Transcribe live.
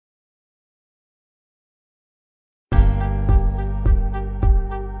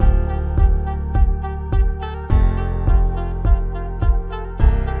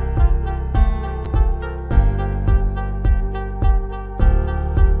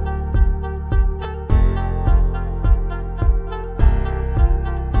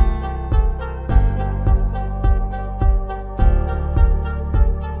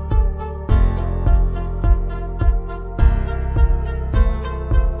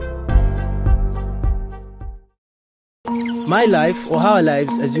my life or our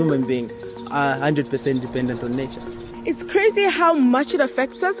lives as human beings are 100% dependent on nature. It's crazy how much it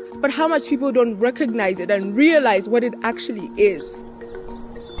affects us, but how much people don't recognize it and realize what it actually is.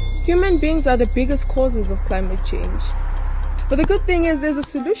 Human beings are the biggest causes of climate change. But the good thing is there's a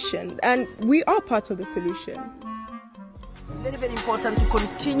solution, and we are part of the solution. It's very, very important to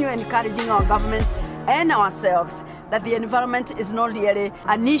continue encouraging our governments and ourselves that the environment is not really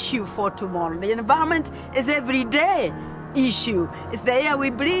an issue for tomorrow. The environment is an everyday issue. It's the air we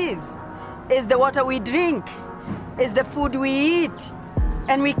breathe. It's the water we drink. It's the food we eat.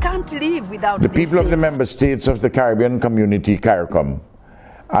 And we can't live without The these people of the things. member states of the Caribbean Community, CARICOM,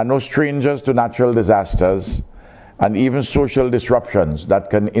 are no strangers to natural disasters and even social disruptions that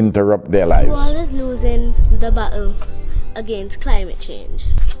can interrupt their lives. The world is losing the battle against climate change,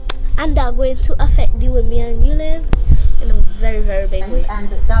 and they're going to affect the way me and you live in a very, very big way. And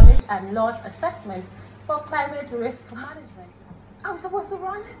damage and loss assessment for climate risk management. I was supposed to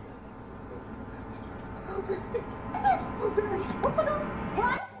run.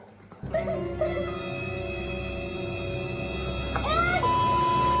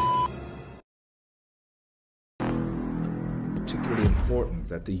 Particularly important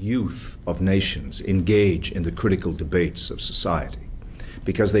that the youth of nations engage in the critical debates of society,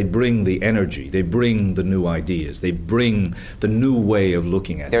 because they bring the energy, they bring the new ideas, they bring the new way of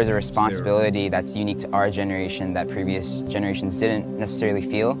looking at There's a things. responsibility that's unique to our generation that previous generations didn't necessarily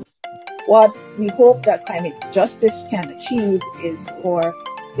feel. What we hope that climate justice can achieve is for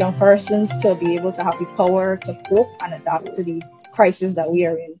young persons to be able to have the power to cope and adapt to the crisis that we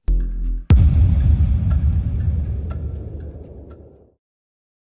are in.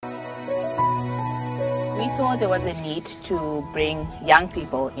 We saw there was a need to bring young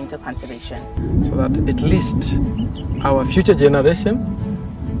people into conservation. So that at least our future generation,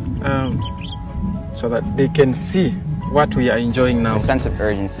 so that they can see what we are enjoying now. The sense of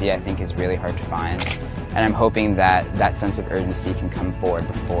urgency, I think, is really hard to find. And I'm hoping that that sense of urgency can come forward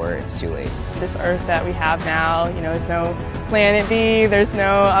before it's too late. This Earth that we have now, there's no planet B, there's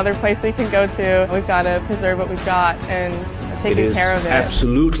no other place we can go to. We've got to preserve what we've got and take care of it. It is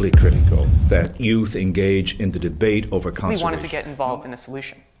absolutely critical that youth engage in the debate over conservation. We wanted to get involved in a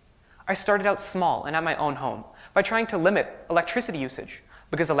solution. I started out small and at my own home by trying to limit electricity usage,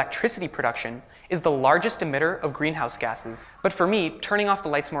 because electricity production is the largest emitter of greenhouse gases. But for me, turning off the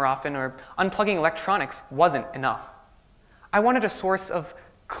lights more often or unplugging electronics wasn't enough. I wanted a source of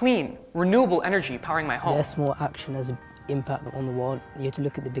clean, renewable energy powering my home. Their small action has an impact on the world. You have to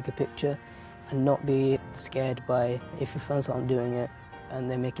look at the bigger picture and not be scared by if your friends aren't doing it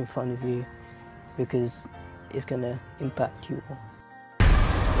and they're making fun of you, because it's going to impact you all.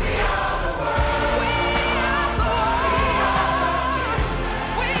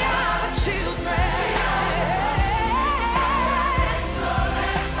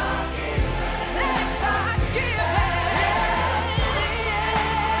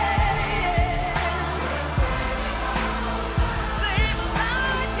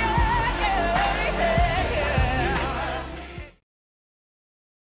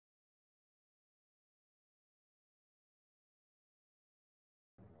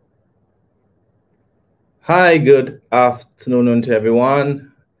 Hi, good afternoon to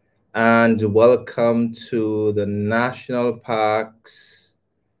everyone, and welcome to the National Parks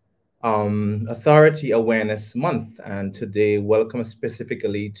Authority Awareness Month. And today, welcome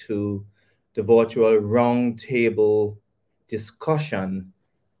specifically to the virtual roundtable discussion.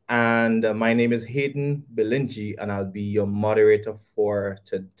 And my name is Hayden Billingy, and I'll be your moderator for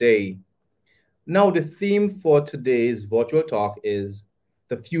today. Now, the theme for today's virtual talk is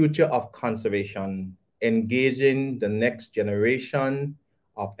the future of conservation, engaging the next generation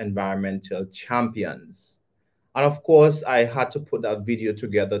of environmental champions. And of course, I had to put that video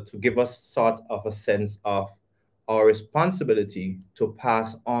together to give us sort of a sense of our responsibility to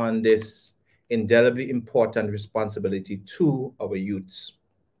pass on this indelibly important responsibility to our youths,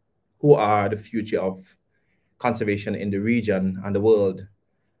 who are the future of conservation in the region and the world.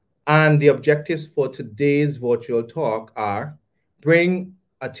 And the objectives for today's virtual talk are: bring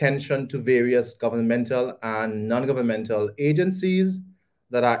attention to various governmental and non-governmental agencies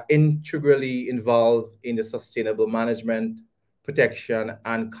that are integrally involved in the sustainable management, protection,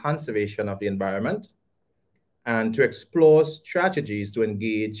 and conservation of the environment, and to explore strategies to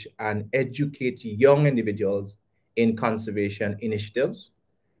engage and educate young individuals in conservation initiatives,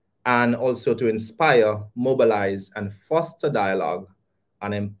 and also to inspire, mobilize, and foster dialogue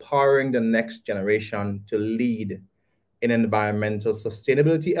on empowering the next generation to lead in environmental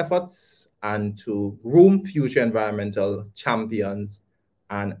sustainability efforts and to groom future environmental champions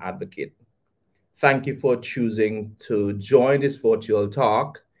and advocates. Thank you for choosing to join this virtual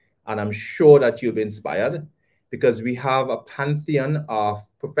talk. And I'm sure that you'll be inspired because we have a pantheon of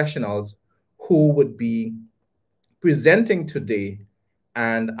professionals who would be presenting today.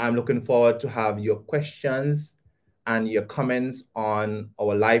 And I'm looking forward to have your questions and your comments on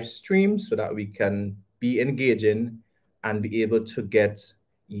our live stream so that we can be engaging and be able to get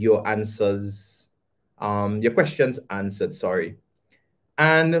your answers, your questions answered, sorry.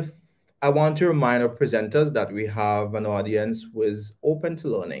 And I want to remind our presenters that we have an audience who is open to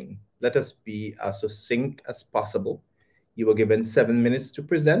learning. Let us be as succinct as possible. You were given 7 minutes to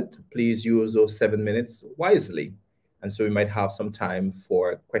present. Please use those 7 minutes wisely. And so we might have some time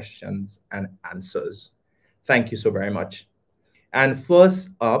for questions and answers. Thank you so very much. And first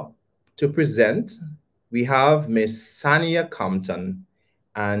up to present, we have Miss Sanya Compton.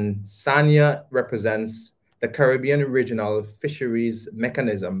 And Sanya represents the Caribbean Regional Fisheries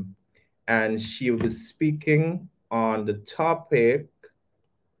Mechanism. And she will be speaking on the topic.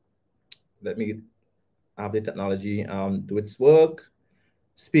 Let me have the technology do its work.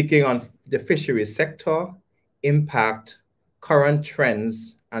 Speaking on the fisheries sector, impact, current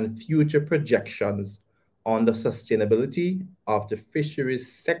trends, and future projections on the sustainability of the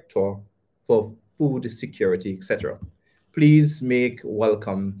fisheries sector for food security, etc. Please make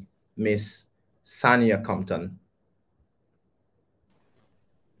welcome Miss Sanya Compton.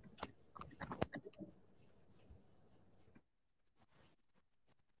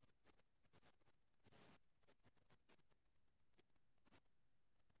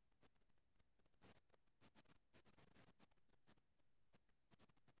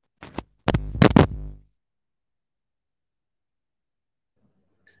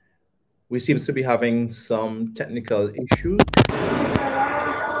 We seem to be having some technical issues.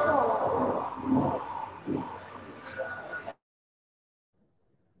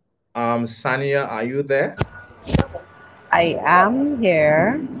 Sanya, are you there? I am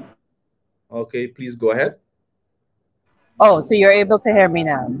here. Okay, please go ahead. Oh, so you're able to hear me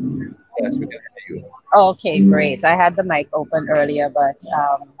now? Yes, we can hear you. Okay, great. I had the mic open earlier, but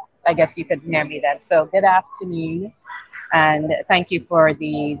I guess you could hear me then. So good afternoon, and thank you for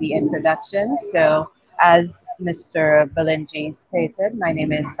the introduction. So as Mr. Billingy stated, my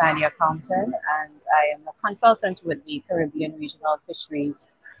name is Sanya Compton, and I am a consultant with the Caribbean Regional Fisheries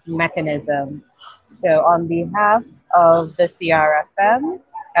Mechanism. So on behalf of the CRFM,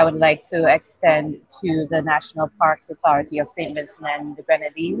 I would like to extend to the National Parks Authority of St. Vincent and the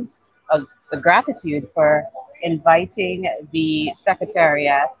Grenadines the gratitude for inviting the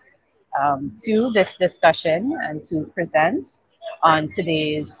Secretariat to this discussion and to present on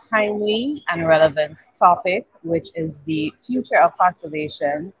today's timely and relevant topic, which is the future of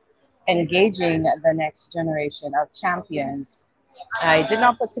conservation, engaging the next generation of champions. I did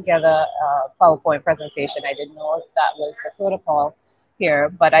not put together a PowerPoint presentation. I didn't know that was the protocol here,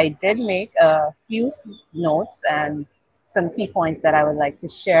 but I did make a few notes and some key points that I would like to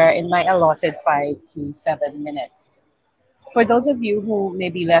share in my allotted 5 to 7 minutes. For those of you who may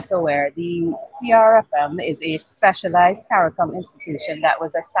be less aware, the CRFM is a specialized CARICOM institution that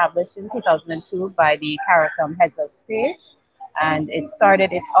was established in 2002 by the CARICOM heads of state, and it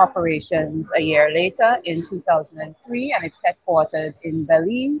started its operations a year later in 2003, and it's headquartered in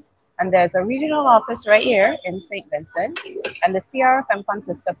Belize. And there's a regional office right here in St. Vincent, and the CRFM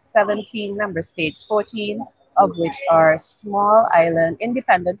consists of 17 member states, 14 of which are small island,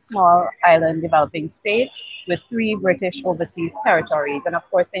 independent small island developing states with 3 British overseas territories. And of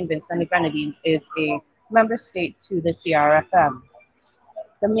course, St. Vincent and the Grenadines is a member state to the CRFM.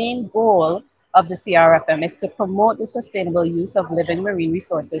 The main goal of the CRFM is to promote the sustainable use of living marine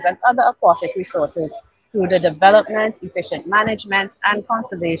resources and other aquatic resources through the development, efficient management, and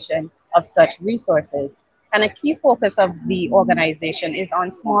conservation of such resources. And a key focus of the organization is on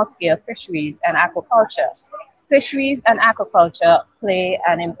small-scale fisheries and aquaculture. Fisheries and aquaculture play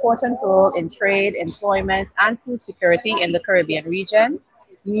an important role in trade, employment, and food security in the Caribbean region.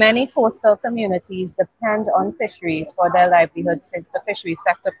 Many coastal communities depend on fisheries for their livelihood since the fisheries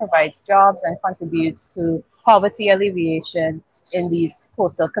sector provides jobs and contributes to poverty alleviation in these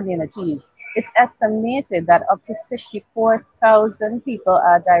coastal communities. It's estimated that up to 64,000 people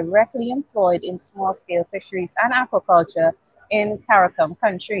are directly employed in small-scale fisheries and aquaculture in CARICOM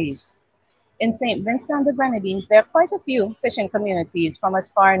countries. In St. Vincent and the Grenadines, there are quite a few fishing communities from as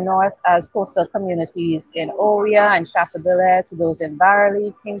far north as coastal communities in Aria and Chateaubelair to those in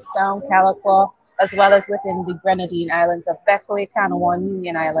Barley, Kingstown, Calico, as well as within the Grenadine islands of Bequia, Canawan,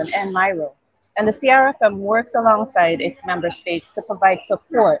 Union Island, and Nero. And the CRFM works alongside its member states to provide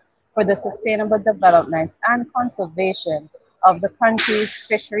support for the sustainable development and conservation of the country's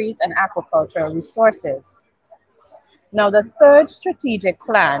fisheries and aquaculture resources. Now, the third strategic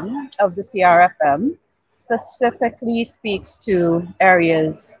plan of the CRFM specifically speaks to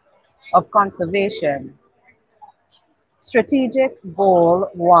areas of conservation. Strategic Goal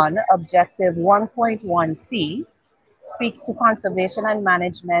 1, Objective 1.1c, speaks to conservation and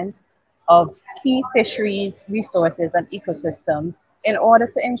management of key fisheries, resources, and ecosystems in order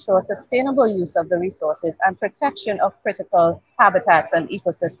to ensure sustainable use of the resources and protection of critical habitats and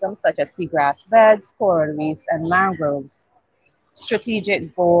ecosystems such as seagrass beds, coral reefs, and mangroves.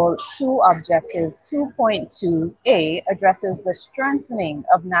 Strategic Goal 2, Objective 2.2a addresses the strengthening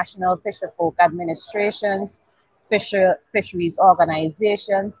of national fisherfolk administrations, fisheries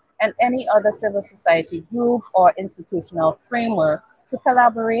organizations, and any other civil society group or institutional framework to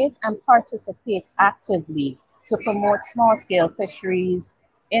collaborate and participate actively to promote small-scale fisheries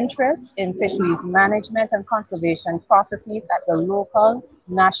interests in fisheries management and conservation processes at the local,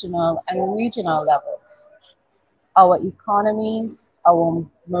 national, and regional levels. Our economies, our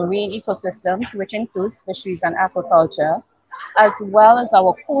marine ecosystems, which includes fisheries and aquaculture, as well as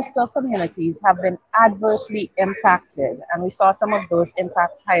our coastal communities, have been adversely impacted. And we saw some of those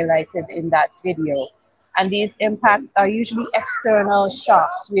impacts highlighted in that video. And these impacts are usually external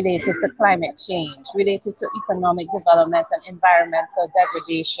shocks related to climate change, related to economic development and environmental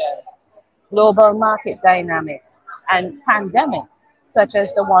degradation, global market dynamics, and pandemics, such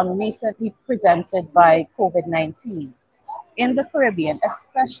as the one recently presented by COVID-19. In the Caribbean,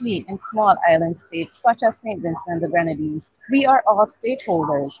 especially in small island states such as St. Vincent and the Grenadines, we are all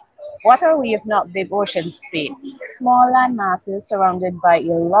stakeholders. What are we if not big ocean states? Small land masses surrounded by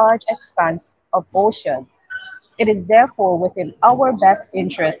a large expanse of ocean. It is therefore within our best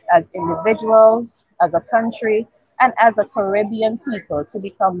interest as individuals, as a country, and as a Caribbean people to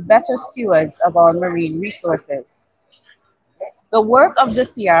become better stewards of our marine resources. The work of the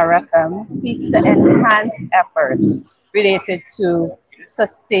CRFM seeks to enhance efforts related to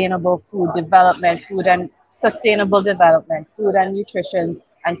sustainable food development, food and nutrition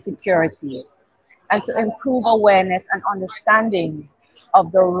and security, and to improve awareness and understanding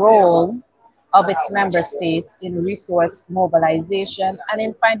of the role of its member states in resource mobilization and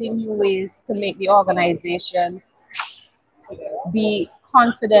in finding new ways to make the organization be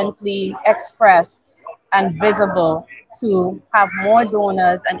confidently expressed and visible, to have more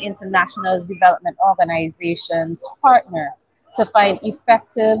donors and international development organizations partner to find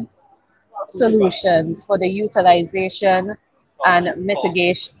effective solutions for the utilization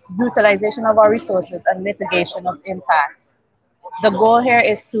of our resources and mitigation of impacts. The goal here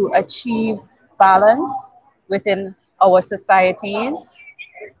is to achieve balance within our societies,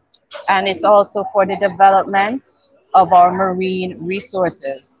 and it's also for the development of our marine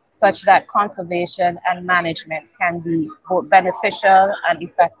resources, such that conservation and management can be both beneficial and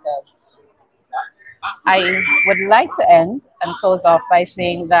effective. I would like to end and close off by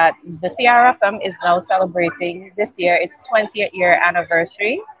saying that the CRFM is now celebrating this year its 20th year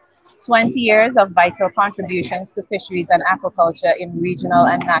anniversary, 20 years of vital contributions to fisheries and aquaculture in regional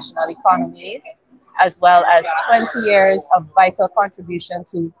and national economies, as well as 20 years of vital contribution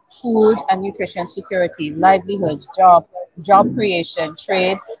to food and nutrition security, livelihoods, job creation,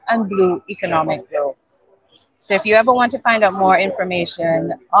 trade, and blue economic growth. So if you ever want to find out more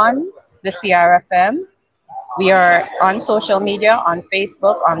information on the CRFM, we are on social media, on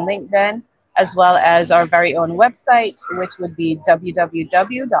Facebook, on LinkedIn, as well as our very own website, which would be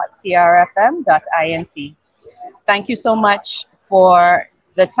www.crfm.int. Thank you so much for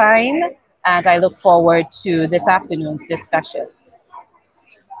the time, and I look forward to this afternoon's discussions.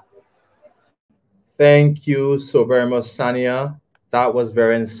 Thank you so very much, Sanya. That was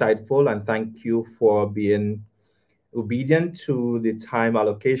very insightful, and thank you for being obedient to the time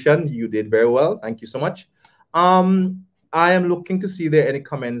allocation. You did very well. Thank you so much. I am looking to see there any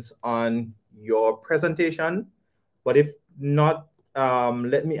comments on your presentation, but if not,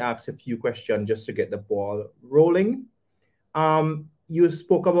 let me ask a few questions just to get the ball rolling. You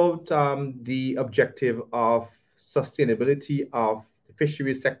spoke about the objective of sustainability of the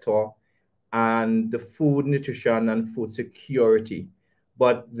fisheries sector and the food, nutrition, and food security.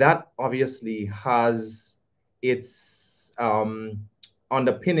 But that obviously has its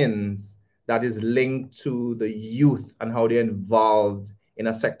underpinnings that is linked to the youth and how they're involved in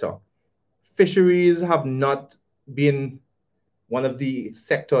a sector. Fisheries have not been one of the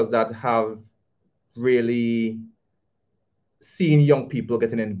sectors that have really seen young people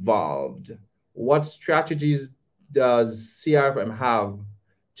getting involved. What strategies does CRFM have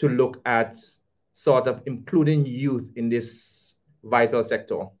to look at sort of including youth in this vital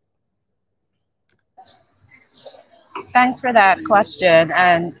sector? Thanks for that question.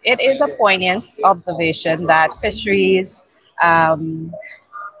 And it is a poignant observation that fisheries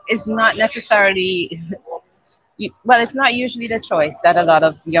is not necessarily, well, it's not usually the choice that a lot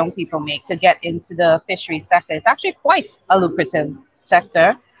of young people make to get into the fisheries sector. It's actually quite a lucrative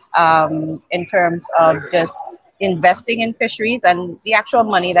sector in terms of just investing in fisheries and the actual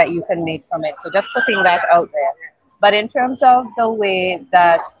money that you can make from it. So just putting that out there. But in terms of the way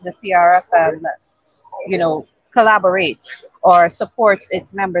that the CRFM, collaborates or supports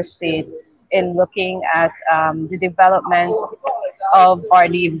its member states in looking at the development of or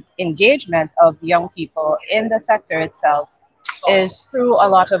the engagement of young people in the sector itself is through a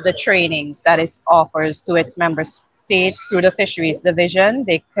lot of the trainings that it offers to its member states through the fisheries division.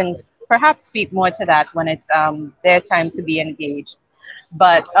 They can perhaps speak more to that when it's their time to be engaged.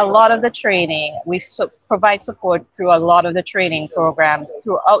 But a lot of the training, we provide support through a lot of the training programs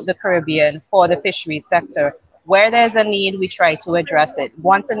throughout the Caribbean for the fisheries sector. Where there's a need, we try to address it.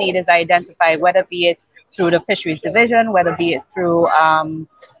 Once a need is identified, whether be it through the fisheries division, whether be it through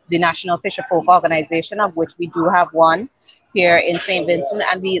the National Fisherfolk Organization, of which we do have one here in St. Vincent,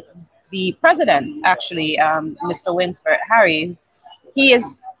 and the president, actually, Mr. Winsford Harry, he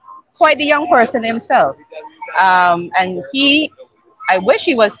is quite the young person himself, and I wish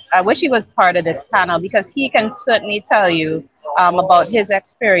he was part of this panel, because he can certainly tell you about his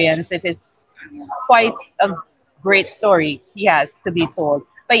experience. It is quite a great story he has to be told.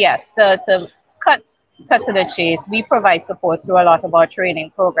 But yes, to cut to the chase, we provide support through a lot of our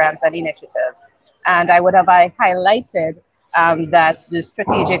training programs and initiatives. And I would have highlighted that the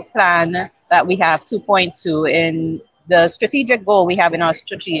strategic plan that we have 2.2 in the strategic goal we have in our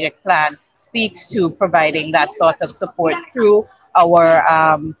strategic plan speaks to providing that sort of support through our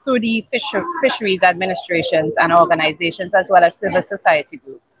through the fisheries administrations and organizations, as well as civil society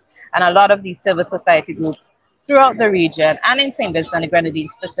groups. And a lot of these civil society groups throughout the region and in St. Vincent and the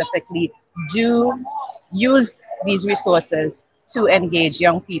Grenadines specifically do use these resources to engage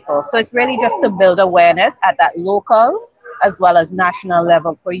young people. So it's really just to build awareness at that local as well as national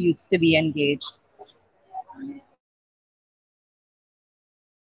level for youths to be engaged.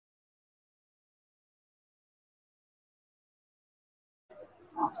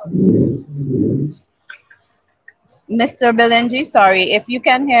 Mr. Billingy, sorry, if you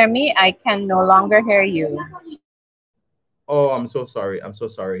can hear me, I can no longer hear you. Oh, I'm so sorry. I'm so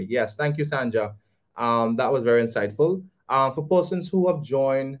sorry. Yes, thank you, Sanja. That was very insightful. For persons who have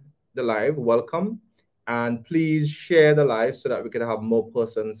joined the live, welcome. And please share the live so that we can have more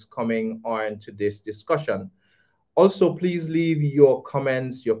persons coming on to this discussion. Also, please leave your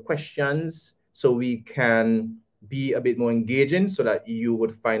comments, your questions, so we can be a bit more engaging so that you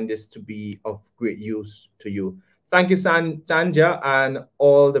would find this to be of great use to you. Thank you, Sanja, and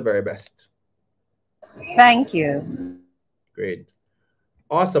all the very best. Thank you. Great.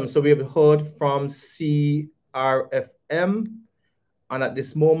 Awesome. So we have heard from CRFM. And at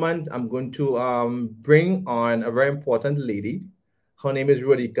this moment, I'm going to bring on a very important lady. Her name is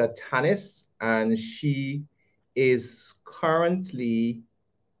Rodica Tannis, and she is currently,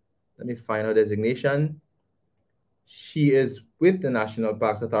 let me find her designation. She is with the National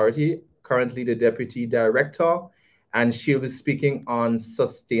Parks Authority, currently the Deputy Director, and she'll be speaking on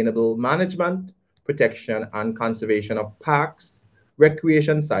sustainable management, protection, and conservation of parks,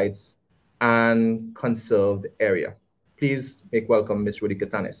 recreation sites, and conserved area. Please make welcome Ms. Rodica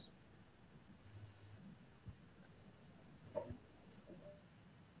Tannis.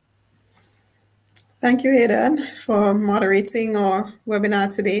 Thank you, Hayden, for moderating our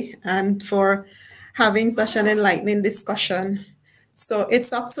webinar today and for having such an enlightening discussion. So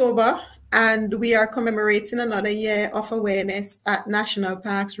it's October, and we are commemorating another year of awareness at National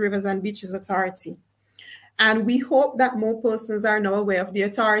Parks, Rivers and Beaches Authority. And we hope that more persons are now aware of the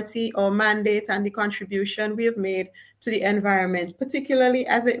authority, our mandate, and the contribution we have made to the environment, particularly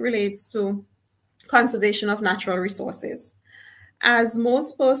as it relates to conservation of natural resources. As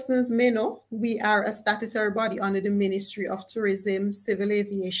most persons may know, we are a statutory body under the Ministry of Tourism, Civil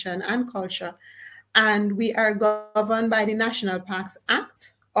Aviation, and Culture, and we are governed by the National Parks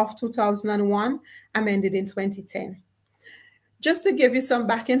Act of 2001, amended in 2010. Just to give you some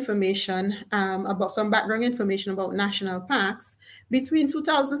background information about national parks, between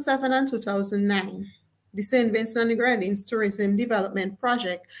 2007 and 2009, the St. Vincent and the Grenadines Tourism Development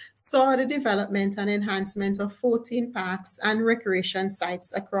Project saw the development and enhancement of 14 parks and recreation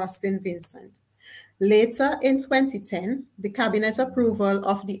sites across St. Vincent. Later in 2010, the Cabinet approval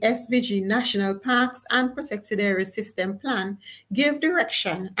of the SVG National Parks and Protected Areas System Plan gave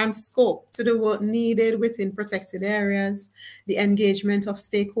direction and scope to the work needed within protected areas, the engagement of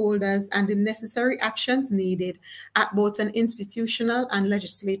stakeholders, and the necessary actions needed at both an institutional and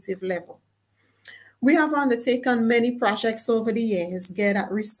legislative level. We have undertaken many projects over the years geared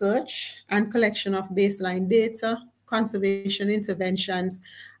at research and collection of baseline data, conservation interventions,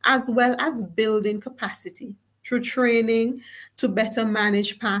 as well as building capacity through training to better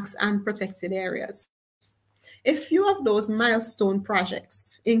manage parks and protected areas. A few of those milestone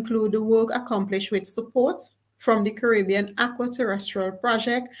projects include the work accomplished with support from the Caribbean Aquaterrestrial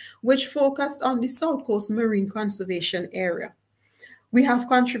Project, which focused on the South Coast Marine Conservation Area. We have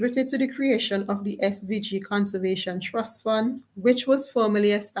contributed to the creation of the SVG Conservation Trust Fund, which was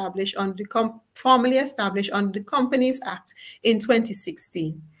formally established under the Companies Act in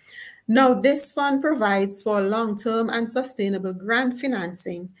 2016. Now, this fund provides for long-term and sustainable grant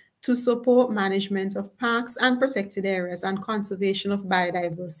financing to support management of parks and protected areas and conservation of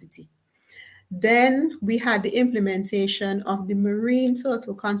biodiversity. Then we had the implementation of the Marine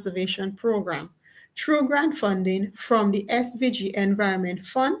Turtle Conservation Program through grant funding from the SVG Environment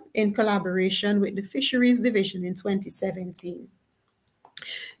Fund in collaboration with the Fisheries Division in 2017.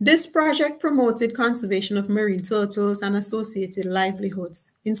 This project promoted conservation of marine turtles and associated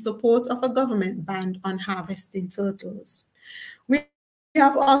livelihoods in support of a government ban on harvesting turtles. We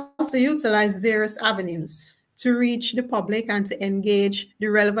have also utilized various avenues to reach the public and to engage the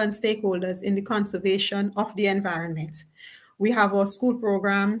relevant stakeholders in the conservation of the environment. We have our school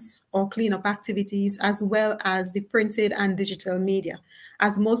programs, our cleanup activities, as well as the printed and digital media.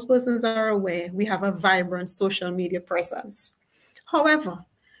 As most persons are aware, we have a vibrant social media presence. However,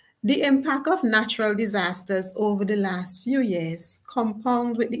 the impact of natural disasters over the last few years,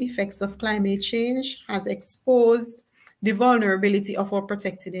 compounded with the effects of climate change, has exposed the vulnerability of our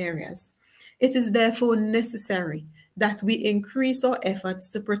protected areas. It is therefore necessary that we increase our efforts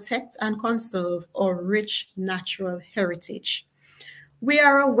to protect and conserve our rich natural heritage. We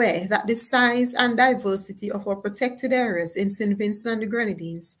are aware that the size and diversity of our protected areas in St. Vincent and the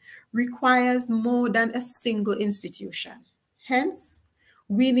Grenadines requires more than a single institution. Hence,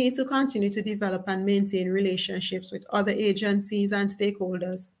 we need to continue to develop and maintain relationships with other agencies and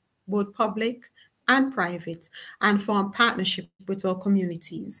stakeholders, both public and private, and form partnership with our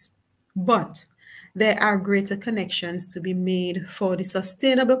communities. But there are greater connections to be made for the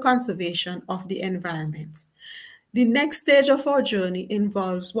sustainable conservation of the environment. The next stage of our journey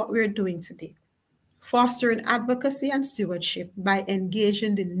involves what we're doing today, fostering advocacy and stewardship by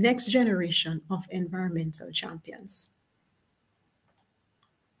engaging the next generation of environmental champions.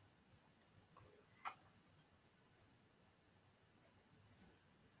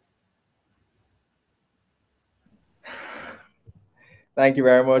 Thank you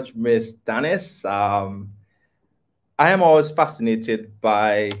very much, Ms. Tannis. I am always fascinated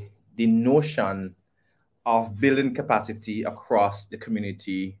by the notion of building capacity across the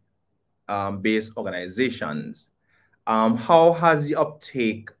community-based organizations. How has the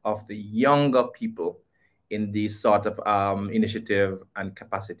uptake of the younger people in these sort of initiative and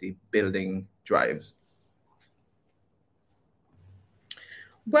capacity building drives?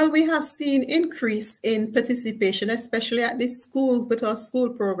 Well, we have seen increase in participation, especially at this school, with our school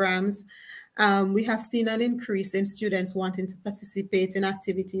programs. We have seen an increase in students wanting to participate in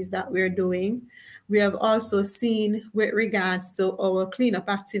activities that we're doing. We have also seen, with regards to our cleanup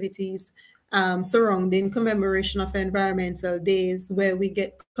activities surrounding commemoration of environmental days, where we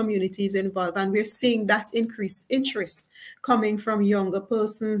get communities involved, and we're seeing that increased interest coming from younger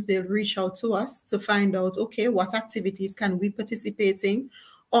persons. They'll reach out to us to find out, okay, what activities can we participate in?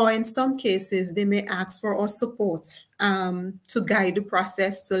 Or in some cases, they may ask for our support to guide the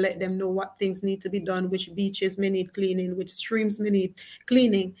process, to let them know what things need to be done, which beaches may need cleaning, which streams may need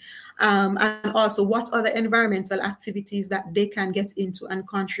cleaning, and also what other environmental activities that they can get into and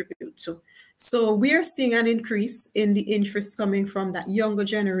contribute to. So we are seeing an increase in the interest coming from that younger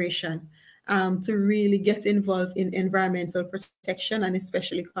generation to really get involved in environmental protection and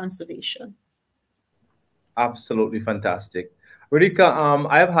especially conservation. Absolutely fantastic. Rodica,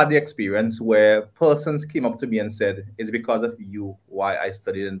 I have had the experience where persons came up to me and said, it's because of you why I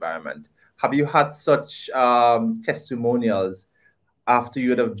studied environment. Have you had such testimonials after you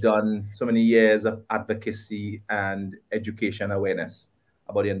would have done so many years of advocacy and education awareness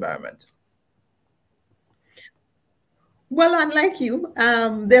about the environment? Well, unlike you,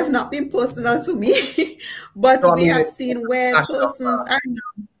 they have not been personal to me, but we have seen where persons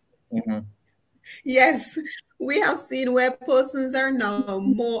are... Yes, we have seen where persons are now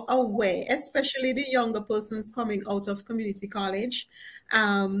more aware, especially the younger persons coming out of community college.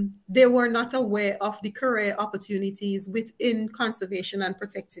 They were not aware of the career opportunities within conservation and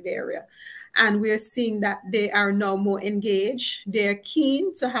protected area. And we're seeing that they are now more engaged. They're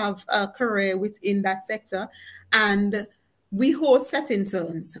keen to have a career within that sector. And we hold set-in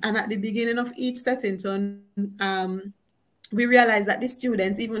turns. And at the beginning of each set-in turn, we realize that the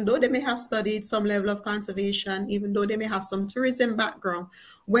students, even though they may have studied some level of conservation, even though they may have some tourism background,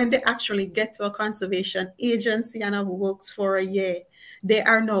 when they actually get to a conservation agency and have worked for a year, they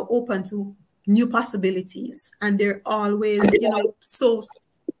are now open to new possibilities. And they're always, so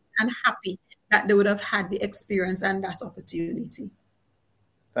and happy that they would have had the experience and that opportunity.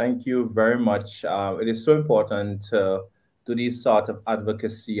 Thank you very much. It is so important to do these sort of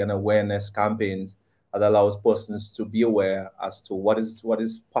advocacy and awareness campaigns that allows persons to be aware as to what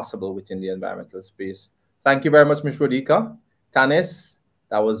is possible within the environmental space. Thank you very much, Ms. Rodica. Tannis,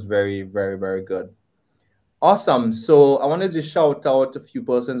 that was very, very, very good. Awesome. So I wanted to shout out a few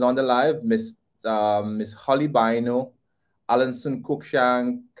persons on the live, Miss Holly Bino, Allanson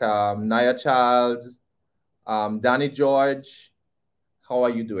Cruickshank, Naya Child, Danny George. How are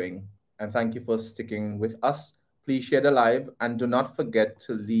you doing? And thank you for sticking with us. Please share the live and do not forget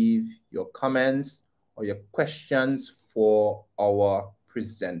to leave your comments or your questions for our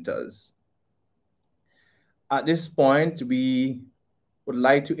presenters. At this point, we would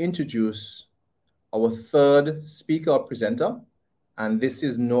like to introduce our third speaker or presenter, and this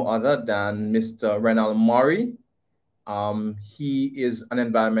is no other than Mr. Reynold Murray. He is an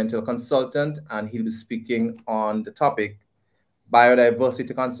environmental consultant, and he'll be speaking on the topic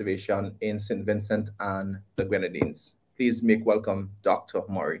biodiversity conservation in St. Vincent and the Grenadines. Please make welcome Dr.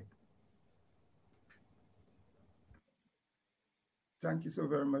 Murray. Thank you so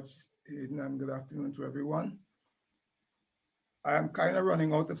very much, Hayden, and good afternoon to everyone. I'm kind of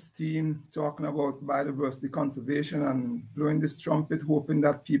running out of steam talking about biodiversity conservation and blowing this trumpet, hoping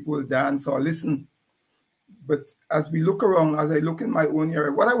that people will dance or listen. But as we look around, as I look in my own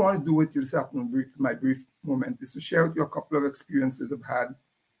area, what I want to do with you this afternoon, my brief moment, is to share with you a couple of experiences I've had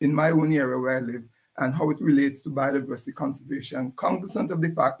in my own area where I live and how it relates to biodiversity conservation, cognizant of the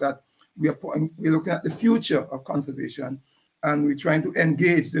fact that we're looking at the future of conservation and we're trying to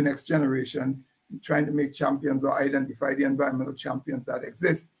engage the next generation, trying to make champions or identify the environmental champions that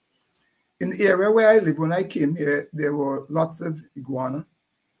exist. In the area where I live, when I came here, there were lots of iguana.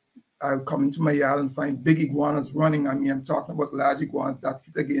 I'll come into my yard and find big iguanas running. I mean, I'm talking about large iguanas that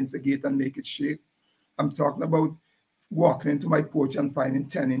hit against the gate and make it shake. I'm talking about walking into my porch and finding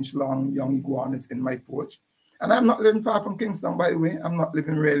 10-inch long young iguanas in my porch. And I'm not living far from Kingston, by the way. I'm not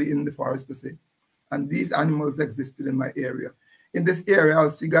living really in the forest per se. And these animals existed in my area. In this area, I'll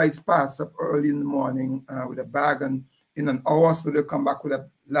see guys pass up early in the morning with a bag, and in an hour, so they'll come back with a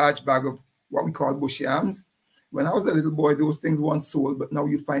large bag of what we call bush yams. When I was a little boy, those things weren't sold, but now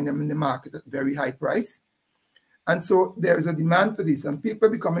you find them in the market at very high price. And so there is a demand for this, and people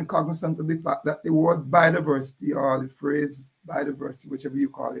are becoming cognizant of the fact that the word biodiversity, or the phrase biodiversity, whichever you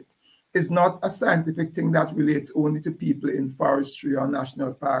call it, is not a scientific thing that relates only to people in forestry or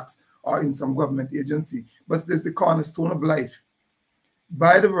national parks or in some government agency, but it is the cornerstone of life.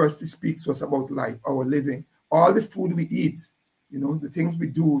 Biodiversity speaks to us about life, our living, all the food we eat, the things we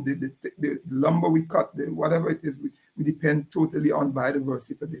do, the lumber we cut, whatever it is, we depend totally on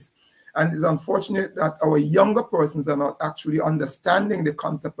biodiversity for this. And it's unfortunate that our younger persons are not actually understanding the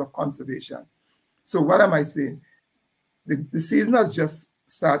concept of conservation. So what am I saying? The season has just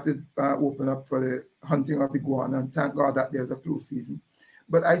started open up for the hunting of iguana, and thank God that there's a close season.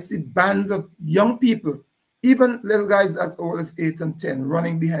 But I see bands of young people, even little guys as old as 8 and 10,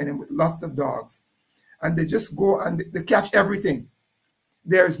 running behind them with lots of dogs. And they just go and they catch everything.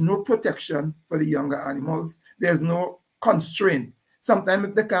 There is no protection for the younger animals. There's no constraint. Sometimes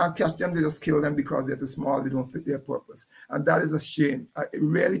if they can't catch them, they just kill them because they're too small, they don't fit their purpose. And that is a shame. It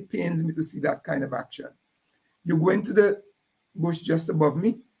really pains me to see that kind of action. You go into the bush just above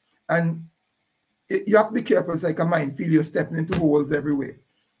me, and you have to be careful. It's like a minefield. You're stepping into holes everywhere.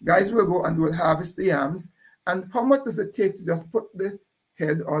 Guys will go and will harvest the yams. And how much does it take to just put the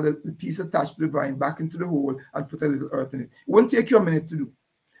head or the piece attached to the vine back into the hole and put a little earth in it? It won't take you a minute to do.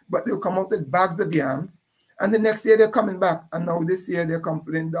 But they'll come out with bags of yams. And the next year they're coming back. And now this year they're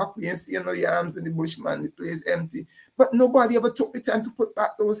complaining, Doc, we ain't seeing no yams in the bush, man. The place empty. But nobody ever took the time to put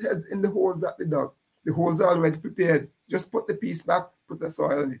back those heads in the holes that they dug. The holes are already prepared. Just put the piece back, put the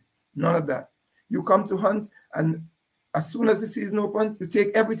soil in it. None of that. You come to hunt, and as soon as the season opens, you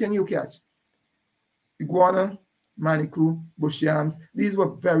take everything you catch. Iguana, manikou, bush yams. These were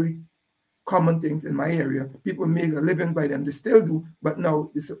very common things in my area. People make a living by them. They still do, but now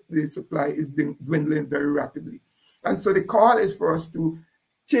the supply is dwindling very rapidly. And so the call is for us to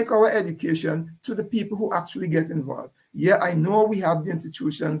take our education to the people who actually get involved. Yeah, I know we have the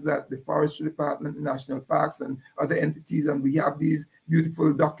institutions that the Forestry Department, the National Parks, and other entities, and we have these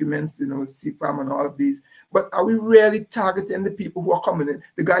beautiful documents, you know, CFAM and all of these. But are we really targeting the people who are coming in?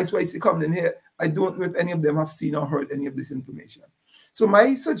 The guys who I see coming in here, I don't know if any of them have seen or heard any of this information. So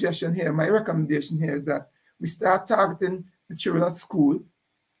my suggestion here, my recommendation here is that we start targeting the children at school.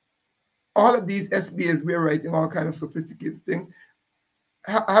 All of these SBAs, we're writing all kinds of sophisticated things.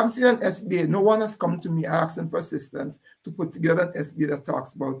 I haven't seen an SBA. No one has come to me asking for assistance to put together an SBA that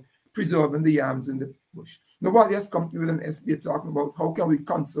talks about preserving the yams in the bush. Nobody has come to me with an SBA talking about how can we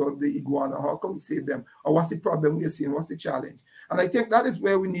conserve the iguana, how can we save them, or what's the problem we are seeing, what's the challenge. And I think that is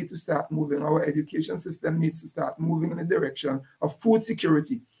where we need to start moving. Our education system needs to start moving in the direction of food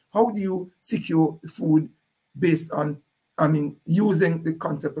security. How do you secure food based on, using the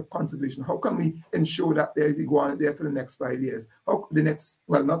concept of conservation? How can we ensure that there is iguana there for the next 5 years?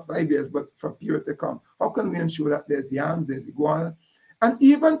 Well, not 5 years, but for a period to come. How can we ensure that there's yams, there's iguana? And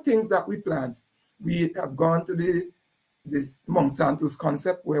even things that we plant. We have gone to this Monsanto's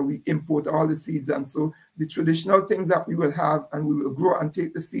concept where we import all the seeds. And so the traditional things that we will have and we will grow and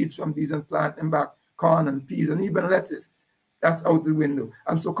take the seeds from these and plant them back, corn and peas and even lettuce, that's out the window.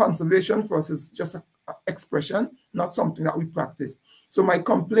 And so conservation for us is just an expression, not something that we practice. So my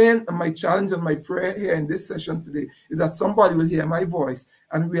complaint and my challenge and my prayer here in this session today is that somebody will hear my voice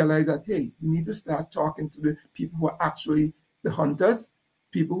and realize that, hey, we need to start talking to the people who are actually the hunters,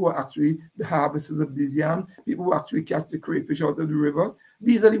 people who are actually the harvesters of these yams, people who actually catch the crayfish out of the river.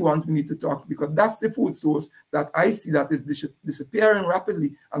 These are the ones we need to talk to, because that's the food source that I see that is disappearing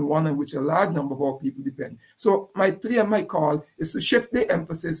rapidly and one on which a large number of our people depend. So my plea and my call is to shift the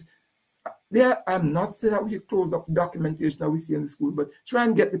emphasis. There, I'm not saying that we should close up the documentation that we see in the school, but try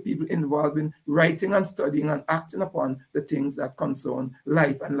and get the people involved in writing and studying and acting upon the things that concern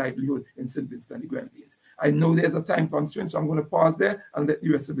life and livelihood in St. Vincent and the Grenadines. I know there's a time constraint, so I'm going to pause there and let the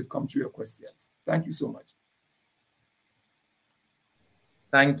rest of it come to your questions. Thank you so much.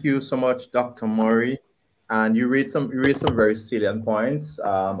 Thank you so much, Dr. Murray. And you raised some very salient points.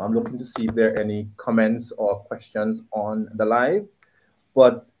 I'm looking to see if there are any comments or questions on the live.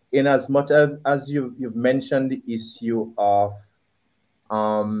 But in as much as you've mentioned the issue of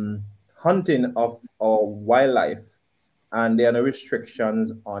hunting of our wildlife, and there are no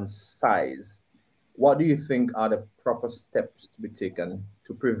restrictions on size, what do you think are the proper steps to be taken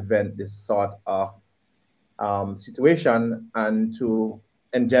to prevent this sort of situation and to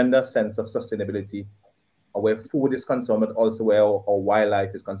engender a sense of sustainability where food is concerned, but also where our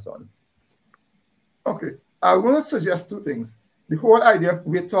wildlife is concerned? Okay, I want to suggest two things. The whole idea of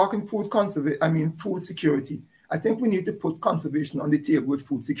we're talking food security. I think we need to put conservation on the table with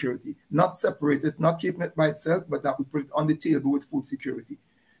food security, not separate it, not keeping it by itself, but that we put it on the table with food security.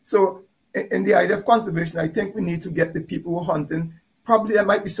 So in the idea of conservation, I think we need to get the people who are hunting. Probably there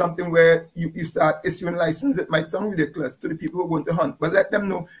might be something where you start issuing license. It might sound ridiculous to the people who are going to hunt, but let them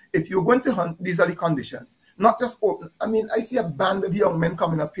know if you're going to hunt, these are the conditions. Not just open. I see a band of young men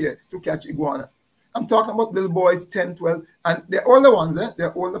coming up here to catch iguana. I'm talking about little boys, 10, 12, and they're older ones,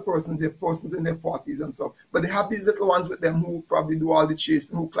 they're older persons, they're persons in their 40s and stuff. But they have these little ones with them who probably do all the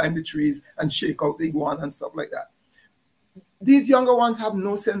chasing, who climb the trees and shake out the iguana and stuff like that. These younger ones have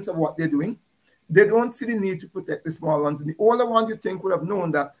no sense of what they're doing. They don't see the need to protect the small ones. And the older ones you think would have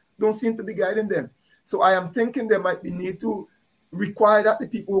known that don't seem to be guiding them. So I am thinking there might be need to require that the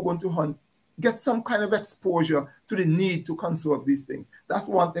people who are going to hunt get some kind of exposure to the need to conserve these things. That's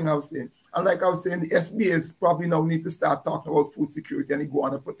one thing I was saying. And like I was saying, the SBAs probably now need to start talking about food security and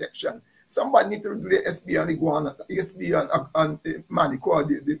iguana protection. Somebody need to do the SBA and iguana, the SBA and manico,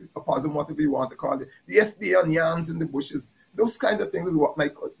 the opossum, whatever you want to call it. The SBA on yams in the bushes. Those kinds of things is what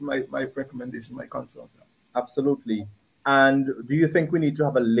my recommendation, my concerns are. Absolutely. And do you think we need to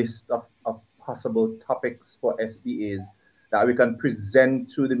have a list of possible topics for SBAs that we can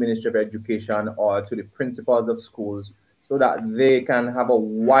present to the Ministry of Education or to the principals of schools so that they can have a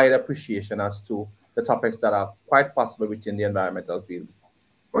wide appreciation as to the topics that are quite possible within the environmental field?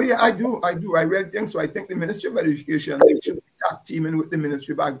 Oh yeah, I do. I really think so. I think the Ministry of Education should be tag teaming with the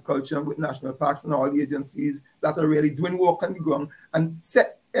Ministry of Agriculture and with National Parks and all the agencies that are really doing work on the ground and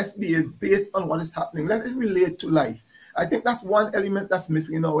set SBAs based on what is happening. Let it relate to life. I think that's one element that's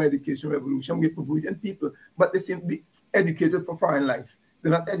missing in our education revolution. We're providing people, but they seem to be educated for foreign life.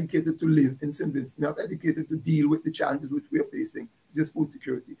 They're not educated to live in St. Vincent. They're not educated to deal with the challenges which we are facing. which is food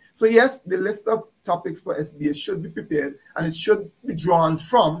security. So yes, the list of topics for SBS should be prepared, and it should be drawn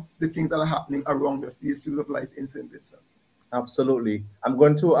from the things that are happening around us, the issues of life in St. Vincent. Absolutely. I'm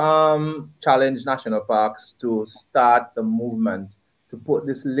going to challenge national parks to start the movement to put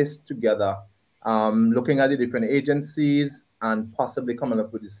this list together, looking at the different agencies and possibly coming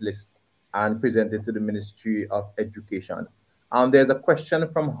up with this list and present it to the Ministry of Education. There's a question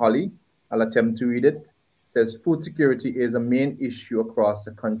from Holly. I'll attempt to read it. It says, food security is a main issue across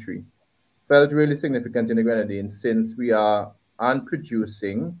the country. Felt really significant in the Grenadines since we are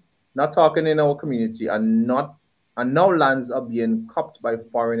unproducing, not talking in our community, and now lands are being copped by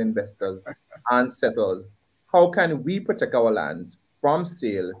foreign investors and settlers. How can we protect our lands from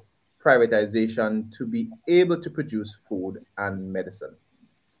sale, privatization, to be able to produce food and medicine?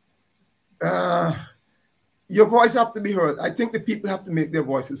 Your voice have to be heard. I think the people have to make their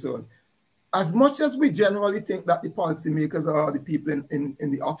voices heard. As much as we generally think that the policymakers are the people in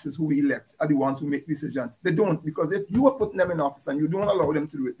the offices who we elect are the ones who make decisions, they don't, because if you are putting them in office and you don't allow them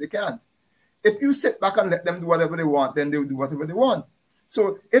to do it, they can't. If you sit back and let them do whatever they want, then they will do whatever they want.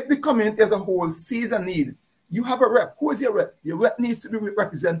 So if the community as a whole sees a need, you have a rep. Who is your rep? Your rep needs to be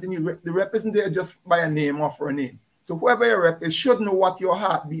representing you. The rep isn't there just by a name or for a name. So whoever your rep is should know what your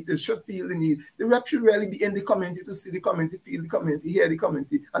heartbeat is, should feel the need. The rep should really be in the community to see the community, feel the community, hear the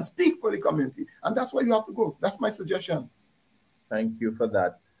community, and speak for the community. And that's where you have to go. That's my suggestion. Thank you for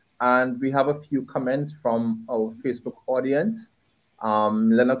that. And we have a few comments from our Facebook audience.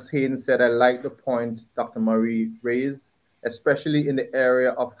 Lennox Hayden said, I like the point Dr. Murray raised, especially in the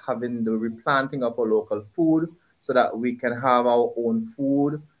area of having the replanting of our local food so that we can have our own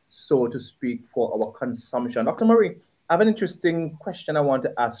food, so to speak, for our consumption. Dr. Murray, I have an interesting question I want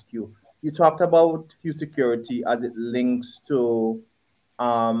to ask you. You talked about food security as it links to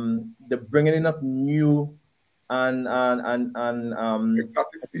the bringing in of new and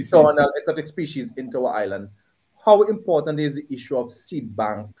exotic species into our island. How important is the issue of seed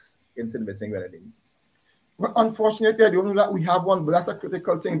banks in St. Vincent and Grenadines? Well, unfortunately, I don't know that we have one, but that's a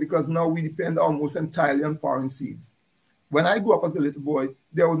critical thing because now we depend almost entirely on foreign seeds. When I grew up as a little boy,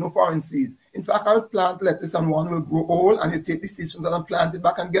 there were no foreign seeds. In fact, I would plant lettuce and one will grow old, and you take the seeds from that and plant it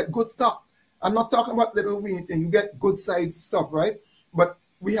back and get good stuff. I'm not talking about little weeny thing. You get good sized stuff, right? But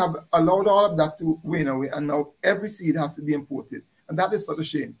we have allowed all of that to wane away, and now every seed has to be imported. And that is such a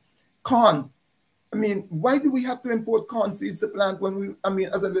shame. Corn. I mean, why do we have to import corn seeds to plant when we, I mean,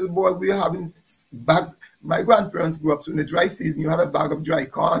 as a little boy, we were having bags. My grandparents grew up, so in the dry season, you had a bag of dry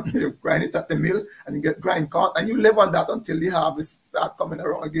corn, you grind it at the mill, and you get grind corn, and you live on that until the harvest start coming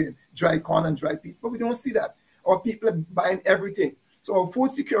around again, dry corn and dry peas. But we don't see that. Our people are buying everything. So our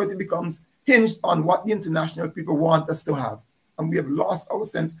food security becomes hinged on what the international people want us to have. And we have lost our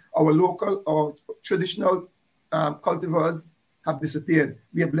sense. Our local, our traditional cultivars have disappeared.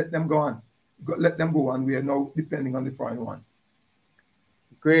 We have let them go on. Let them go, and we are now depending on the foreign ones.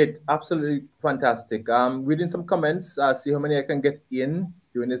 Great, absolutely fantastic. Reading some comments, see how many I can get in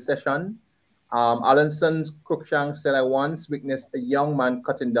during this session. Allanson's Cruickshank said, I once witnessed a young man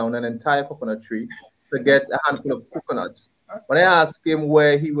cutting down an entire coconut tree to get a handful of coconuts. When I asked him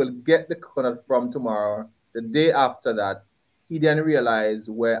where he will get the coconut from tomorrow, the day after that, he then realized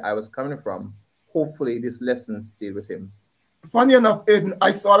where I was coming from. Hopefully this lesson stayed with him. Funny enough, Aiden,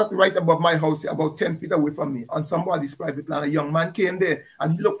 I saw that right above my house, about 10 feet away from me, on somebody's private land. A young man came there,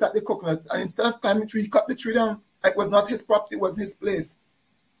 and he looked at the coconut, and instead of climbing the tree, he cut the tree down. It was not his property, it was his place.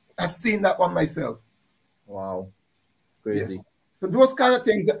 I've seen that one myself. Wow. Crazy. Yes. So those kind of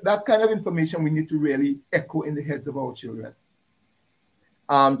things, that kind of information we need to really echo in the heads of our children.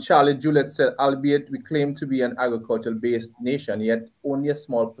 Charlie Juliet said, albeit we claim to be an agricultural-based nation, yet only a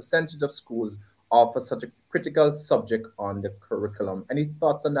small percentage of schools offer such a critical subject on the curriculum. Any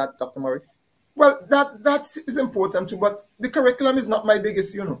thoughts on that, Dr. Murray? Well, that is important too, but the curriculum is not my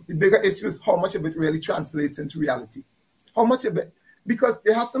biggest, the bigger issue is how much of it really translates into reality. How much of it, because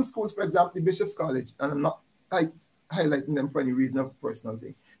they have some schools, for example, the Bishop's College, and I'm not highlighting them for any reason of personal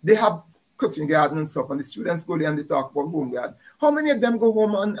thing. They have cooking garden and stuff, and the students go there and they talk about home garden. How many of them go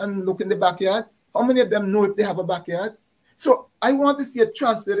home and look in the backyard? How many of them know if they have a backyard? So I want to see it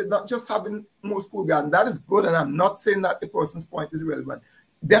translated, not just having more school garden. That is good, and I'm not saying that the person's point is relevant.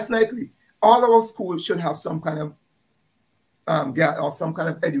 Definitely, all our schools should have some kind of garden or some kind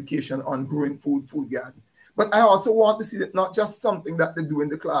of education on growing food garden. But I also want to see that not just something that they do in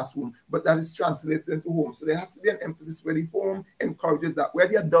the classroom, but that is translated into home. So there has to be an emphasis where the home encourages that, where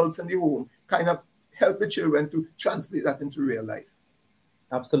the adults in the home kind of help the children to translate that into real life.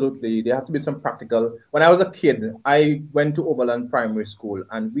 Absolutely. There have to be some practical. When I was a kid, I went to Overland Primary School,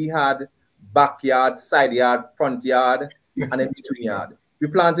 and we had backyard, side yard, front yard, and in between yard. We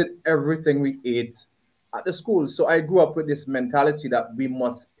planted everything we ate at the school. So I grew up with this mentality that we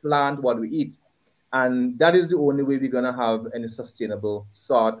must plant what we eat. And that is the only way we're going to have any sustainable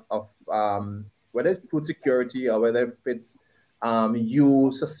sort of, whether it's food security or whether it's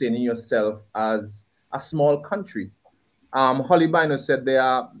you sustaining yourself as a small country. Holly Bino said there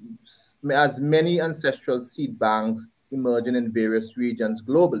are as many ancestral seed banks emerging in various regions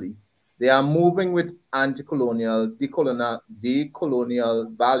globally. They are moving with anti-colonial,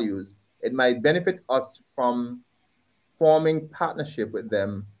 decolonial values. It might benefit us from forming partnership with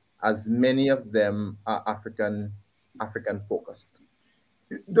them, as many of them are African focused.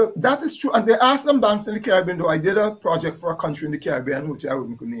 That is true. And there are some banks in the Caribbean, though I did a project for a country in the Caribbean, which I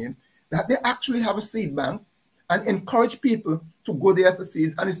wouldn't name, that they actually have a seed bank and encourage people to go there for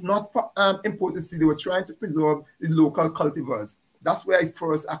seeds. And it's not for imported seeds. They were trying to preserve the local cultivars. That's where I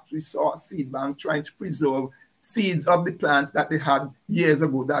first actually saw a seed bank trying to preserve seeds of the plants that they had years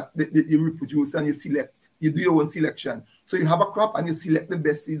ago that you reproduce and you select. You do your own selection. So you have a crop and you select the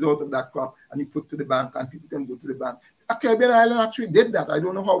best seeds out of that crop and you put to the bank and people can go to the bank. A Caribbean island actually did that. I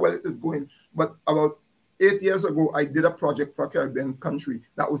don't know how well it is going, but about 8 years ago, I did a project for a Caribbean country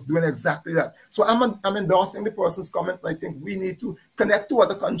that was doing exactly that. So I'm endorsing the person's comment. I think we need to connect to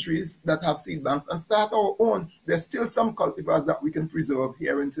other countries that have seed banks and start our own. There's still some cultivars that we can preserve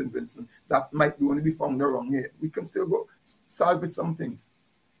here in St. Vincent that might only be found around here. We can still go salvage some things.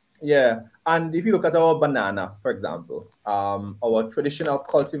 Yeah, and if you look at our banana, for example, our traditional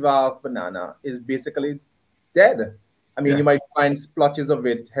cultivar of banana is basically dead. I mean, you might find splotches of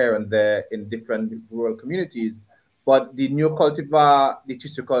it here and there in different rural communities, but the new cultivar, the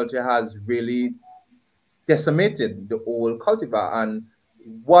tissue culture, has really decimated the old cultivar. And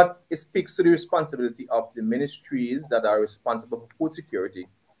what it speaks to the responsibility of the ministries that are responsible for food security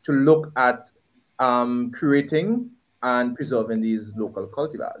to look at creating and preserving these local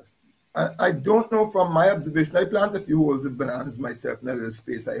cultivars. I don't know, from my observation, I plant a few holes of bananas myself in a little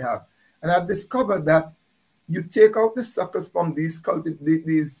space I have. And I've discovered that you take out the suckers from these the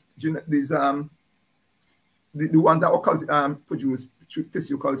ones that are produce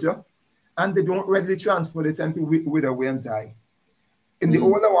tissue culture, and they don't readily transfer. They tend to wither away and die. In the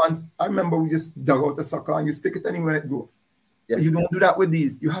older ones, I remember we just dug out the sucker and you stick it anywhere it go. Yes. You don't do that with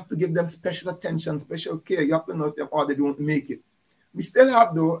these. You have to give them special attention, special care. You have to know them or they don't make it. We still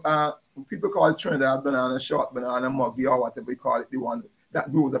have, though, people call it Trinidad banana, short banana, muggy, or whatever we call it, the one that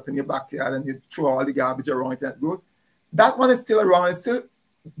grows up in your backyard and you throw all the garbage around it and it grows. That one is still around. It's still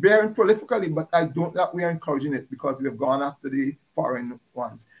bearing prolifically, but I don't that we are encouraging it because we have gone after the foreign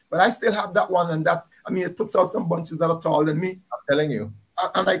ones. But I still have that one, and that, I mean, it puts out some bunches that are taller than me. I'm telling you.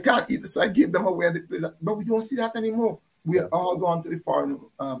 And I can't eat it, so I give them away. But we don't see that anymore. We are all gone to the foreign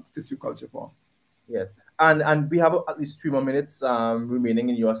tissue culture form. Yes. And we have at least 3 more minutes remaining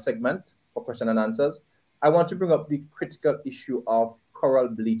in your segment for question and answers. I want to bring up the critical issue of coral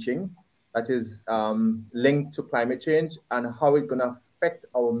bleaching that is linked to climate change and how it's going to affect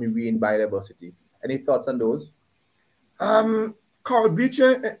our marine biodiversity. Any thoughts on those? Coral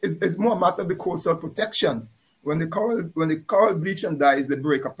bleaching is more a matter of the coastal protection. When the coral bleaching dies, they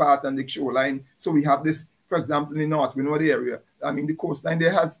break apart on the shoreline. So we have this, for example, in the North, we know the area. I mean, the coastline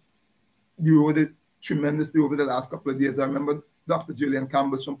there has eroded tremendously over the last couple of years. I remember Dr. Julian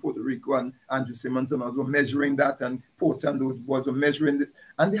Campbell from Puerto Rico and Andrew Simmons and others were measuring that, and Porter and those boys were measuring it.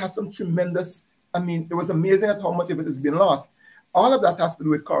 And they had some tremendous, I mean, it was amazing at how much of it has been lost. All of that has to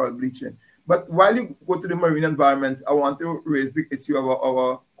do with coral bleaching. But while you go to the marine environment, I want to raise the issue of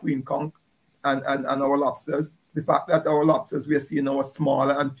our queen conch and our lobsters. The fact that our lobsters we are seeing now are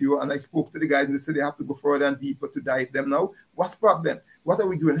smaller and fewer. And I spoke to the guys and they said they have to go further and deeper to diet them now. What's the problem? What are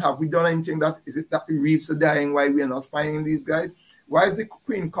we doing? Have we done anything? Is it that the reefs are dying? Why we are not finding these guys? Why is the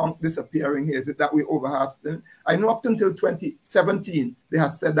queen conch disappearing here? Is it that we overharvesting? I know up until 2017, they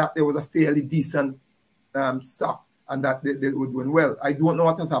had said that there was a fairly decent stock and that they were doing well. I don't know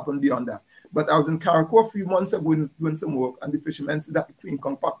what has happened beyond that. But I was in Carriacou a few months ago doing some work, and the fishermen said that the queen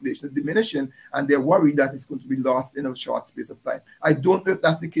conch population is diminishing, and they're worried that it's going to be lost in a short space of time. I don't know if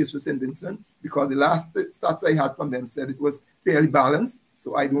that's the case for St. Vincent, because the last stats I had from them said it was fairly balanced,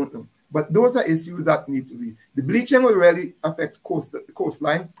 so I don't know. But those are issues that need to be. The bleaching will really affect the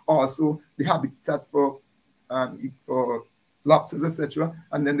coastline, also the habitat for lobsters, etc.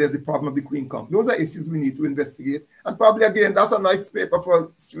 And then there's the problem of the queen conch. Those are issues we need to investigate. And probably, again, that's a nice paper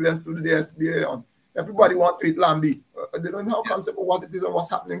for students to do the SBA on. Everybody wants to eat lambi. They don't have a concept of what it is and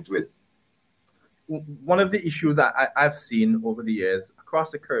what's happening to it. One of the issues I've seen over the years across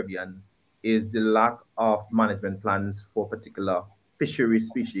the Caribbean is the lack of management plans for particular fishery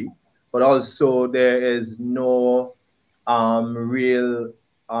species, but also there is no real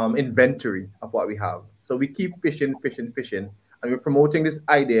inventory of what we have. So we keep fishing, and we're promoting this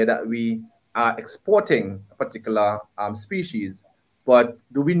idea that we are exporting a particular species, but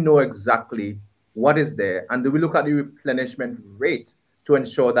do we know exactly what is there? And do we look at the replenishment rate to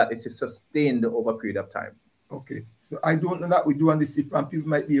ensure that it is sustained over a period of time? Okay, so I don't know that we do on this, and people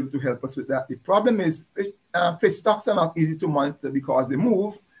might be able to help us with that. The problem is fish stocks are not easy to monitor because they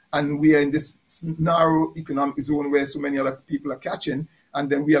move, and we are in this narrow economic zone where so many other people are catching, and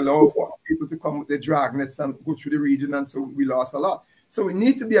then we allow for people to come with their drag nets and go through the region, and so we lost a lot. So we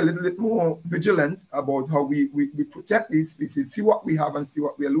need to be a little bit more vigilant about how we protect these species, see what we have and see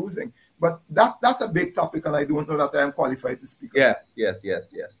what we are losing. But that's a big topic, and I don't know that I am qualified to speak on. Yes.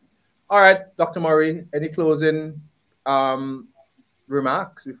 All right, Dr. Murray, any closing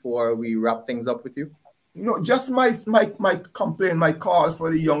remarks before we wrap things up with you? No, just my complaint, my call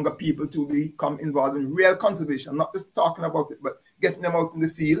for the younger people to become involved in real conservation, not just talking about it, but getting them out in the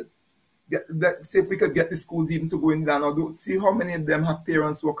field. See if we could get the schools even to go in down, or see how many of them have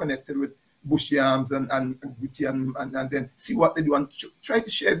parents who are connected with bush yams and booty and then see what they do and try to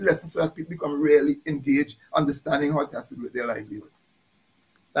share the lessons so that people become really engaged, understanding how it has to do with their livelihood.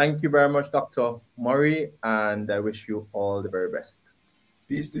 Thank you very much, Dr. Murray, and I wish you all the very best.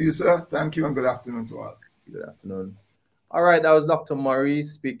 Peace to you, sir. Thank you, and good afternoon to all. Good afternoon. All right, that was Dr. Murray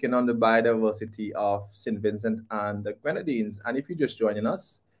speaking on the biodiversity of St. Vincent and the Grenadines. And if you're just joining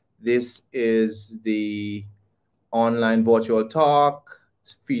us, this is the online virtual talk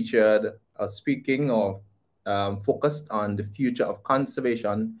featured speaking of focused on the future of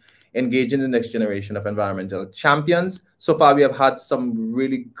conservation, engaging the next generation of environmental champions. So far, we have had some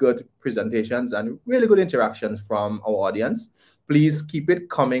really good presentations and really good interactions from our audience. Please keep it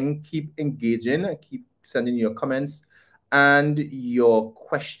coming, keep engaging, keep sending your comments and your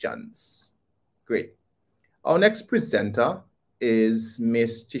questions. Great. Our next presenter is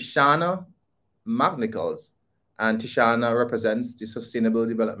Miss Tyshana McNichols, and Tyshana represents the Sustainable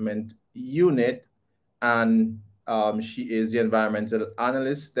Development Unit, and she is the environmental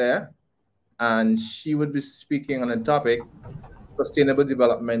analyst there, and she would be speaking on the topic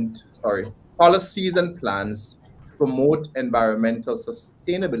policies and plans to promote environmental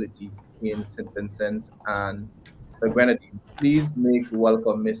sustainability in St. Vincent and the Grenadines. Please make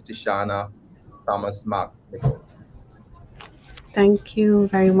welcome Ms. Tyshana Thomas McNichols. Thank you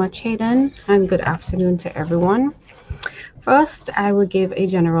very much, Hayden, and good afternoon to everyone. First, I will give a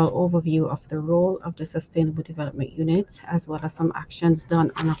general overview of the role of the Sustainable Development Unit, as well as some actions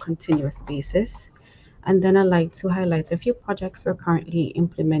done on a continuous basis. And then I'd like to highlight a few projects we're currently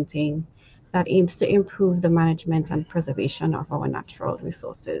implementing that aims to improve the management and preservation of our natural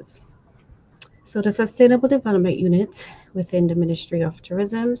resources. So the Sustainable Development Unit within the Ministry of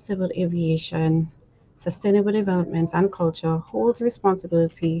Tourism, Civil Aviation, Sustainable Development and Culture holds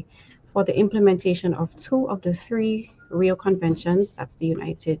responsibility for the implementation of 2 of the 3 Rio Conventions, that's the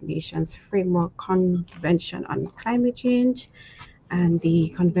United Nations Framework Convention on Climate Change and the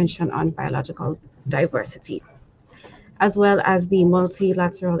Convention on Biological Diversity, as well as the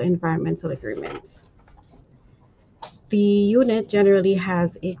multilateral environmental agreements. The unit generally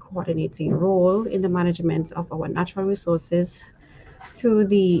has a coordinating role in the management of our natural resources through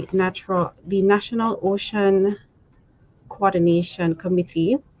the National Ocean Coordination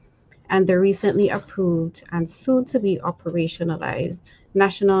Committee and the recently approved and soon to be operationalized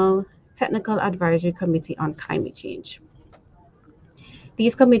National Technical Advisory Committee on Climate Change.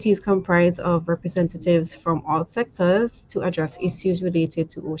 These committees comprise of representatives from all sectors to address issues related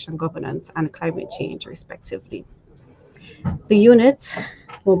to ocean governance and climate change, respectively. The unit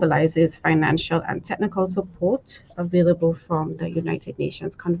mobilizes financial and technical support available from the United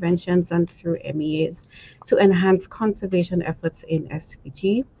Nations conventions and through MEAs to enhance conservation efforts in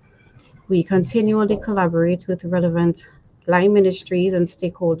SVG. We continually collaborate with relevant line ministries and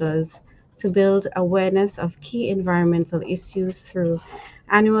stakeholders to build awareness of key environmental issues through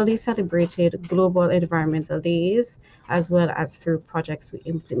annually celebrated global environmental days, as well as through projects we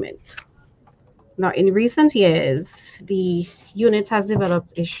implement. Now, in recent years, the unit has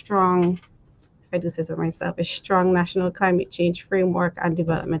developed a strong, if I do say so myself, a strong national climate change framework and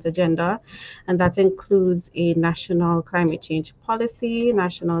development agenda, and that includes a national climate change policy,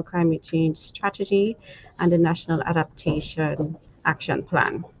 national climate change strategy, and a national adaptation action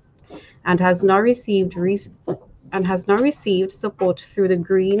plan, and has now received support through the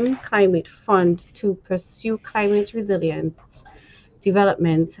Green Climate Fund to pursue climate resilience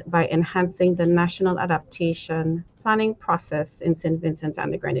development by enhancing the national adaptation planning process in St. Vincent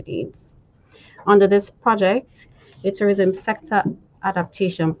and the Grenadines. Under this project, a tourism sector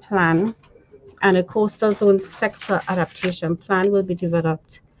adaptation plan And a coastal zone sector adaptation plan will be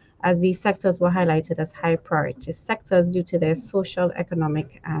developed, as these sectors were highlighted as high priority sectors due to their social,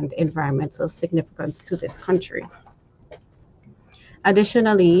 economic, and environmental significance to this country.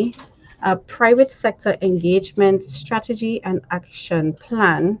 Additionally, a private sector engagement strategy and action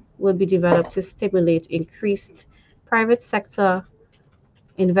plan will be developed to stimulate increased private sector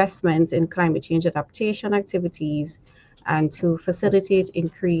investment in climate change adaptation activities and to facilitate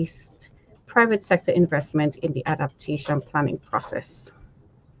increased private sector investment in the adaptation planning process.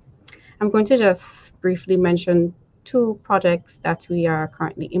 I'm going to just briefly mention 2 projects that we are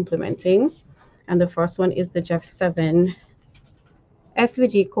currently implementing. And the first one is the Jeff 7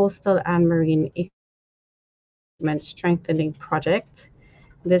 SVG Coastal and Marine Equipment Strengthening Project.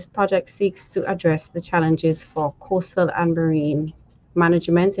 This project seeks to address the challenges for coastal and marine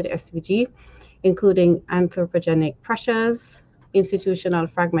management at SVG, including anthropogenic pressures, institutional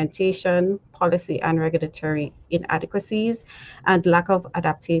fragmentation, policy and regulatory inadequacies, and lack of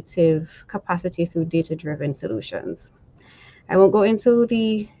adaptive capacity through data-driven solutions. I won't go into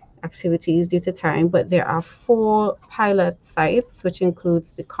the activities due to time, but there are 4 pilot sites, which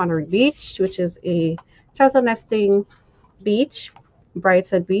includes the Connery Beach, which is a turtle nesting beach,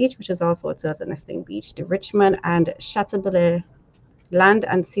 Brighton Beach, which is also a turtle nesting beach, the Richmond and Chateaubelair land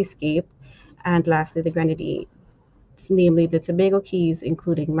and seascape, and lastly the Grenadines, namely the Tobago Keys,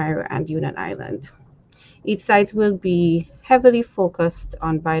 including Nero and Union Island. Each site will be heavily focused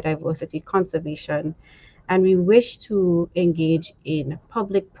on biodiversity conservation, and we wish to engage in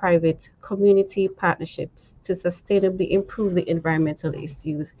public-private community partnerships to sustainably improve the environmental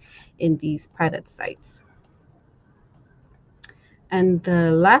issues in these pilot sites. And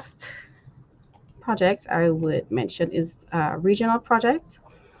the last project I would mention is a regional project.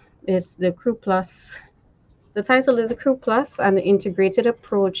 It's the Crew Plus. The title is a Crew Plus, an integrated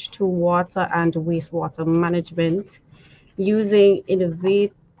approach to water and wastewater management using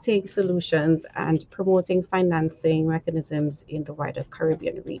innovative solutions and promoting financing mechanisms in the wider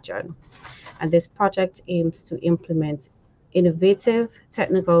Caribbean region. And this project aims to implement innovative,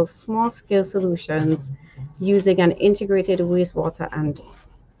 technical, small-scale solutions using an integrated water and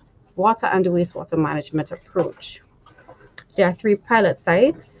wastewater management approach. There are 3 pilot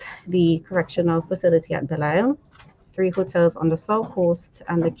sites: the correctional facility at Belle Isle, 3 hotels on the South Coast,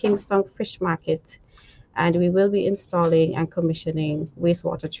 and the Kingston Fish Market. And we will be installing and commissioning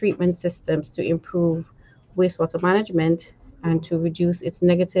wastewater treatment systems to improve wastewater management and to reduce its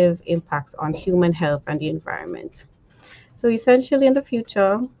negative impacts on human health and the environment. So essentially in the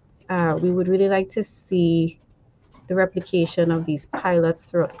future, we would really like to see the replication of these pilots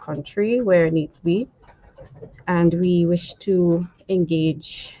throughout the country where it needs be. And we wish to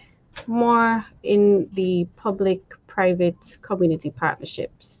engage more in the public-private community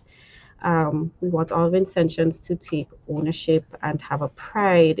partnerships. We want all of intentions to take ownership and have a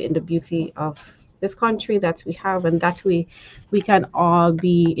pride in the beauty of this country that we have, and that we can all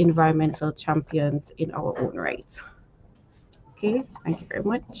be environmental champions in our own right. Okay, thank you very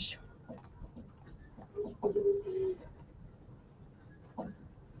much.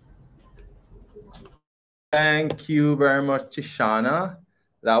 Thank you very much, Tyshana.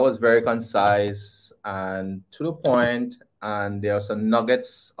 That was very concise and to the point, and there are some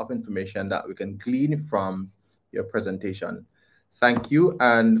nuggets of information that we can glean from your presentation. Thank you.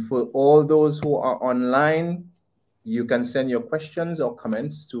 And for all those who are online, you can send your questions or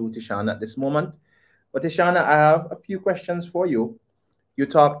comments to Tyshana at this moment. But Tyshana, I have a few questions for you. You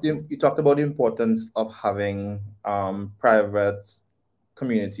talked about the importance of having private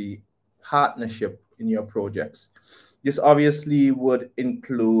community partnership in your projects. This obviously would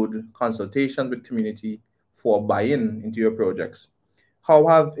include consultation with community for buy-in into your projects.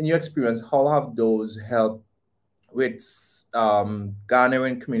 In your experience, how have those helped with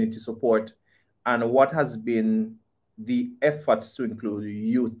garnering community support, and what has been the efforts to include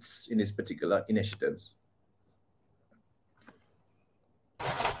youths in these particular initiatives?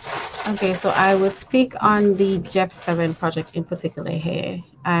 Okay, so I would speak on the Jeff 7 project in particular here.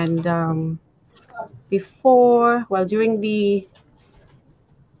 And during the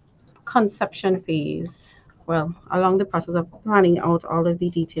conception phase, along the process of planning out all of the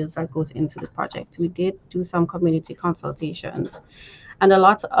details that goes into the project, we did do some community consultations. And a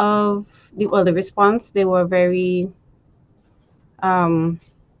lot of the response, they were very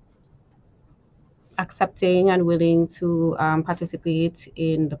accepting and willing to participate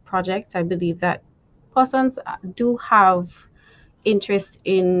in the project. I believe that persons do have interest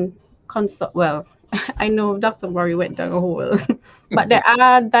in I know Dr. Murray went down a hole, but there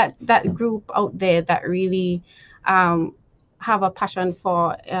are that group out there that really have a passion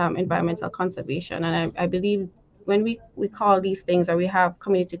for environmental conservation. And I believe when we call these things or we have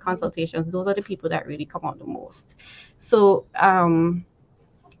community consultations, those are the people that really come out the most. So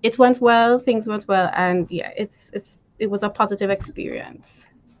it went well, things went well, and yeah, it was a positive experience.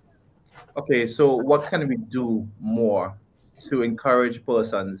 Okay, so what can we do more to encourage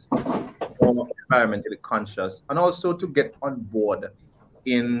persons more environmentally conscious and also to get on board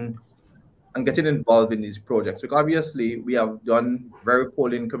in and getting involved in these projects? Because obviously we have done very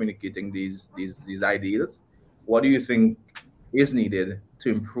poorly in communicating these ideals. What do you think is needed to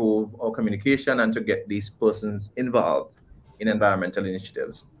improve our communication and to get these persons involved in environmental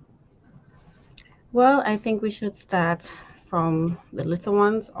initiatives? Well, I think we should start from the little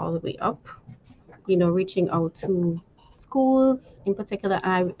ones all the way up, reaching out to schools in particular.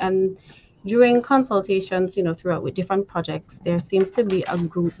 And during consultations, throughout with different projects, there seems to be a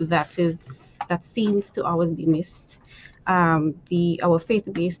group that seems to always be missed. Our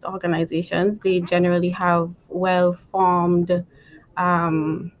faith-based organizations, they generally have well-formed,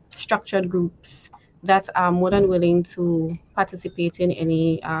 structured groups that are more than willing to participate in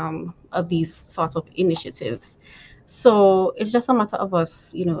any of these sorts of initiatives. So it's just a matter of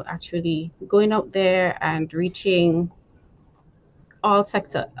us, actually going out there and reaching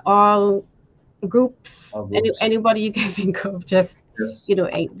all groups, anybody you can think of, just, yes.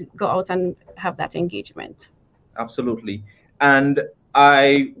 Go out and have that engagement. Absolutely. And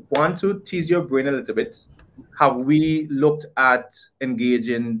I want to tease your brain a little bit. Have we looked at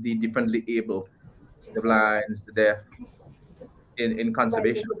engaging the differently able, the blind, the deaf, in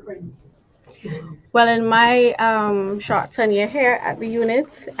conservation? Well, in my short tenure here at the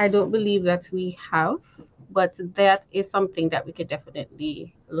unit, I don't believe that we have, but that is something that we could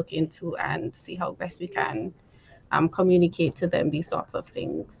definitely look into and see how best we can communicate to them these sorts of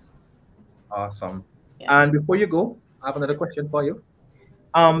things. Awesome. Yeah. And before you go, I have another question for you.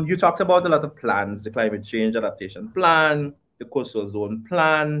 You talked about a lot of plans, the climate change adaptation plan, the coastal zone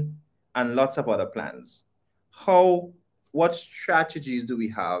plan, and lots of other plans. What strategies do we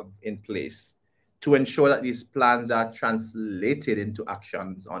have in place to ensure that these plans are translated into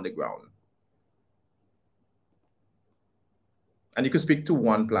actions on the ground? And you could speak to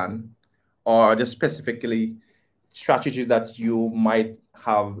one plan or just specifically strategies that you might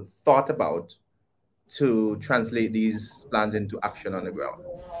have thought about to translate these plans into action on the ground.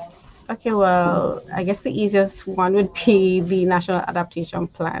 Okay, well, I guess the easiest one would be the National Adaptation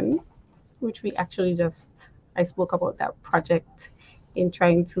Plan, which we actually I spoke about that project in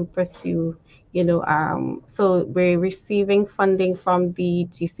trying to pursue, so we're receiving funding from the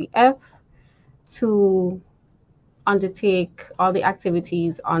GCF to undertake all the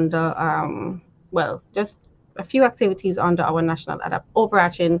activities under, just a few activities under our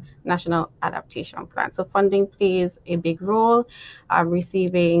overarching national adaptation plan. So funding plays a big role.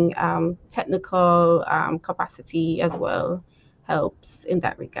 Receiving technical capacity as well helps in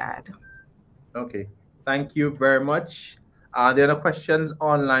that regard. Okay, thank you very much. There are no questions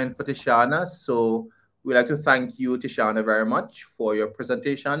online for Tyshana, so we'd like to thank you, Tyshana, very much for your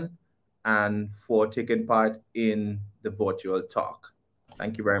presentation and for taking part in the virtual talk.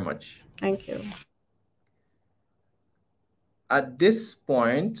 Thank you very much. Thank you. At this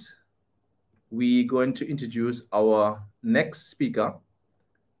point, we're going to introduce our next speaker,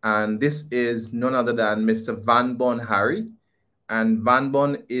 and this is none other than Mr. Vanburn Harry. And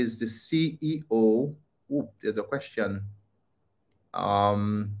Vanburn is the CEO. Ooh, there's a question. A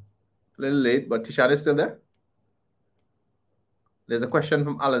little late, but Tyshana is still there. There's a question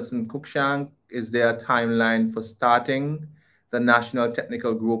from Allanson. Cruickshank, is there a timeline for starting the National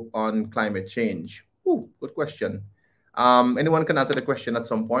Technical Group on Climate Change? Ooh, good question. Anyone can answer the question at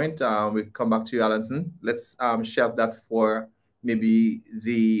some point. We'll come back to you, Allanson. Let's shelve that for maybe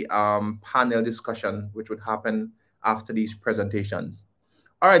the panel discussion, which would happen after these presentations.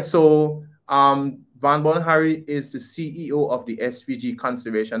 All right, so Vanburn Harry is the CEO of the SVG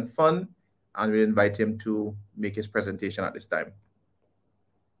Conservation Fund, and we'll invite him to make his presentation at this time.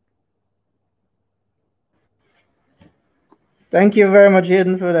 Thank you very much,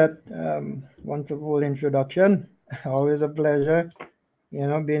 Hayden, for that wonderful introduction. Always a pleasure,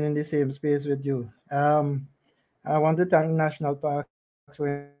 being in the same space with you. I want to thank National Parks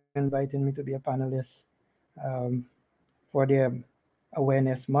for inviting me to be a panelist for their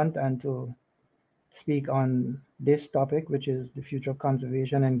Awareness Month and to speak on this topic, which is the future of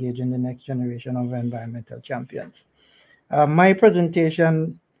conservation, engaging the next generation of environmental champions. My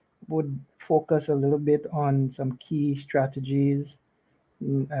presentation would focus a little bit on some key strategies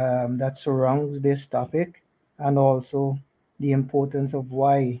that surrounds this topic, and also the importance of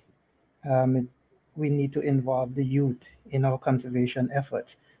why we need to involve the youth in our conservation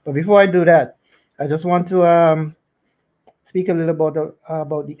efforts. But before I do that, I just want to speak a little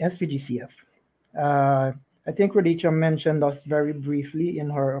about the SVGCF. I think Rodica mentioned us very briefly in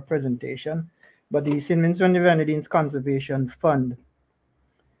her presentation, but the St. Vincent and the Grenadines Conservation Fund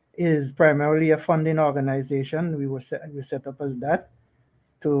is primarily a funding organization. We set up as that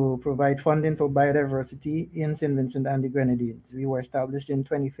to provide funding for biodiversity in St. Vincent and the Grenadines. We were established in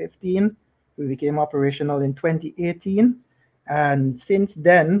 2015. We became operational in 2018. And since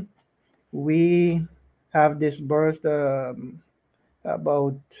then, we have disbursed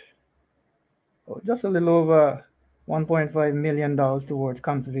about just a little over $1.5 million towards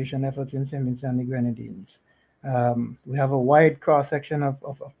conservation efforts in St. Vincent and the Grenadines. We have a wide cross-section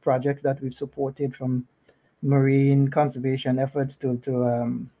of projects that we've supported, from marine conservation efforts to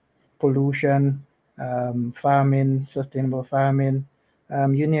pollution, farming, sustainable farming,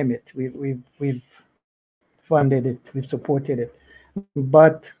 you name it. We've funded it, we've supported it.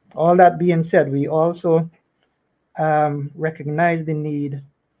 But all that being said, we also recognize the need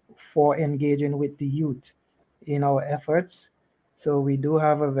for engaging with the youth in our efforts. So we do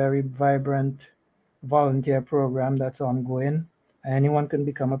have a very vibrant volunteer program that's ongoing. Anyone can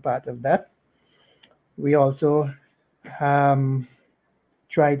become a part of that. We also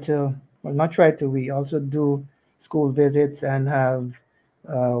we also do school visits and have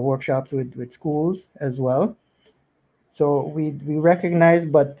workshops with schools as well. So we recognize,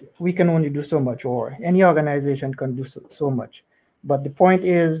 but we can only do so much, or any organization can do so much. But the point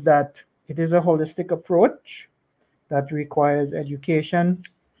is that it is a holistic approach that requires education,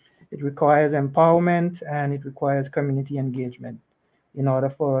 it requires empowerment, and it requires community engagement in order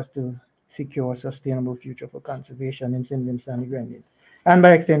for us to secure a sustainable future for conservation in St. Vincent and the Grenadines, and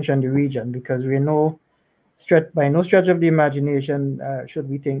by extension the region, because we know by no stretch of the imagination should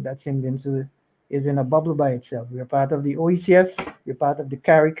we think that St. Vincent is in a bubble by itself. We're part of the OECS, we're part of the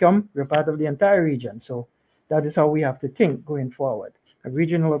CARICOM, we're part of the entire region. So that is how we have to think going forward, a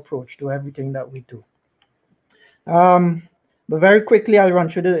regional approach to everything that we do. But very quickly, I'll run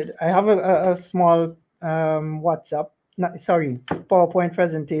through I have a small PowerPoint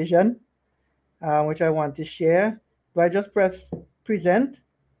presentation, which I want to share. Do I just press present,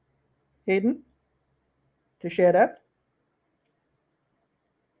 Hayden, to share that?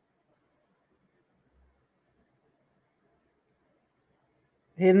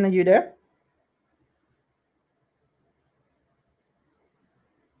 Hayden, are you there?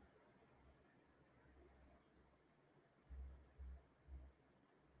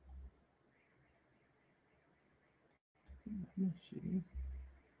 Let's see.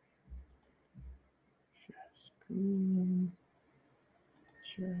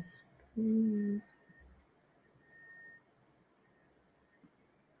 Share screen.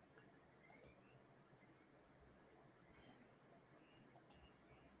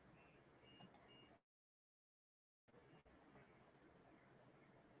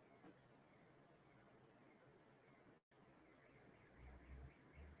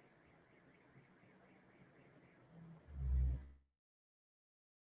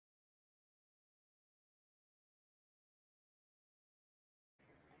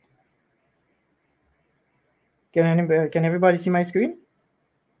 Can everybody see my screen?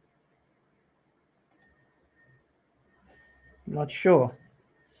 Not sure.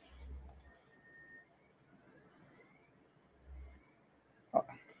 All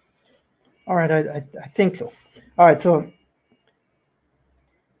right, I think so. All right, so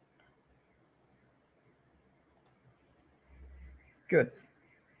good.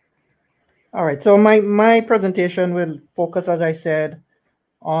 All right, so my presentation will focus, as I said,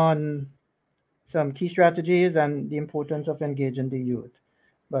 on some key strategies and the importance of engaging the youth.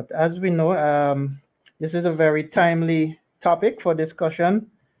 But as we know, this is a very timely topic for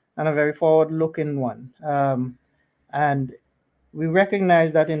discussion and a very forward-looking one. And we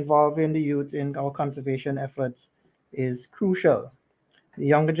recognize that involving the youth in our conservation efforts is crucial. The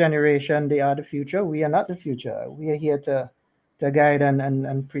younger generation, they are the future. We are not the future. We are here to guide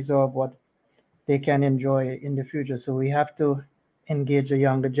and preserve what they can enjoy in the future. So we have to engage the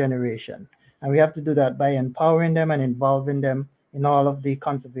younger generation. And we have to do that by empowering them and involving them in all of the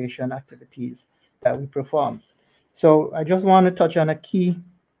conservation activities that we perform. So I just want to touch on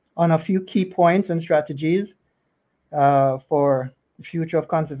a few key points and strategies for the future of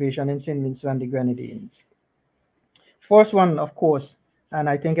conservation in St. Vincent and the Grenadines. First one, of course, and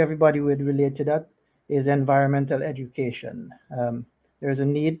I think everybody would relate to that, is environmental education. There's a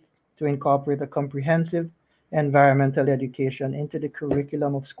need to incorporate a comprehensive environmental education into the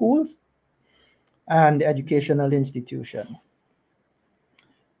curriculum of schools and educational institution.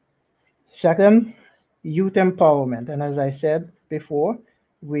 Second, youth empowerment. And as I said before,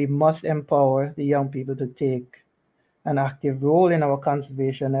 we must empower the young people to take an active role in our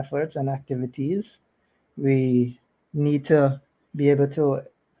conservation efforts and activities. We need to be able to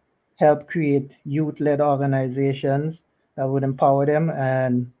help create youth-led organizations that would empower them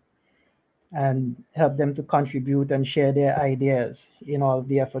and help them to contribute and share their ideas in all of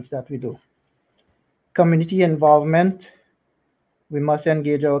the efforts that we do. Community involvement, we must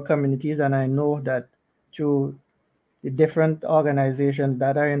engage our communities, and I know that through the different organizations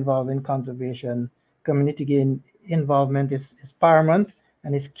that are involved in conservation, community involvement is paramount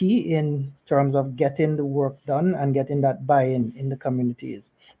and is key in terms of getting the work done and getting that buy-in in the communities.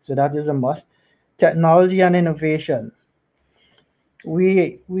 So that is a must. Technology and innovation.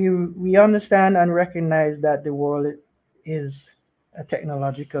 We understand and recognize that the world is a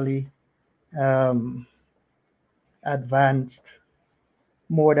technologically advanced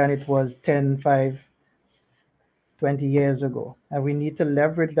more than it was 10, 5, 20 years ago. And we need to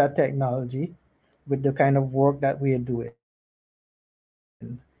leverage that technology with the kind of work that we are doing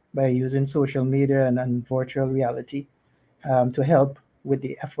by using social media and virtual reality to help with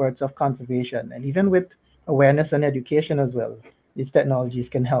the efforts of conservation, and even with awareness and education as well. These technologies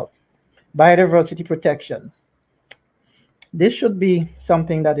can help. Biodiversity protection. This should be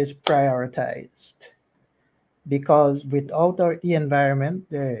something that is prioritized, because without the environment,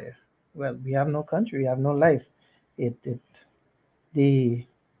 we have no country, we have no life. The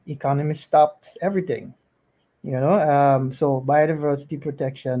economy stops everything, so biodiversity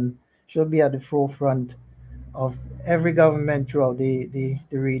protection should be at the forefront of every government throughout the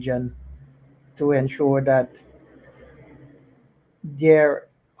region to ensure that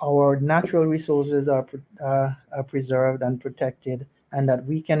our natural resources are preserved and protected, and that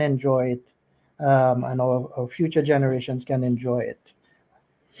we can enjoy it, and our future generations can enjoy it.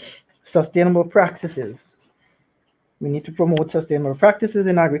 Sustainable practices. We need to promote sustainable practices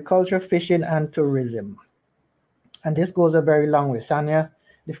in agriculture, fishing, and tourism. And this goes a very long way. Sanya,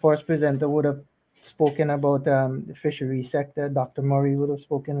 the first presenter, would have spoken about the fishery sector. Dr. Murray would have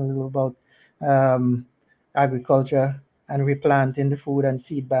spoken a little about agriculture and replanting the food and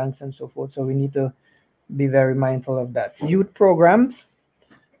seed banks and so forth. So we need to be very mindful of that. Youth programs.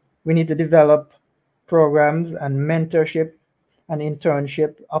 We need to develop programs and mentorship and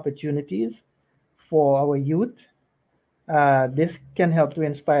internship opportunities for our youth. This can help to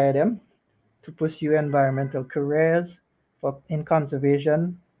inspire them to pursue environmental careers in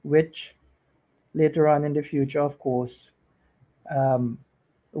conservation, which later on in the future, of course,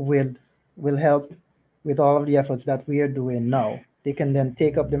 will help with all of the efforts that we are doing now. They can then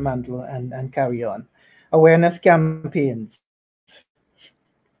take up the mantle and carry on. Awareness campaigns.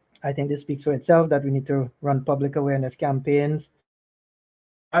 I think this speaks for itself, that we need to run public awareness campaigns,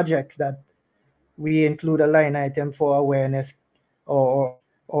 projects that we include a line item for awareness or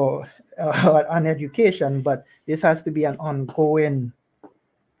on education, but this has to be an ongoing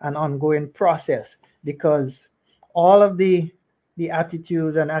process, because all of the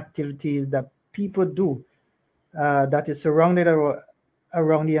attitudes and activities that people do that is surrounded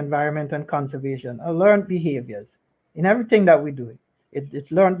around the environment and conservation are learned behaviors. In everything that we do,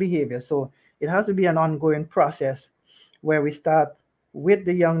 it's learned behavior. So it has to be an ongoing process where we start with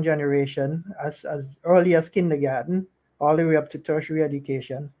the young generation as early as kindergarten all the way up to tertiary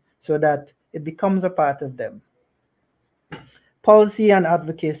education, so that it becomes a part of them. Policy and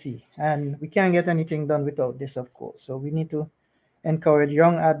advocacy, and we can't get anything done without this, of course. So we need to encourage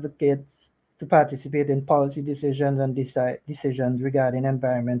young advocates to participate in policy decisions and decisions regarding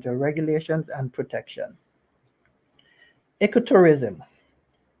environmental regulations and protection. Ecotourism.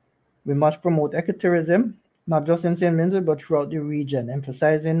 We must promote ecotourism, not just in St. Vincent, but throughout the region,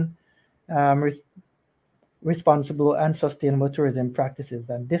 emphasizing responsible and sustainable tourism practices.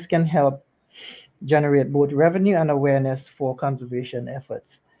 And this can help generate both revenue and awareness for conservation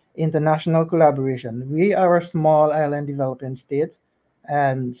efforts. International collaboration. We are a small island developing state,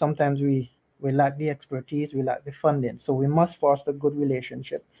 and sometimes we lack the expertise, we lack the funding. So we must foster good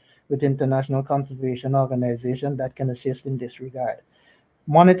relationship with international conservation organizations that can assist in this regard.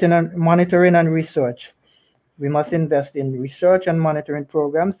 Monitoring and research. We must invest in research and monitoring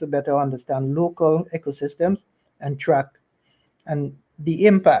programs to better understand local ecosystems and track and the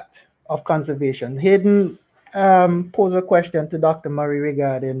impact of conservation. Hayden posed a question to Dr. Murray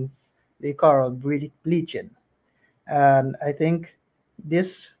regarding the coral bleaching. And I think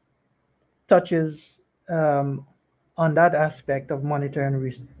this touches on that aspect of monitoring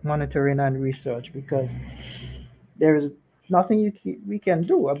and research, because there is nothing we can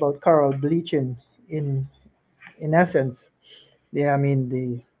do about coral bleaching in essence. I mean,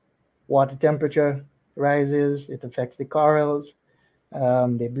 the water temperature rises, it affects the corals.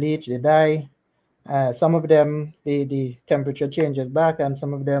 They bleach, they die. Some of them, the temperature changes back, and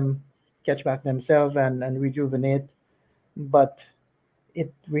some of them catch back themselves and rejuvenate. But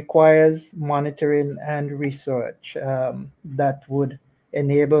it requires monitoring and research that would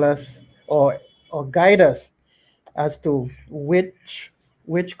enable us or guide us as to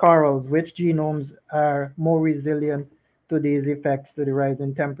which corals, which genomes are more resilient to these effects, to the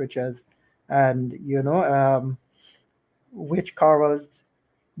rising temperatures, and which corals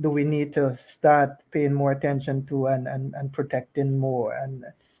do we need to start paying more attention to and protecting more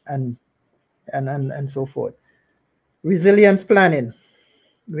and so forth. Resilience planning.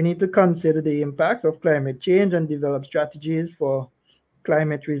 We need to consider the impacts of climate change and develop strategies for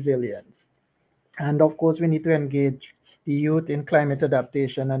climate resilience. And of course, we need to engage the youth in climate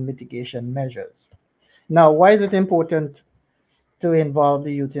adaptation and mitigation measures. Now, why is it important to involve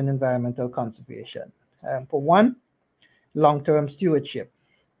the youth in environmental conservation? For one, long-term stewardship.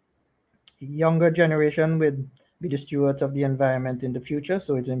 The younger generation will be the stewards of the environment in the future,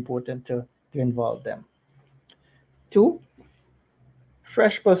 so it's important to involve them. Two,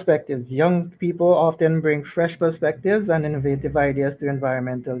 fresh perspectives. Young people often bring fresh perspectives and innovative ideas to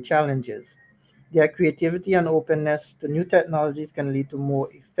environmental challenges. Their creativity and openness to new technologies can lead to more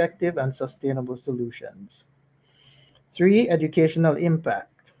effective and sustainable solutions. Three, educational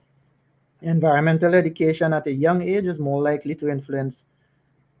impact. Environmental education at a young age is more likely to influence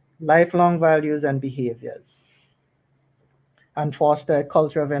lifelong values and behaviors and foster a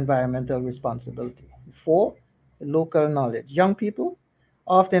culture of environmental responsibility. Four, local knowledge. Young people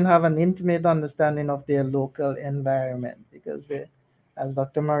often have an intimate understanding of their local environment because they, as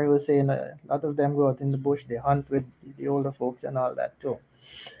Dr. Murray was saying, a lot of them go out in the bush, they hunt with the older folks and all that too.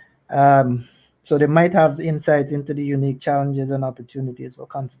 So they might have insights into the unique challenges and opportunities for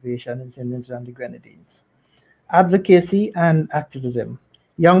conservation in St. Vincent and the Grenadines. Advocacy and activism.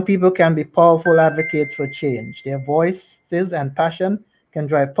 Young people can be powerful advocates for change. Their voices and passion can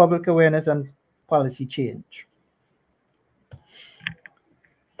drive public awareness and policy change.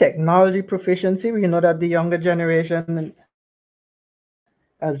 Technology proficiency. We know that the younger generation,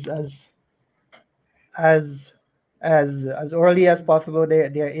 as early as possible,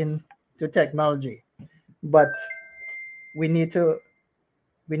 they're into technology, but we need to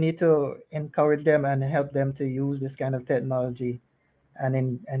encourage them and help them to use this kind of technology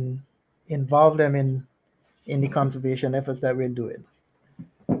and involve them in the conservation efforts that we're doing.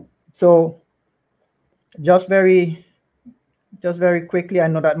 So just very quickly, I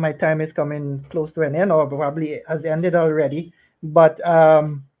know that my time is coming close to an end, or probably has ended already, but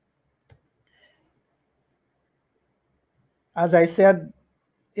as I said,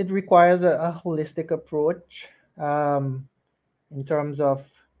 it requires a holistic approach in terms of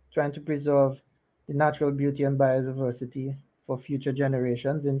trying to preserve the natural beauty and biodiversity for future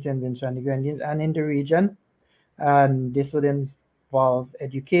generations in St. Vincent and the Grenadines and in the region. And this would involve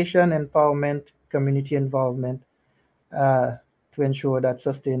education, empowerment, community involvement to ensure that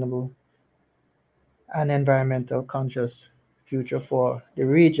sustainable and environmental conscious future for the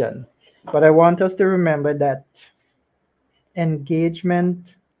region. But I want us to remember that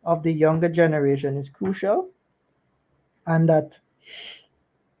engagement of the younger generation is crucial, and that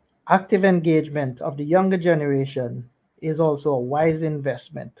active engagement of the younger generation is also a wise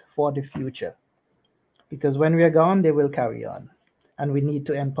investment for the future, because when we are gone, they will carry on, and we need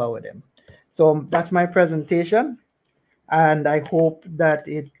to empower them. So that's my presentation, and I hope that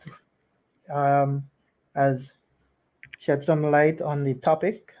it has shed some light on the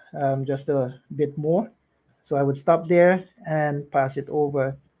topic just a bit more. So I would stop there and pass it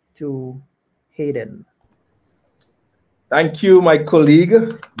over to Hayden. Thank you, my colleague,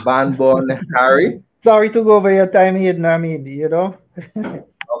 Vanburn Harry. Sorry to go over your time, Hayden. I mean,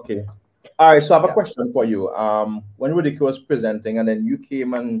 Okay. All right, so I have a question for you. When Rodica was presenting, and then you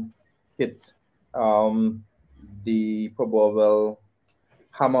came and hit the proverbial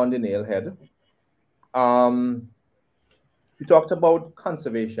hammer on the nail head. You talked about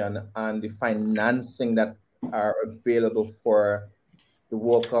conservation and the financing that are available for the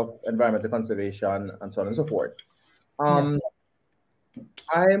work of environmental conservation and so on and so forth.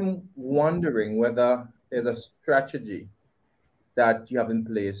 I'm wondering whether there's a strategy that you have in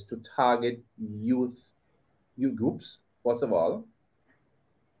place to target youth groups, first of all,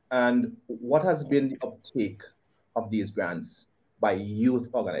 and what has been the uptake of these grants by youth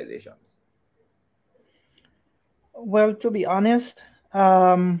organizations? Well, to be honest,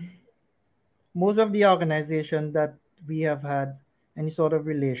 most of the organizations that we have had any sort of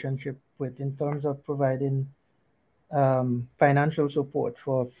relationship with in terms of providing financial support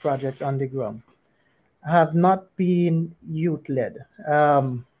for projects on the ground have not been youth-led.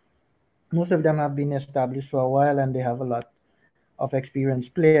 Most of them have been established for a while, and they have a lot of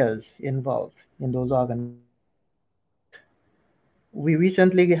experienced players involved in those organizations. But we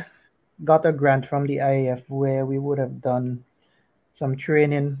recently got a grant from the IAF where we would have done some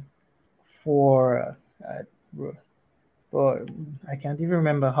training for I can't even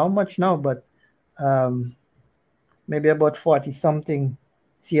remember how much now, but maybe about 40 something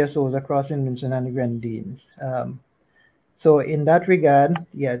CSOs across Invention and the Grenadines. So in that regard,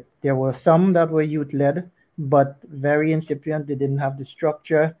 yeah, there were some that were youth-led, but very incipient. They didn't have the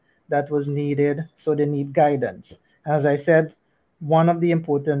structure that was needed, so they need guidance. As I said, one of the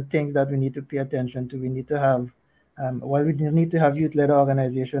important things that we need to pay attention to, we need to have, while we need to have youth-led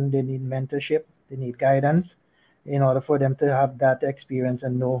organization, they need mentorship, they need guidance in order for them to have that experience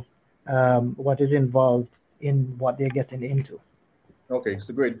and know what is involved in what they're getting into. Okay,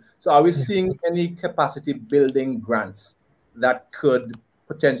 so great. So are we seeing any capacity building grants that could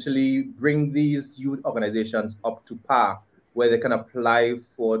potentially bring these youth organizations up to par where they can apply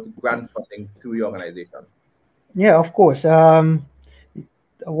for the grant funding through your organization? Yeah, of course.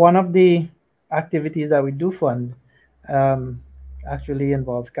 One of the activities that we do fund actually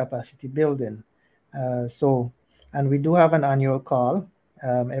involves capacity building. And we do have an annual call.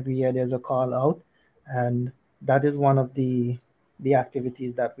 Every year there's a call out, and that is one of the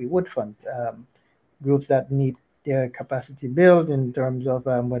activities that we would fund. Groups that need their capacity built in terms of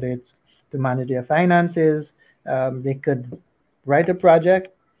whether it's to manage their finances, they could write a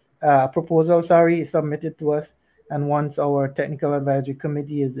proposal, submit it to us. And once our technical advisory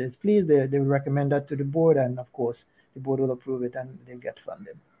committee is pleased, they will recommend that to the board. And of course, the board will approve it and they'll get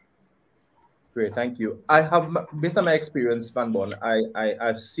funded. Great, thank you. I have, based on my experience, Vanburn,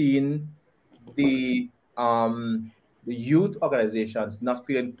 I've seen the youth organizations not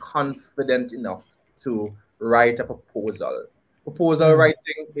feeling confident enough to write a proposal. Proposal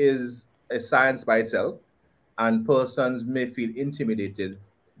writing is a science by itself, and persons may feel intimidated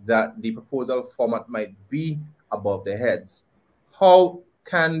that the proposal format might be above their heads. How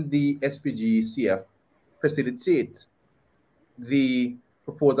can the SVGCF facilitate the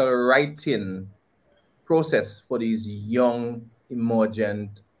proposal writing process for these young,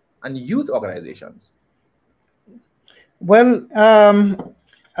 emergent, and youth organizations? Well,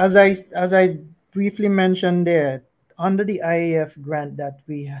 as I briefly mentioned there, under the IAF grant that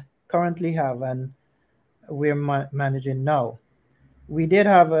we currently have and we're managing now, we did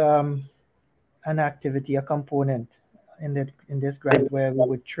have an activity, a component in this grant where we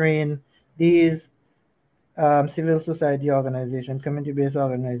would train these civil society organizations, community-based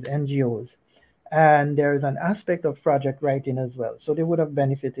organizations, NGOs, and there is an aspect of project writing as well. So they would have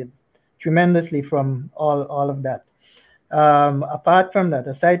benefited tremendously from all of that.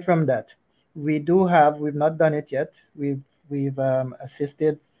 Aside from that, we've not done it yet. We've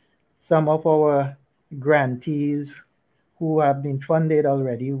assisted some of our grantees who have been funded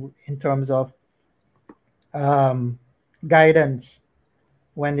already in terms of guidance.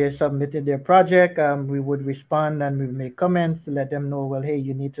 When they submitted their project, we would respond and we would make comments to let them know, well, hey,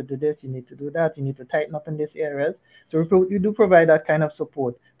 you need to do this, you need to do that, you need to tighten up in these areas. So we do provide that kind of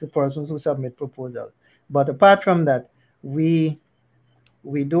support to persons who submit proposals. But apart from that, we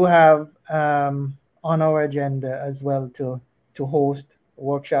do have on our agenda as well to host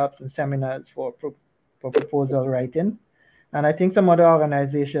workshops and seminars for proposal writing. And I think some other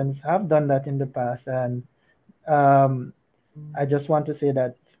organizations have done that in the past. And I just want to say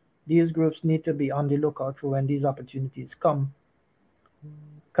that these groups need to be on the lookout for when these opportunities come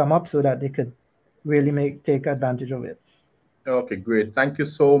up so that they could really take advantage of it. Okay, great. Thank you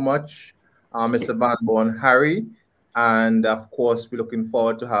so much, Mr. Vanburn, Harry. And of course, we're looking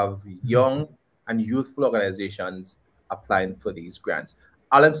forward to have young and youthful organizations applying for these grants.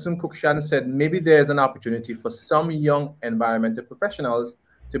 Allanson Cruickshank said maybe there's an opportunity for some young environmental professionals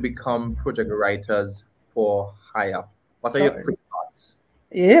to become project writers for hire. What are your quick thoughts?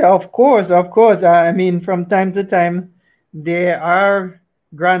 Yeah, of course. I mean, from time to time, there are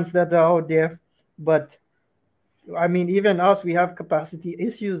grants that are out there, but I mean, even us, we have capacity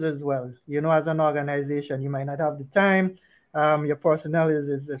issues as well. You know, as an organization, you might not have the time. Your personnel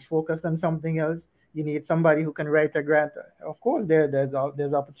is focused on something else. You need somebody who can write a grant. Of course, there's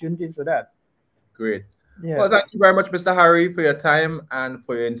opportunities for that. Great. Yeah. Well, thank you very much, Mr. Harry, for your time and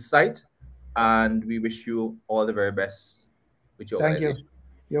for your insight. And we wish you all the very best with your organization. Thank you.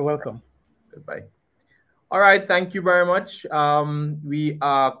 You're welcome. Goodbye. All right, thank you very much. We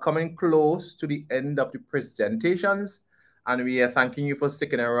are coming close to the end of the presentations, and we are thanking you for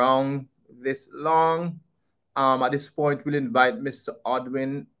sticking around this long. At this point, we'll invite Mr.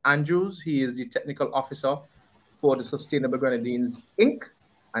 Audwin Andrews. He is the technical officer for the Sustainable Grenadines, Inc.,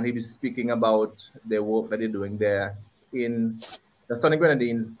 and he'll be speaking about the work that they're doing there in the Sunny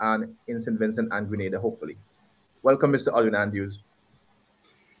Grenadines and in St. Vincent and Grenada, hopefully. Welcome, Mr. Audwin Andrews.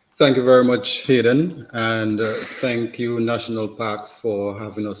 Thank you very much, Hayden, and thank you, National Parks, for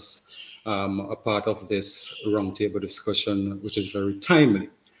having us a part of this roundtable discussion, which is very timely.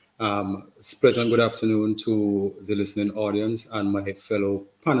 It's pleasant good afternoon to the listening audience and my fellow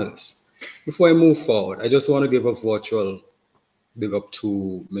panelists. Before I move forward, I just want to give a virtual big up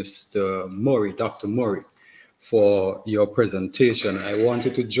to Mr. Murray, Dr. Murray, for your presentation. I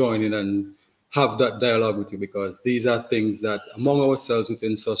wanted to join in and have that dialogue with you because these are things that among ourselves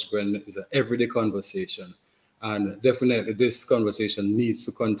within SUSGREN is an everyday conversation. And definitely this conversation needs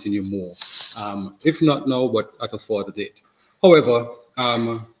to continue more, if not now, but at a further date. However,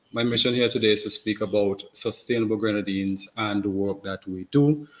 my mission here today is to speak about Sustainable Grenadines and the work that we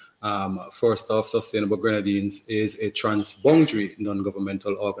do. First off, Sustainable Grenadines is a transboundary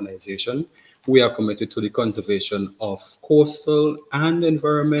non-governmental organization. We are committed to the conservation of coastal and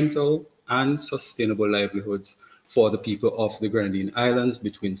environmental and sustainable livelihoods for the people of the Grenadine Islands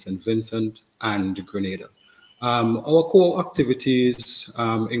between St. Vincent and Grenada. Our core activities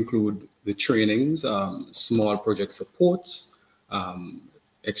include the trainings, small project supports,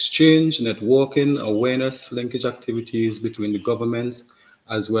 exchange, networking, awareness, linkage activities between the governments,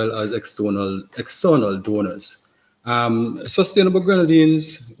 as well as external donors. Sustainable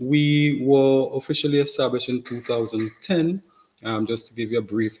Grenadines, we were officially established in 2010. Just to give you a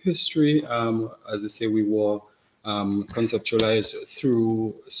brief history, as I say, we were conceptualized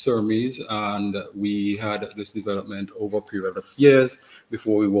through SERMIS, and we had this development over a period of years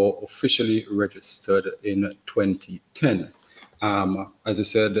before we were officially registered in 2010. As I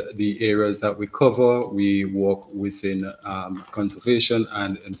said, the areas that we cover, we work within conservation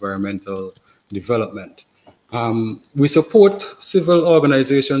and environmental development. We support civil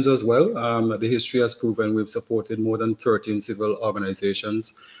organizations as well. The history has proven we've supported more than 13 civil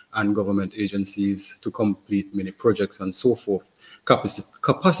organizations and government agencies to complete many projects and so forth.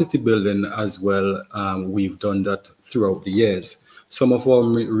 Capacity building as well, we've done that throughout the years. Some of our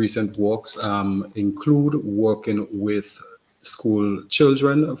recent works include working with school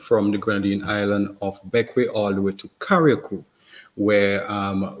children from the Grenadine island of Bequia all the way to Carriacou, where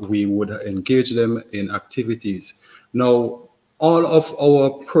we would engage them in activities. Now, all of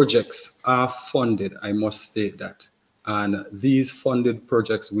our projects are funded, I must state that. And these funded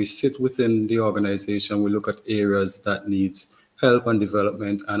projects, we sit within the organization, we look at areas that needs help and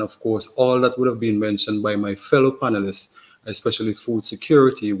development, and of course, all that would have been mentioned by my fellow panelists, especially food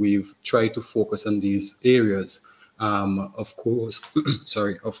security, we've tried to focus on these areas. Of course,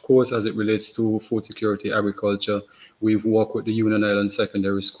 as it relates to food security, agriculture, we've worked with the Union Island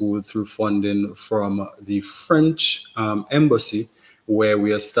Secondary School through funding from the French embassy, where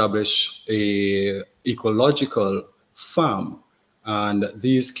we established a ecological farm. And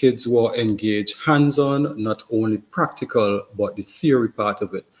these kids were engaged hands-on, not only practical, but the theory part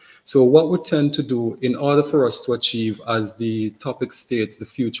of it. So what we tend to do in order for us to achieve, as the topic states, the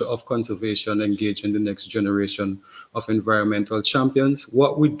future of conservation, engaging the next generation of environmental champions,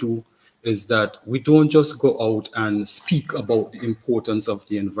 what we do is that we don't just go out and speak about the importance of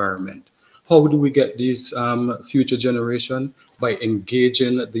the environment. How do we get this future generation? By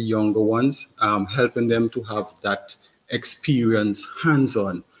engaging the younger ones, helping them to have that experience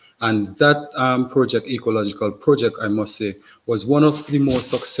hands-on. And that project, ecological project, I must say, was one of the most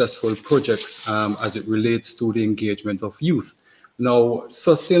successful projects as it relates to the engagement of youth. Now,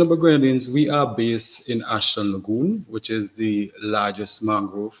 Sustainable Grenadines, we are based in Ashton Lagoon, which is the largest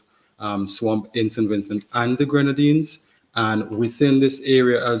mangrove swamp in St. Vincent and the Grenadines. And within this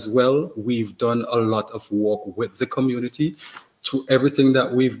area as well, we've done a lot of work with the community. To everything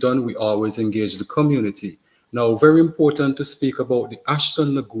that we've done, we always engage the community. Now, very important to speak about the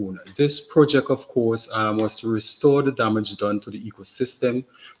Ashton Lagoon. This project, of course, was to restore the damage done to the ecosystem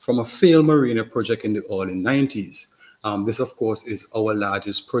from a failed marina project in the early 90s. This, of course, is our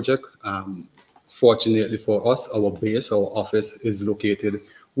largest project. Fortunately for us, our base, our office is located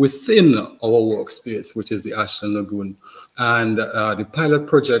within our workspace, which is the Ashton Lagoon. And the pilot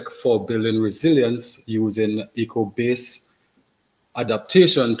project for building resilience using eco-based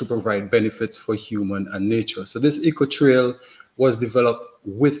adaptation to provide benefits for human and nature. So this eco trail was developed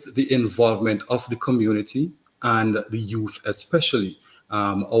with the involvement of the community and the youth especially.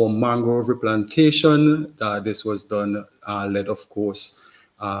 Our mangrove replantation, this was done, led of course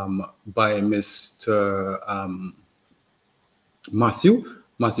by Mr. Matthew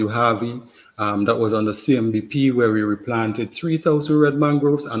Matthew Harvey. That was on the CMBP, where we replanted 3,000 red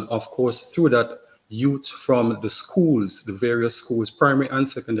mangroves. And of course, through that, youth from the schools, the various schools, primary and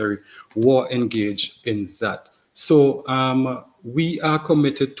secondary, were engaged in that. So we are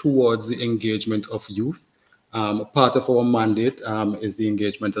committed towards the engagement of youth. Part of our mandate is the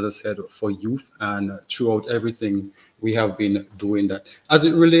engagement, as I said, for youth, and throughout everything, we have been doing that. As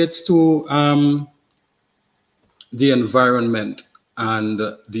it relates to the environment and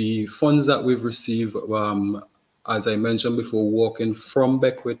the funds that we've received, as I mentioned before, walking from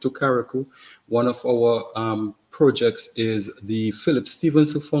Beckwith to Carriacou, one of our projects is the Philip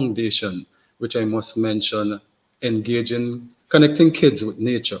Stevenson Foundation, which I must mention, connecting kids with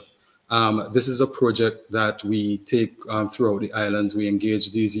nature. This is a project that we take throughout the islands. We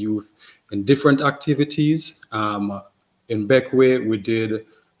engage these youth in different activities. In Beckwith, we did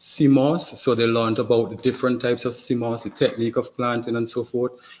CMOS, so they learned about the different types of CMOS, the technique of planting and so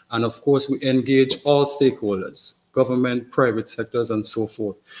forth. And of course, we engage all stakeholders, government, private sectors, and so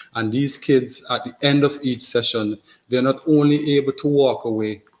forth. And these kids, at the end of each session, they're not only able to walk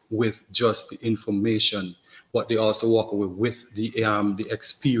away with just the information, but they also walk away with the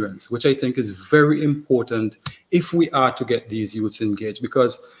experience, which I think is very important if we are to get these youths engaged.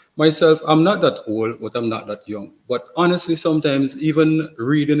 Because myself, I'm not that old, but I'm not that young. But honestly, sometimes even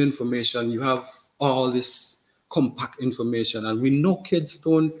reading information, you have all this compact information, and we know kids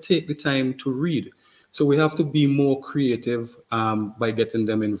don't take the time to read. So we have to be more creative by getting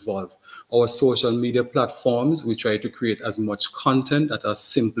them involved. Our social media platforms, we try to create as much content that are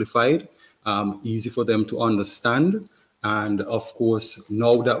simplified, easy for them to understand. And of course,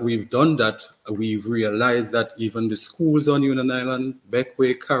 now that we've done that, we've realized that even the schools on Union Island,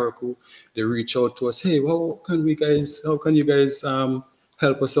 Beckwith, Carriacou, they reach out to us, hey, how can you guys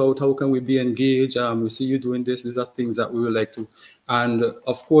help us out? How can we be engaged? We see you doing this. These are things that we would like to. And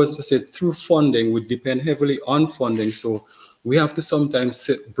of course, to say through funding, we depend heavily on funding. So we have to sometimes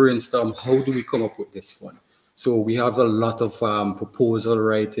brainstorm, how do we come up with this fund? So we have a lot of proposal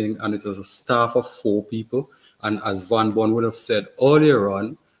writing, and it is a staff of 4 people. And as Vanburn would have said earlier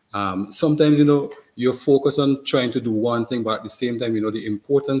on, sometimes, you're focused on trying to do one thing, but at the same time, the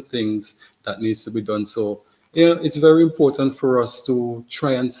important things that needs to be done. So, it's very important for us to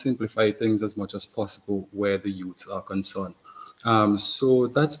try and simplify things as much as possible where the youths are concerned. So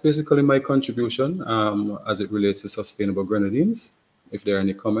that's basically my contribution as it relates to Sustainable Grenadines. If there are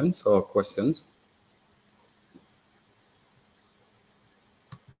any comments or questions.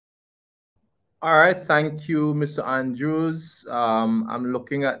 All right, thank you, Mr. Andrews. I'm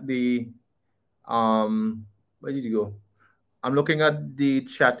looking at the, where did you go? I'm looking at the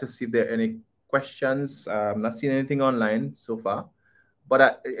chat to see if there are any questions. I'm not seeing anything online so far,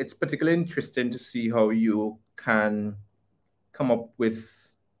 but it's particularly interesting to see how you can come up with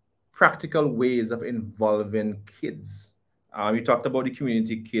practical ways of involving kids. You talked about the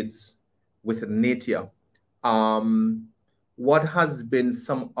community kids with nature. What has been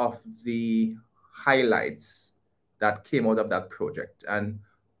some of the highlights that came out of that project, and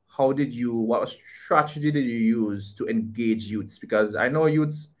what strategy did you use to engage youths? Because I know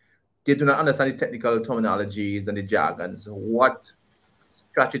youths, they do not understand the technical terminologies and the jargons. What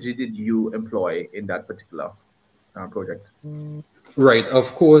strategy did you employ in that particular project? Right, of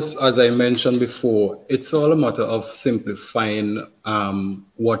course, as I mentioned before, it's all a matter of simplifying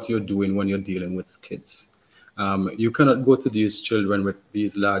what you're doing when you're dealing with kids. You cannot go to these children with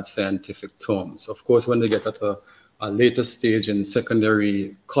these large scientific terms. Of course, when they get at a later stage in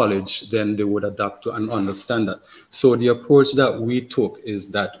secondary college, then they would adapt to and understand that. So the approach that we took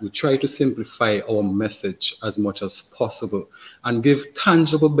is that we try to simplify our message as much as possible and give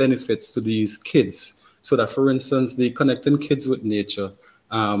tangible benefits to these kids. So that, for instance, the Connecting Kids with Nature,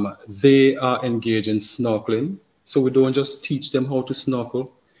 they are engaged in snorkeling. So we don't just teach them how to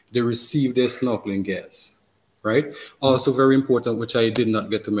snorkel, they receive their snorkeling gears. Right? Also very important, which I did not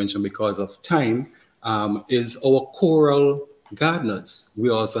get to mention because of time, is our coral gardeners. We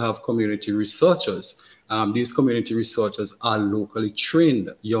also have community researchers. These community researchers are locally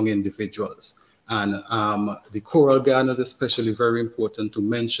trained young individuals. And the coral gardeners, especially very important to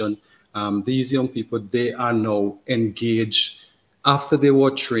mention, these young people, they are now engaged after they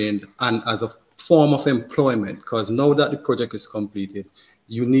were trained and as a form of employment, because now that the project is completed,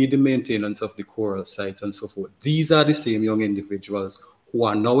 you need the maintenance of the coral sites and so forth. These are the same young individuals who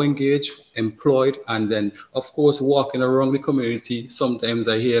are now engaged, employed, and then, of course, walking around the community. Sometimes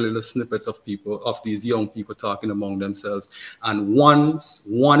I hear little snippets of these young people talking among themselves. And once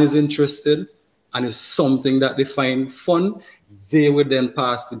one is interested and it's something that they find fun, they will then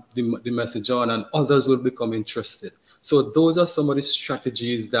pass the message on and others will become interested. So those are some of the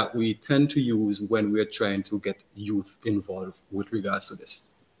strategies that we tend to use when we're trying to get youth involved with regards to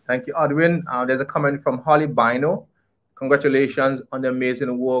this. Thank you, Audwin. There's a comment from Holly Bino. Congratulations on the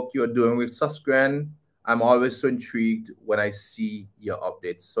amazing work you're doing with Susgren. I'm always so intrigued when I see your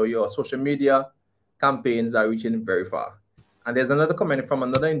updates. So your social media campaigns are reaching very far. And there's another comment from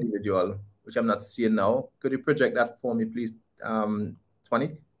another individual, which I'm not seeing now. Could you project that for me, please,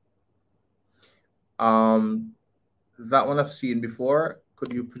 Twanick? That one I've seen before.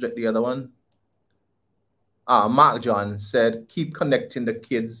 Could you project the other one? Mark John said, keep connecting the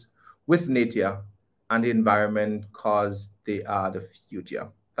kids with nature and the environment because they are the future.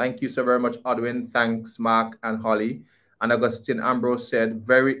 Thank you so very much, Audwin. Thanks, Mark and Holly. And Augustine Ambrose said,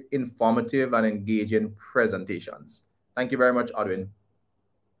 very informative and engaging presentations. Thank you very much, Audwin.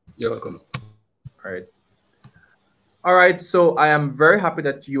 You're welcome. All right. All right, so I am very happy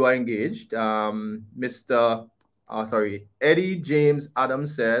that you are engaged. Eddie James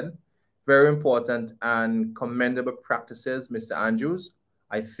Adams said, very important and commendable practices, Mr. Andrews.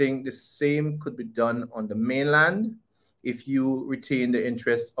 I think the same could be done on the mainland if you retain the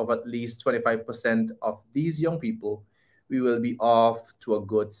interest of at least 25% of these young people. We will be off to a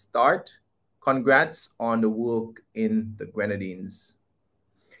good start. Congrats on the work in the Grenadines.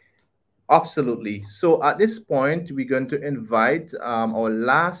 Absolutely. So at this point, we're going to invite our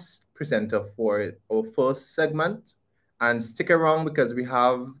last presenter for our first segment. And stick around because we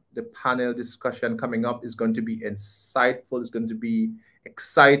have the panel discussion coming up. It's going to be insightful. It's going to be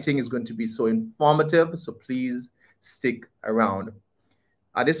exciting. It's going to be so informative. So please stick around.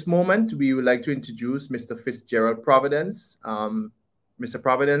 At this moment, we would like to introduce Mr. Fitzgerald Providence. Mr.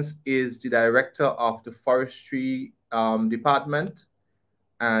 Providence is the director of the Forestry department,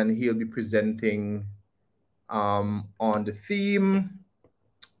 and he'll be presenting on the theme.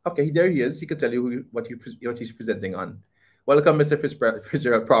 Okay, there he is. He can tell you what he's presenting on. Welcome, Mr.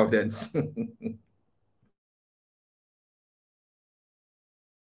 Fitzgerald Providence.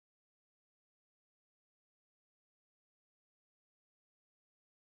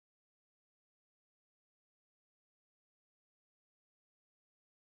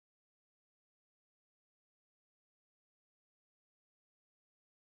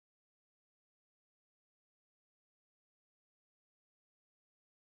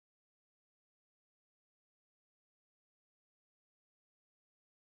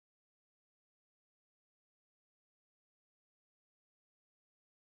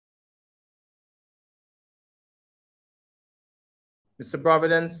 Mr.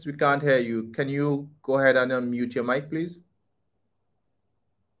 Providence, we can't hear you. Can you go ahead and unmute your mic, please?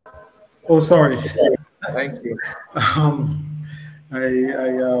 Oh, sorry. Thank you.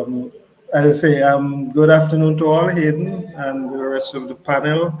 As I say, good afternoon to all, Hayden and the rest of the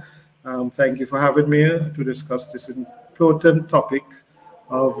panel. Thank you for having me to discuss this important topic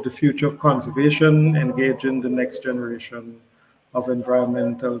of the future of conservation, engaging the next generation of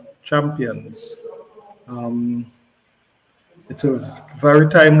environmental champions. It's a very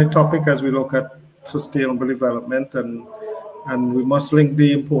timely topic as we look at sustainable development, and we must link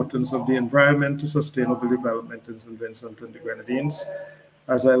the importance of the environment to sustainable development in St. Vincent and the Grenadines.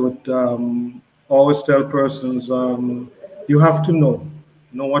 As I would always tell persons, you have to know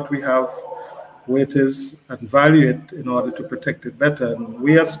what we have, where it is, and value it in order to protect it better. And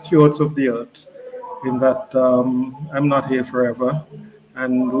we are stewards of the earth in that I'm not here forever,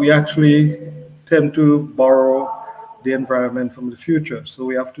 and we actually tend to borrow the environment from the future. So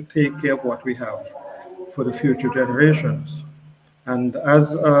we have to take care of what we have for the future generations. And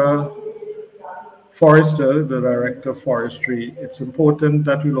as a forester, the director of forestry, it's important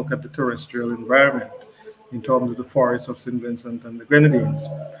that we look at the terrestrial environment in terms of the forests of St. Vincent and the Grenadines.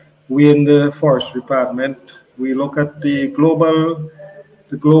 We in the forestry department, we look at the global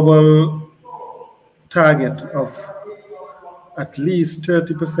target of at least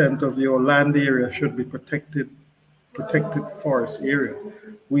 30% of your land area should be protected forest area.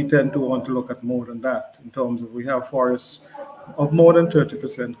 We tend to want to look at more than that in terms of we have forests of more than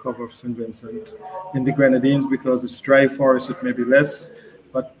 30% cover of St. Vincent. In the Grenadines, because it's dry forest, it may be less.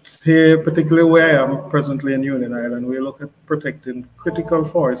 But here, particularly where I am presently in Union Island, we look at protecting critical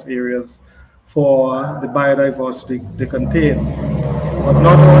forest areas for the biodiversity they contain. But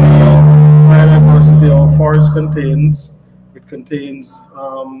not only biodiversity our forest contains,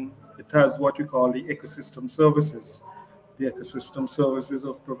 it has what we call the ecosystem services. The ecosystem services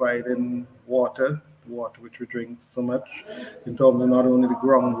of providing water, the water which we drink so much, in terms of not only the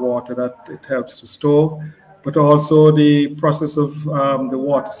groundwater that it helps to store, but also the process of the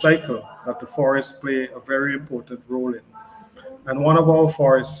water cycle that the forests play a very important role in. And one of our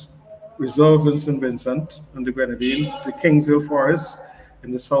forests reserves in St. Vincent and the Grenadines. The Kings Hill Forest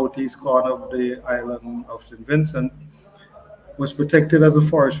in the southeast corner of the island of St. Vincent was protected as a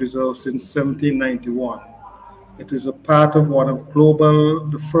forest reserve since 1791. It is a part of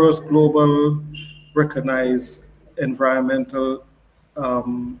the first global recognized environmental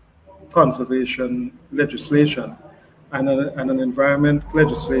conservation legislation and an environment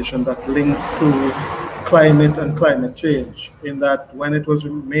legislation that links to climate and climate change, in that when it was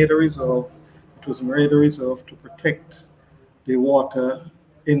made a reserve, it was made a reserve to protect the water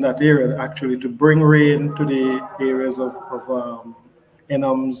in that area, actually to bring rain to the areas of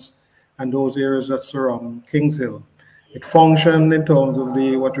Enums and those areas that surround Kings Hill. It functioned in terms of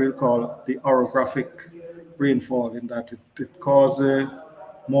what we call the orographic rainfall, in that it caused the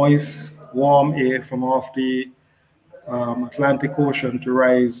moist, warm air from off the Atlantic Ocean to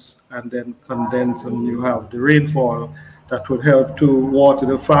rise and then condense, and you have the rainfall that would help to water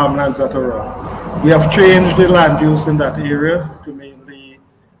the farmlands that are around. We have changed the land use in that area to mainly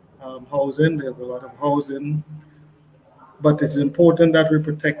housing. There's a lot of housing, but it's important that we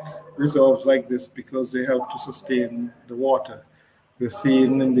protect reserves like this because they help to sustain the water. We've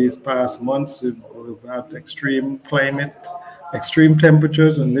seen in these past months, we've had extreme climate, extreme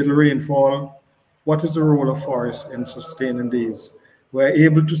temperatures and little rainfall. What is the role of forests in sustaining these? We're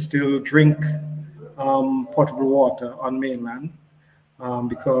able to still drink potable water on mainland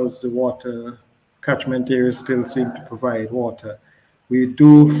because the water catchment areas still seem to provide water. We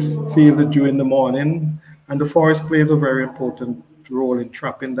do feel the dew in the morning, and the forest plays a very important role in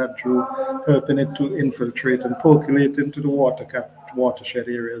trapping that dew, helping it to infiltrate and percolate into the watershed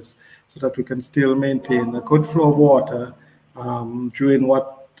areas so that we can still maintain a good flow of water during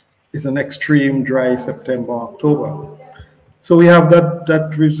what is an extreme dry September, October. So we have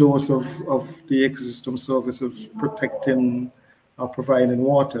that resource of the ecosystem service of protecting or providing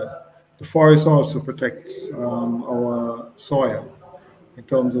water. The forest also protects our soil in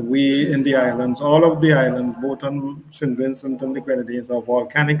terms of we in the islands, all of the islands, both on St. Vincent and the Grenadines, are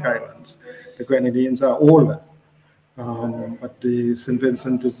volcanic islands. The Grenadines are older, but the St.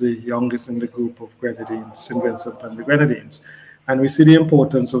 Vincent is the youngest in the group of Grenadines, St. Vincent and the Grenadines. And we see the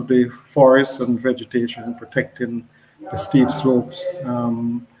importance of the forests and vegetation in protecting the steep slopes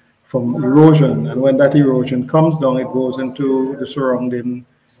from erosion. And when that erosion comes down, it goes into the surrounding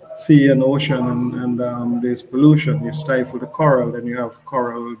sea and ocean, and there's pollution. You stifle the coral, then you have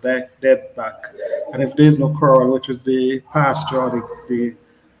coral dead back. And if there's no coral, which is the pasture,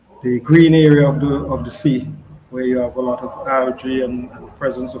 the green area of the sea, where you have a lot of algae and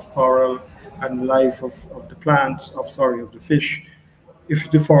presence of coral and life of the plants, of the fish.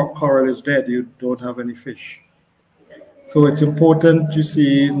 If the coral is dead, you don't have any fish. So it's important to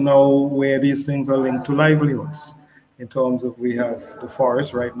see now where these things are linked to livelihoods. In terms of, we have the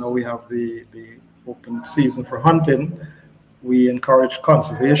forest right now, we have the open season for hunting. We encourage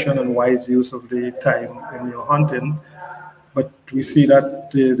conservation and wise use of the time in your hunting, but we see that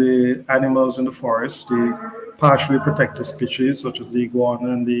the animals in the forest, the partially protected species such as the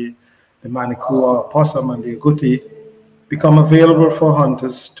iguana and the manikou or opossum and the agouti, become available for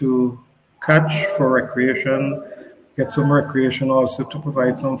hunters to catch for recreation, get some recreation also to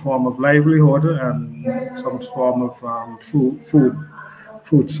provide some form of livelihood and some form of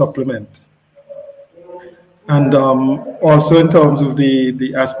food supplement. And also in terms of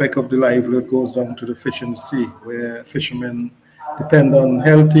the aspect of the livelihood goes down to the fish in the sea, where fishermen depend on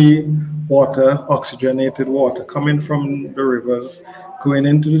healthy water, oxygenated water coming from the rivers, going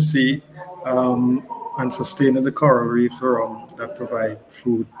into the sea, and sustaining the coral reefs around that provide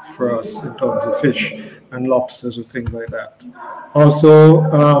food for us in terms of fish and lobsters and things like that. Also,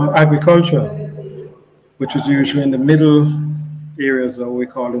 agriculture, which is usually in the middle areas, or we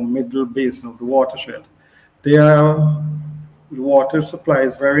call them middle basin of the watershed. The water supply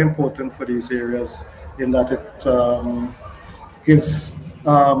is very important for these areas in that it gives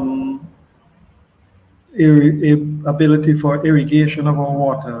ability for irrigation of our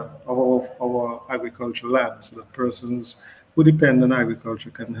water, of our agricultural land, so that persons who depend on agriculture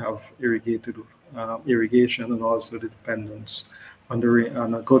can have irrigated irrigation, and also the dependence on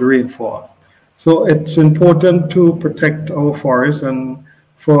a good rainfall. So it's important to protect our forests and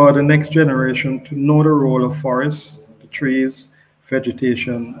for the next generation to know the role of forests, the trees,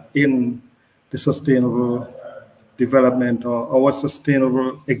 vegetation in the sustainable development or our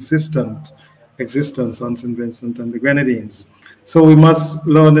sustainable existence on St. Vincent and the Grenadines. So we must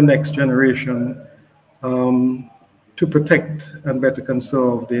learn the next generation to protect and better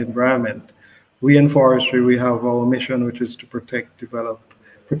conserve the environment. We in Forestry, we have our mission, which is to protect,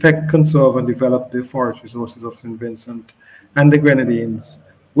 conserve, and develop the forest resources of St. Vincent and the Grenadines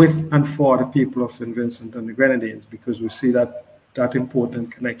with and for the people of St. Vincent and the Grenadines, because we see that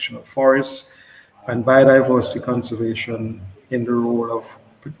important connection of forests and biodiversity conservation in the role of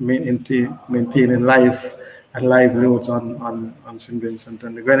maintaining life and livelihoods on St. Vincent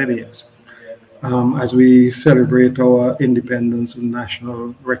and the Grenadines. As we celebrate our independence and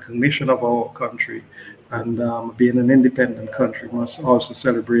national recognition of our country, and being an independent country, we must also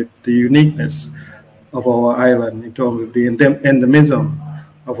celebrate the uniqueness of our island in terms of the endemism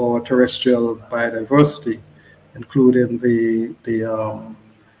of our terrestrial biodiversity, including the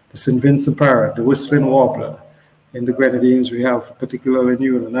St. Vincent parrot, the whistling warbler. In the Grenadines, we have, particularly in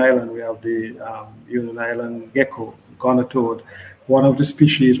Union Island, we have the Union Island gecko, gonatoad, one of two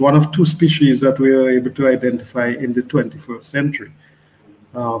species that we were able to identify in the 21st century,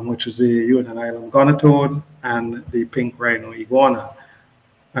 which is the Union Island gonatoad and the pink rhino iguana.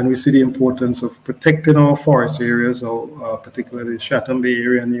 And we see the importance of protecting our forest areas, particularly the Chatham Bay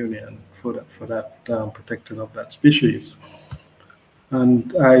area and Union, for that protecting of that species.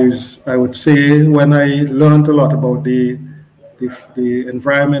 And I would say, when I learned a lot about the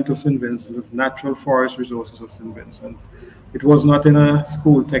environment of St. Vincent, the natural forest resources of St. Vincent, it was not in a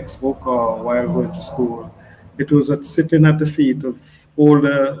school textbook or while going to school. It was sitting at the feet of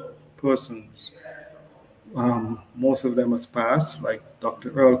older persons. Most of them has passed, like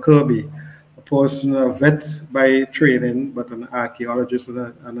Dr. Earl Kirby, a person, a vet by training, but an archaeologist and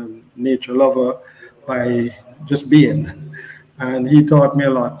a nature lover by just being. And he taught me a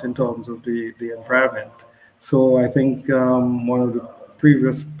lot in terms of the environment. So I think one of the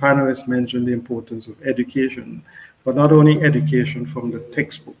previous panelists mentioned the importance of education, but not only education from the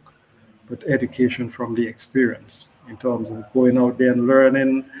textbook, but education from the experience, in terms of going out there and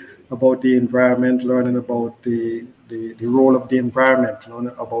learning about the environment, learning about the role of the environment,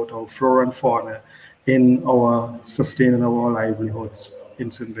 learning about our flora and fauna in our sustaining our livelihoods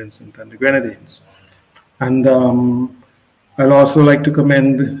in St. Vincent and the Grenadines. And I'd also like to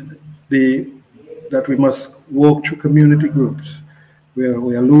commend that we must work through community groups. We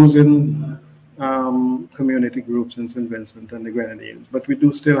are losing community groups in St. Vincent and the Grenadines, but we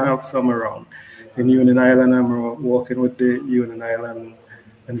do still have some around. In Union Island, I'm working with the Union Island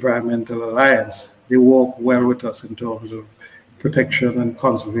Environmental Alliance. They work well with us in terms of protection and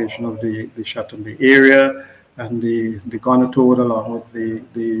conservation of the Chatham Bay area and the gonatoad, along with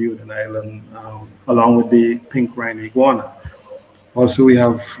the Union Island, along with the pink rhino iguana. Also, we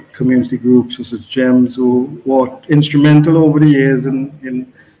have community groups such as GEMS who were instrumental over the years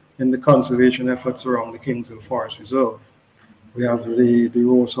in the conservation efforts around the Kingshill Forest Reserve. We have the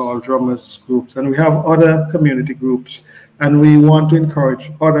Rose Hall Drummers groups, and we have other community groups, and we want to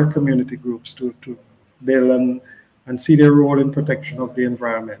encourage other community groups to build and see their role in protection of the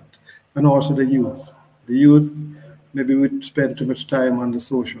environment, and also the youth. The youth, maybe we spend too much time on the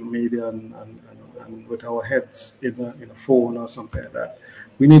social media and with our heads in a phone or something like that.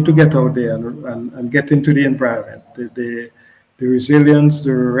 We need to get out there and get into the environment. The resilience,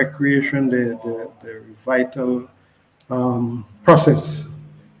 the recreation, the vital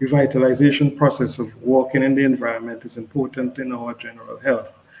revitalization process of walking in the environment is important in our general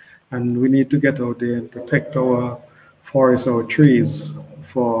health. And we need to get out there and protect our forests, our trees,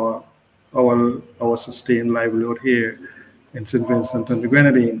 for our sustained livelihood here in St. Vincent and the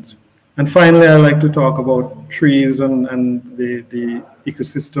Grenadines. And finally, I'd like to talk about trees and the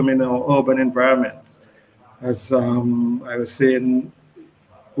ecosystem in our urban environment. As I was saying,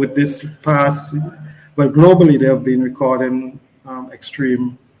 with this past, well, globally, they have been recording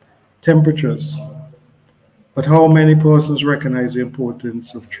extreme temperatures. But how many persons recognize the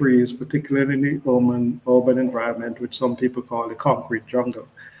importance of trees, particularly in the urban environment, which some people call the concrete jungle,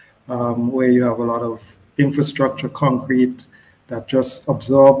 where you have a lot of infrastructure, concrete, that just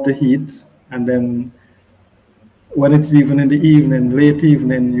absorb the heat, and then when it's even in the evening, late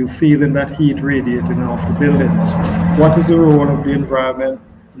evening, you feeling that heat radiating off the buildings. What is the role of the environment?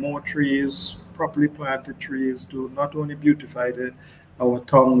 More trees, properly planted trees, to not only beautify our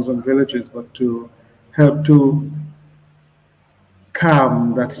towns and villages, but to help to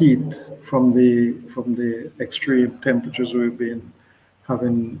calm that heat from the extreme temperatures we've been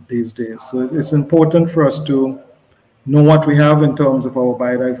having these days. So it's important for us to know what we have in terms of our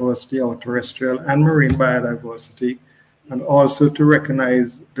biodiversity, our terrestrial and marine biodiversity, and also to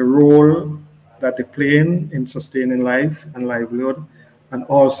recognize the role that they play in sustaining life and livelihood, and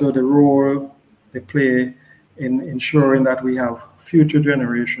also the role they play in ensuring that we have future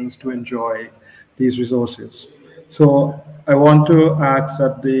generations to enjoy these resources. So I want to ask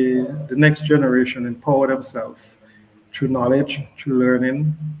that the next generation empower themselves through knowledge, through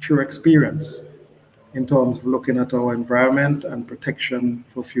learning, through experience. in terms of looking at our environment and protection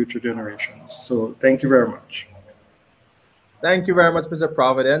for future generations. So thank you very much. Thank you very much, Mr.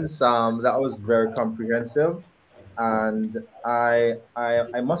 Providence. That was very comprehensive. And I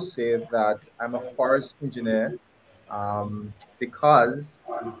must say that I'm a forest engineer because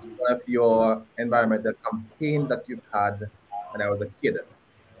one of your environmental campaigns that you've had when I was a kid.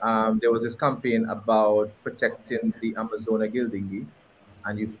 There was this campaign about protecting the Amazona gildingi,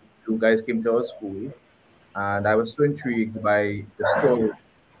 and you guys came to our school, and I was so intrigued by the story,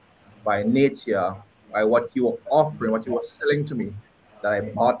 by nature, by what you were offering, what you were selling to me, that I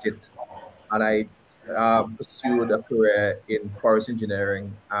bought it, and I pursued a career in forest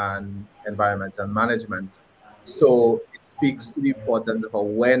engineering and environmental management. So it speaks to the importance of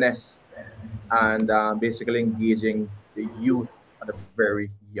awareness and basically engaging the youth at a very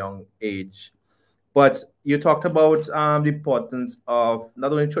young age. But you talked about the importance of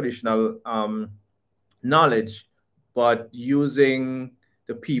not only traditional knowledge, but using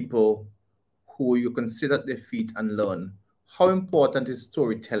the people who you can sit at their feet and learn. How important is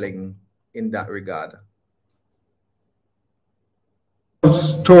storytelling in that regard?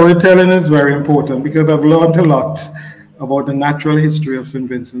 Storytelling is very important because I've learned a lot about the natural history of St.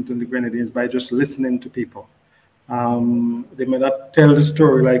 Vincent and the Grenadines by just listening to people. They may not tell the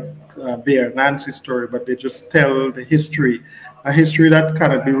story like Bear Nancy's story, but they just tell the history, a history that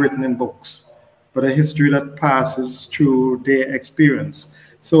cannot be written in books, but a history that passes through their experience.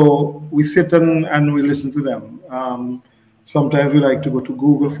 So we sit and we listen to them. Sometimes we like to go to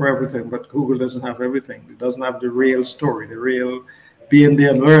Google for everything, but Google doesn't have everything. It doesn't have the real story, the real being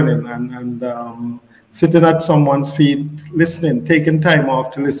there and learning and sitting at someone's feet, listening, taking time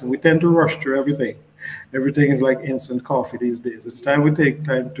off to listen. We tend to rush through everything. Everything is like instant coffee these days. It's time we take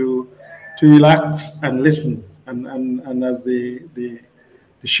time to relax and listen. And as the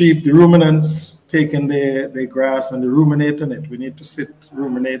sheep, the ruminants taking their grass and they ruminate on it, we need to sit,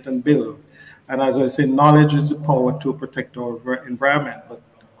 ruminate, and build. And as I say, knowledge is the power to protect our environment. But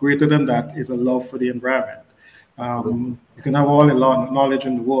greater than that is a love for the environment. You can have all the knowledge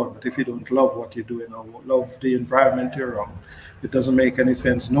in the world, but if you don't love what you're doing or love the environment you're around, it doesn't make any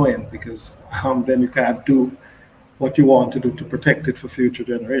sense knowing, because then you can't do what you want to do to protect it for future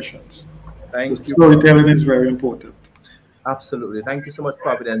generations. So storytelling is very important. Absolutely. Thank you so much,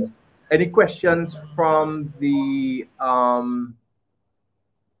 Providence. Any questions from the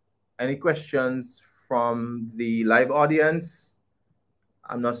live audience?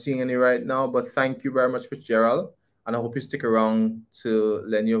 I'm not seeing any right now, but thank you very much, Fitzgerald. And I hope you stick around to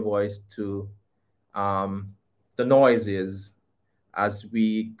lend your voice to the noises as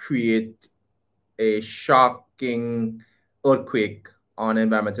we create a shocking earthquake on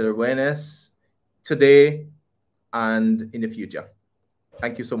environmental awareness today and in the future.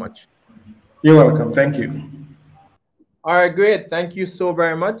 Thank you so much. You're welcome. Thank you. All right, great. Thank you so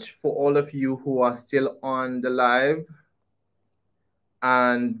very much for all of you who are still on the live.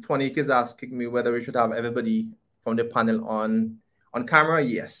 And Tonique is asking me whether we should have everybody from the panel on camera.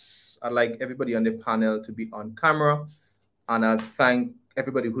 Yes, I'd like everybody on the panel to be on camera. And I thank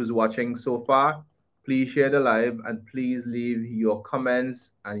everybody who's watching so far. Please share the live and please leave your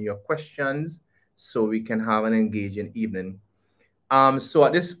comments and your questions so we can have an engaging evening. So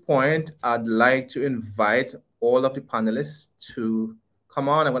at this point, I'd like to invite all of the panelists to come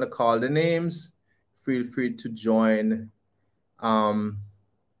on. I'm going to call the names. Feel free to join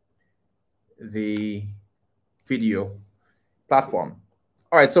the video platform.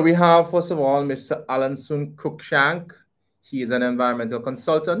 All right, so we have, first of all, Mr. Allanson Cruickshank. He is an environmental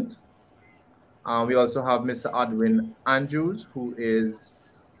consultant. We also have Mr. Audwin Andrews, who is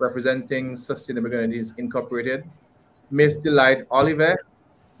representing Sustainable Grenadines Incorporated. Ms. Delight Ollivierre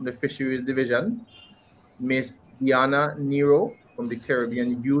from the Fisheries Division. Ms. Deona Nero from the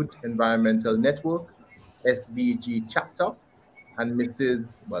Caribbean Youth Environmental Network, SVG chapter, and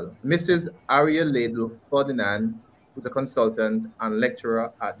Mrs. Aria Laidlow Ferdinand, who's a consultant and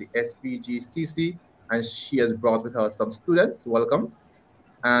lecturer at the SVGCC, and she has brought with her some students. Welcome.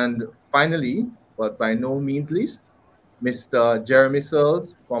 And finally, but by no means least, Mr. Jeremy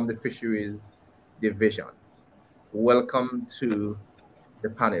Searles from the Fisheries Division. Welcome to the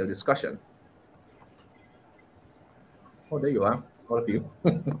panel discussion. Oh, there you are, all of you.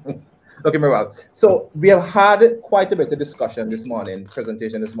 Okay, very well. So we have had quite a bit of discussion this morning,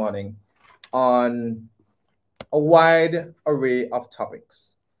 presentation this morning, on a wide array of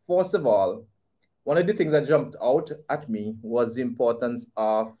topics. First of all, one of the things that jumped out at me was the importance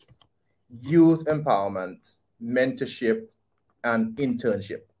of youth empowerment, mentorship, and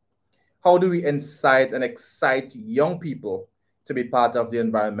internship. How do we incite and excite young people to be part of the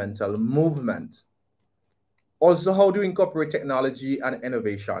environmental movement? Also, how do we incorporate technology and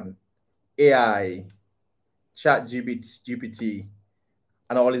innovation, AI, GPT,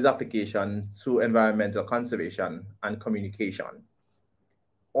 and all these applications to environmental conservation and communication?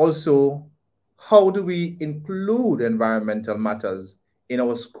 Also, how do we include environmental matters in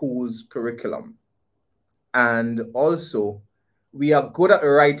our school's curriculum? And also, we are good at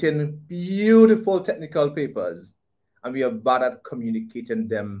writing beautiful technical papers, and we are bad at communicating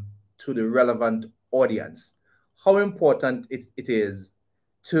them to the relevant audience. How important it is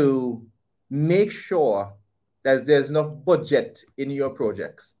to make sure that there's enough budget in your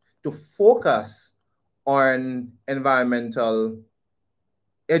projects to focus on environmental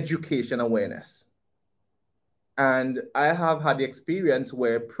education awareness. And I have had the experience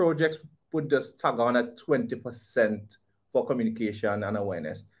where projects would just tag on at 20% for communication and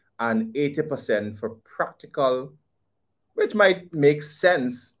awareness and 80% for practical, which might make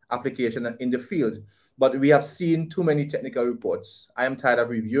sense, application in the field. But we have seen too many technical reports. I am tired of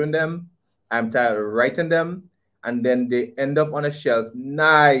reviewing them. I'm tired of writing them. And then they end up on a shelf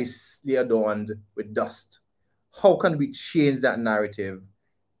nicely adorned with dust. How can we change that narrative?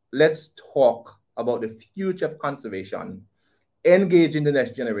 Let's talk about the future of conservation, engaging the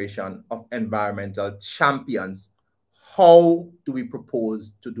next generation of environmental champions. How do we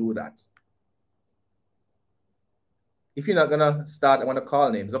propose to do that? If you're not gonna start, I want to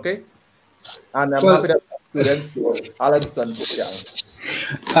call names, okay? And I'm happy that students, Allanson,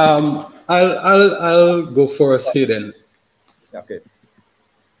 I'll go first, Hayden. Okay.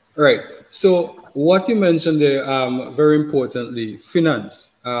 Right. So what you mentioned there, very importantly,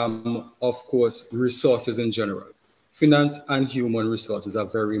 finance, of course, resources in general. Finance and human resources are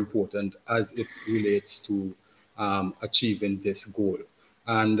very important as it relates to achieving this goal.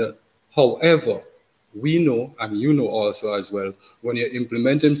 And however, we know, and you know also as well, when you're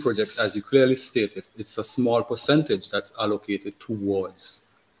implementing projects, as you clearly stated, it's a small percentage that's allocated towards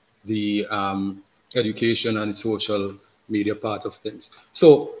the education and social media part of things.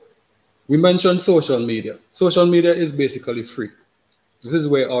 So we mentioned social media. Social media is basically free. This is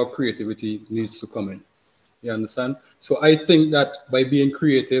where our creativity needs to come in. You understand? So I think that by being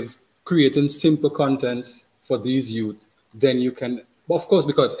creative, creating simple contents for these youth, then you can, of course,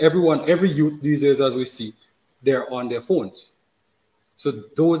 because every youth these days, as we see, they're on their phones. So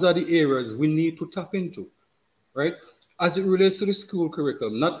those are the areas we need to tap into, right? As it relates to the school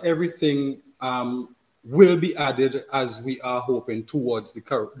curriculum, not everything will be added as we are hoping towards the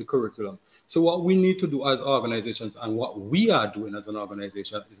curriculum. So what we need to do as organizations and what we are doing as an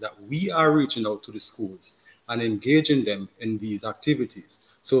organization is that we are reaching out to the schools and engaging them in these activities.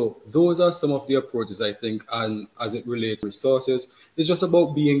 So those are some of the approaches, I think, and as it relates to resources, it's just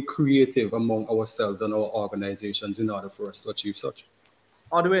about being creative among ourselves and our organizations in order for us to achieve such.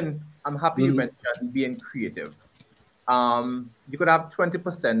 Audwin, I'm happy you mentioned being creative. You could have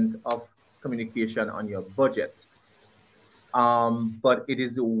 20% of communication on your budget, but it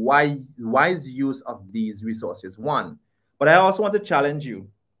is a wise use of these resources, one. But I also want to challenge you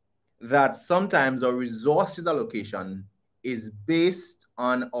that sometimes our resources allocation is based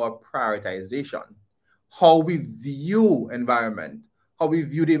on our prioritization, how we view environment, how we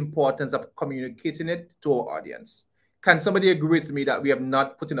view the importance of communicating it to our audience. Can somebody agree with me that we have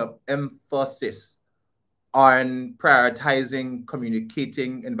not put enough emphasis on prioritizing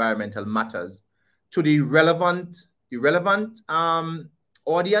communicating environmental matters to the relevant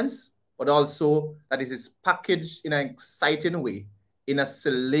audience, but also that it is packaged in an exciting way, in a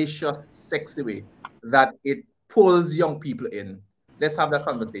salacious, sexy way, that it pulls young people in? Let's have that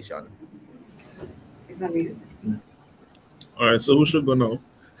conversation. All right, so who should go now?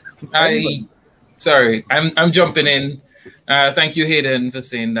 I'm jumping in. Thank you, Hayden, for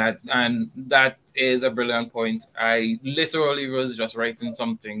saying that. And that is a brilliant point. I literally was just writing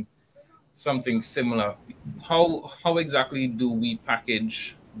something similar. How exactly do we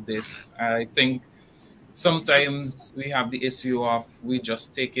package this? I think sometimes we have the issue of we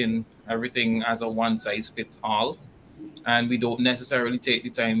just taking everything as a one-size-fits-all, and we don't necessarily take the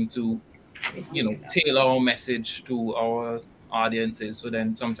time to, tailor our message to our audiences. So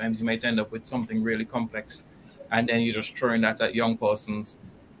then sometimes you might end up with something really complex, and then you're just throwing that at young persons,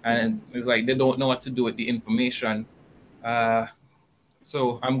 and it's like they don't know what to do with the information.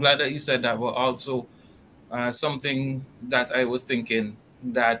 So I'm glad that you said that, but also something that I was thinking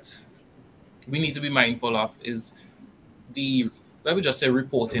that we need to be mindful of is let me just say,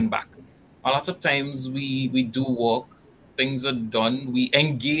 reporting back. A lot of times we do work, things are done, we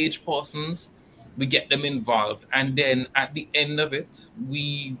engage persons, we get them involved, and then at the end of it,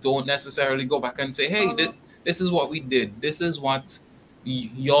 we don't necessarily go back and say, hey, this is what we did, this is what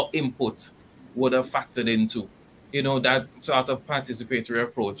your input would have factored into, you know, that sort of participatory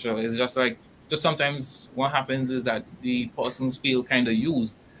approach. It's just like, just sometimes what happens is that the persons feel kind of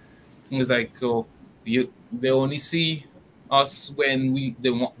used. It's like, so they only see us when we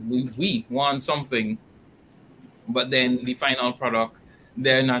want something, but then the final product,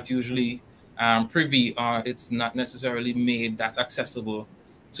 they're not usually privy, or it's not necessarily made that accessible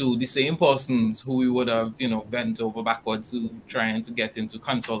to the same persons who we would have, you know, bent over backwards to trying to get into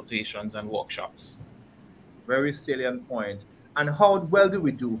consultations and workshops. Very salient point. And how well do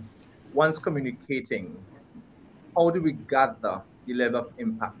we do once communicating? How do we gather the level of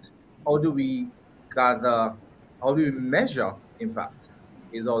impact? How do we measure impact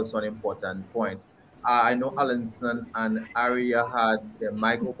is also an important point. I know Allanson and Aria had their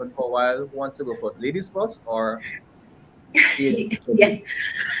mic open for a while. Who wants to go first? Ladies first, or? Yeah.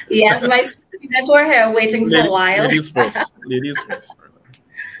 Yes, my students were here waiting for a while. Ladies first. Ladies first.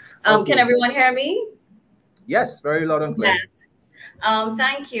 Can everyone hear me? Yes, very loud and clear. Yes.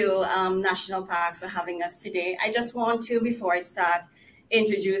 Thank you, National Parks, for having us today. I just want to, before I start,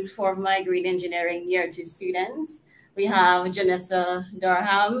 introduce 4 of my green engineering year 2 students. We have Janessa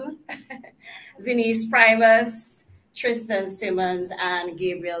Durham, Zenise Primus, Tristan Simmons, and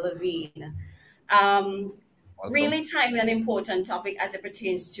Gabriel Levine. Really timely and important topic as it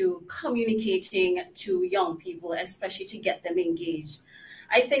pertains to communicating to young people, especially to get them engaged.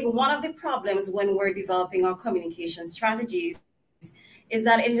 I think one of the problems when we're developing our communication strategies is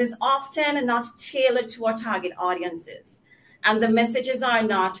that it is often not tailored to our target audiences. And the messages are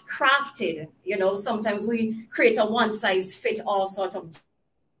not crafted. You know, sometimes we create a one-size-fits-all sort of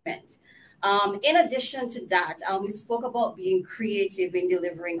document. In addition to that, we spoke about being creative in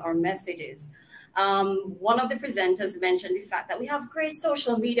delivering our messages. One of the presenters mentioned the fact that we have great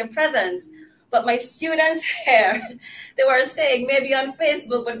social media presence, but my students here, they were saying maybe on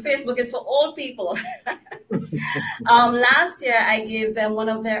Facebook, but Facebook is for old people. Last year, I gave them one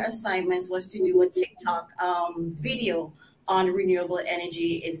of their assignments was to do a TikTok video on renewable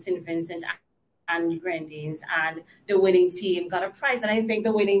energy in St. Vincent and Grenadines, and the winning team got a prize. And I think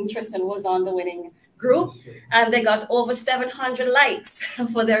the winning, Tristan was on the winning group, and they got over 700 likes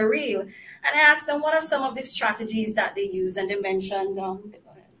for their reel. And I asked them, what are some of the strategies that they use? And they mentioned,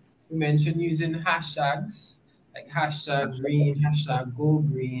 we mentioned using hashtags, like hashtag green, hashtag go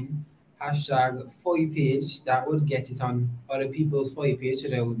green, hashtag for you page. That would get it on other people's for you page, so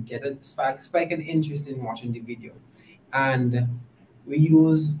they would get a spike an interest in watching the video. And we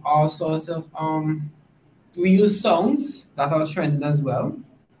use all sorts of we use songs that are trending as well,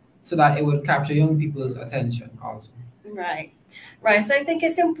 so that it would capture young people's attention also. Right. So I think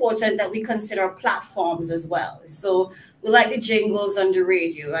it's important that we consider platforms as well. So we like the jingles on the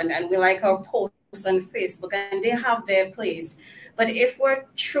radio, and we like our posts on Facebook, and they have their place. But if we're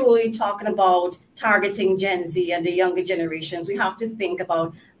truly talking about targeting Gen Z and the younger generations, we have to think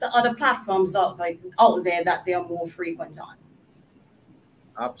about the other platforms out there that they are more frequent on.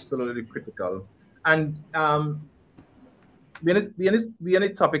 Absolutely critical. And we on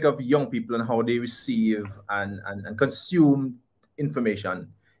the topic of young people and how they receive and consume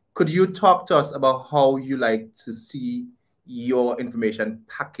information. Could you talk to us about how you like to see your information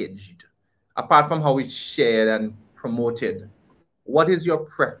packaged? Apart from how it's shared and promoted, what is your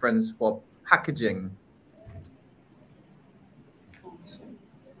preference for packaging?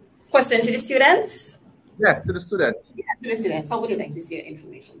 Question to the students? Yes, to the students. Yes, to the students. How would you like to see your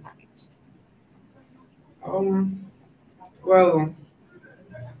information packaged? Well,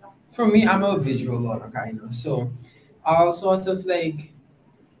 for me, I'm a visual learner kind of, so all sorts of like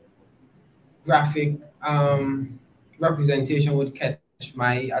graphic representation would catch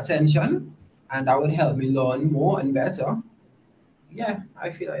my attention, and that would help me learn more and better. Yeah, I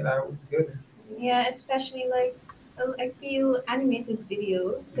feel like that would be good. Yeah, especially like I feel animated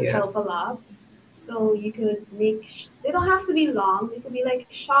videos could help a lot. So you could make, they don't have to be long. They could be like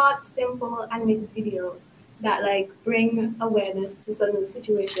short, simple animated videos that like bring awareness to certain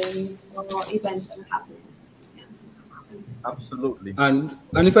situations or events that are happening. Yeah. Absolutely. And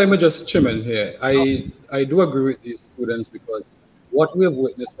if I may just chime in here, I do agree with these students, because what we have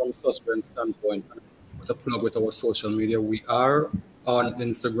witnessed from Suspen's standpoint, to plug with our social media, we are on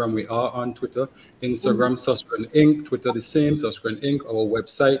Instagram, we are on Twitter. Instagram, Suskren Inc., Twitter the same, Suskren Inc., our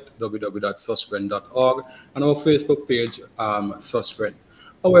website, www.suskren.org, and our Facebook page, Suskren.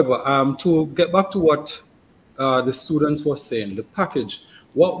 However, to get back to what the students were saying, the package,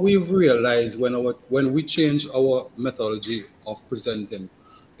 what we've realized when we change our methodology of presenting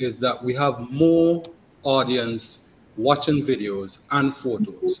is that we have more audience watching videos and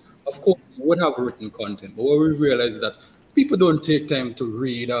photos. Of course, we would have written content, but what we realize is that people don't take time to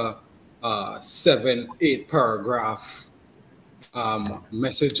read 7-8 paragraph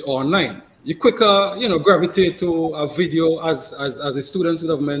message online. You quicker, gravitate to a video, as the students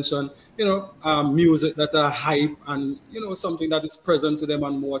would have mentioned, music that are hype and, something that is present to them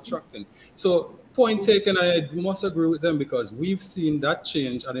and more attracting. So point taken, I must agree with them, because we've seen that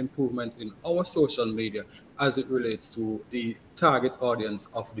change and improvement in our social media as it relates to the target audience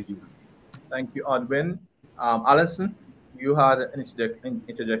of the youth. Thank you, Audwin. Allanson, you had an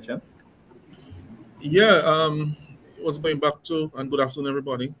interjection. Yeah, it was going back to, and good afternoon,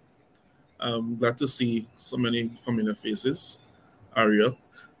 everybody. I'm glad to see so many familiar faces, Aria,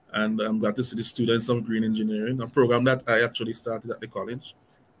 and I'm glad to see the students of green engineering, a program that I actually started at the college.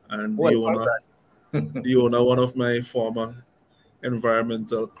 And Deona, one of my former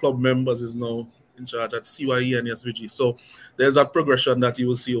environmental club members, is now in charge at CYE and SVG. So there's a progression that you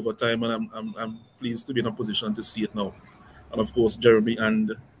will see over time, and I'm pleased to be in a position to see it now. And of course, Jeremy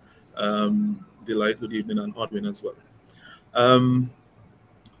and Delight, good evening, and Audwin as well.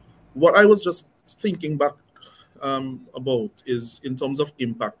 What I was just thinking back about is in terms of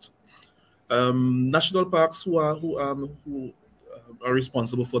impact. National parks who are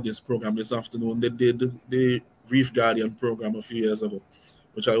responsible for this program this afternoon, they did the Reef Guardian program a few years ago,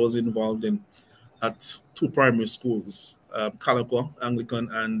 which I was involved in at 2 primary schools, Calico Anglican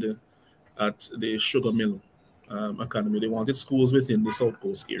and at the Sugar Mill Academy. They wanted schools within the South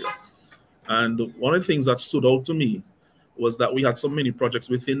Coast area. And one of the things that stood out to me was that we had so many projects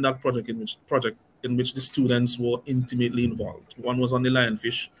within that project in which the students were intimately involved. One was on the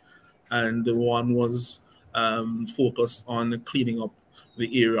lionfish, and one was focused on cleaning up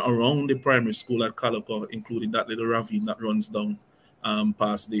the area around the primary school at Calico, including that little ravine that runs down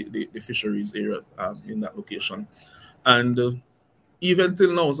past the fisheries area in that location. And even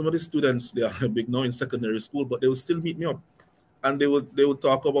till now, some of the students, they are big now in secondary school, but they will still meet me up. And they would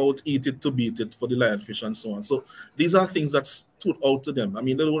talk about eat it to beat it for the lionfish and so on. So these are things that stood out to them. I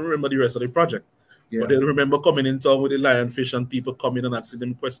mean, they don't remember the rest of the project, but they remember coming in town with the lionfish and people coming and asking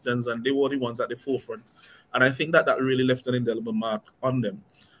them questions, and they were the ones at the forefront. And I think that really left an indelible mark on them.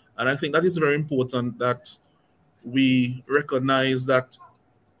 And I think that is very important, that we recognize that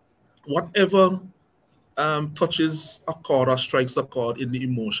whatever touches a chord or strikes a chord in the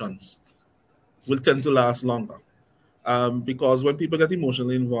emotions will tend to last longer. Because when people get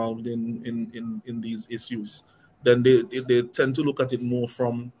emotionally involved in these issues, then they tend to look at it more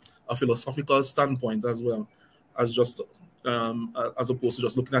from a philosophical standpoint as well, as just as opposed to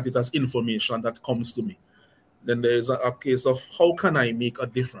just looking at it as information that comes to me. Then there is a case of how can I make a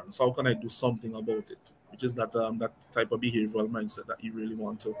difference? How can I do something about it? Which is that that type of behavioral mindset that you really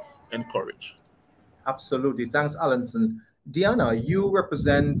want to encourage. Absolutely. Thanks, Allanson. Deona, you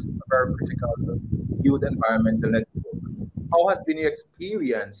represent a very critical youth environmental network. How has been your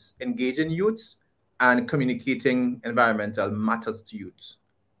experience engaging youth and communicating environmental matters to youth?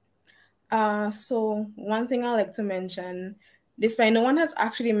 So one thing I like to mention, despite no one has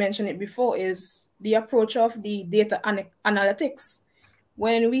actually mentioned it before, is the approach of the data analytics.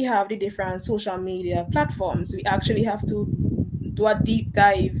 When we have the different social media platforms, we actually have to do a deep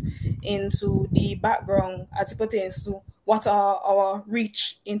dive into the background as it pertains to what are our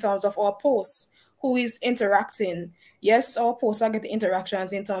reach in terms of our posts, who is interacting. Yes, our posts are getting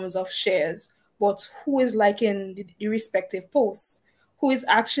interactions in terms of shares, but who is liking the respective posts? Who is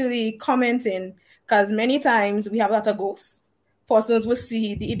actually commenting? Because many times we have a lot of ghosts. Persons will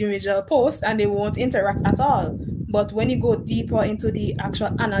see the individual post and they won't interact at all. But when you go deeper into the actual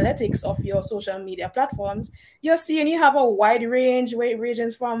analytics of your social media platforms, you're seeing you have a wide range where it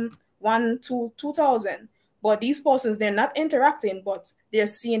ranges from 1 to 2,000. But these persons, they're not interacting, but they're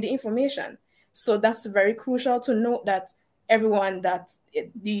seeing the information. So that's very crucial to note that everyone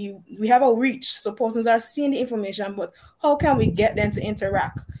we have a reach. So persons are seeing the information, but how can we get them to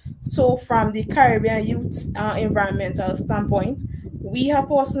interact? So from the Caribbean youth environmental standpoint, we have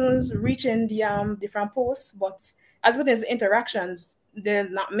persons reaching the different posts, but as with these interactions, there are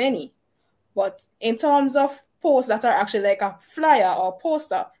not many. But in terms of posts that are actually like a flyer or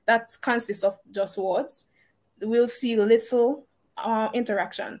poster that consists of just words, we'll see little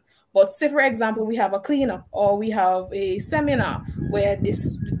interaction. But say, for example, we have a cleanup or we have a seminar where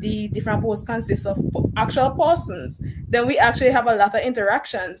the different posts consist of actual persons, then we actually have a lot of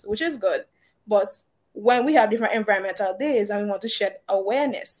interactions, which is good. But when we have different environmental days and we want to shed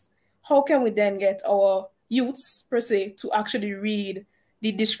awareness, how can we then get our youths, per se, to actually read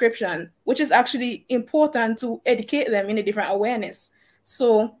the description, which is actually important to educate them in a different awareness?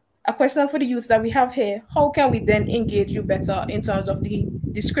 So a question for the youths that we have here: how can we then engage you better in terms of the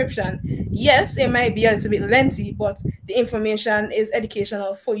description? Yes, it might be a little bit lengthy, but the information is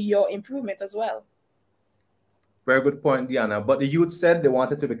educational for your improvement as well. Very good point, Deona. But the youth said they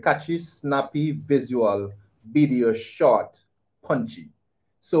wanted to be catchy, snappy, visual, video, short, punchy.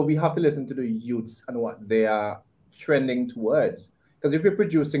 So we have to listen to the youths and what they are trending towards. Because if you're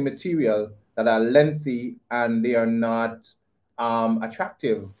producing material that are lengthy and they are not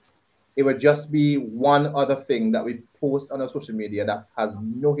attractive, it would just be one other thing that we post on our social media that has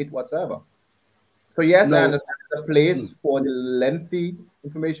no hit whatsoever. So yes, I understand there's a place for the lengthy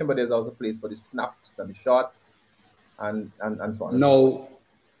information, but there's also a place for the snaps and the shots and so on.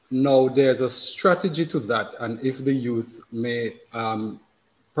 No, there's a strategy to that, and if the youth may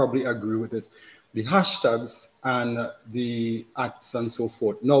probably agree with this, the hashtags and the acts and so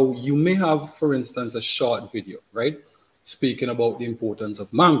forth. Now, you may have, for instance, a short video, right? Speaking about the importance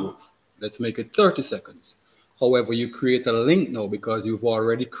of mangrove. Let's make it 30 seconds. However, you create a link now because you've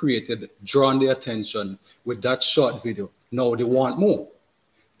already drawn the attention with that short video. Now they want more.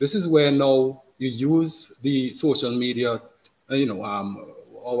 This is where now you use the social media,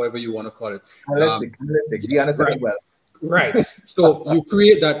 however you want to call it. Analytic. Do you understand well? Right. So you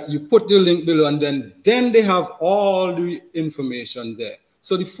create that, you put the link below, and then they have all the information there.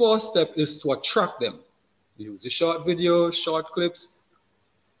 So the first step is to attract them. Use the short video, short clips,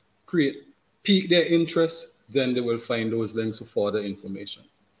 pique their interest, then they will find those links for further information.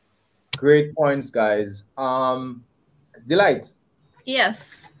 Great points, guys. Delight.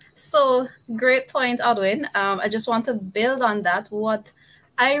 Yes. So great point, Audwin. I just want to build on that. What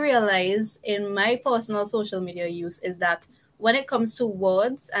I realize in my personal social media use is that when it comes to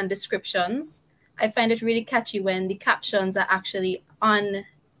words and descriptions, I find it really catchy when the captions are actually on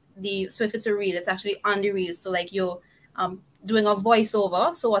so if it's a reel, it's actually on the reel. So like you're doing a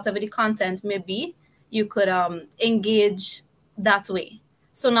voiceover, so whatever the content may be, you could engage that way.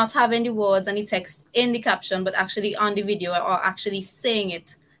 So not having the words and the text in the caption, but actually on the video or actually saying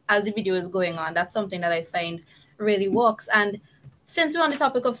it as the video is going on. That's something that I find really works. And since we're on the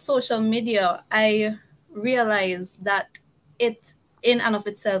topic of social media, I realize that it in and of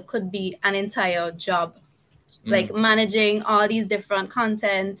itself could be an entire job. Like managing all these different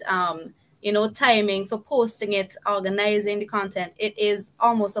content, timing for posting it, organizing the content. It is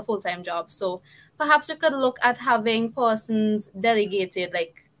almost a full-time job. So perhaps we could look at having persons delegated,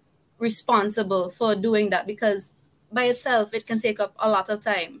 like responsible for doing that, because by itself, it can take up a lot of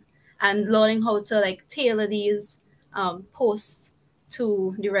time. And learning how to like tailor these posts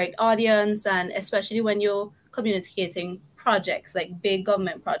to the right audience, and especially when you're communicating projects, like big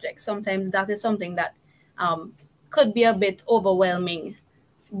government projects, sometimes that is something that could be a bit overwhelming.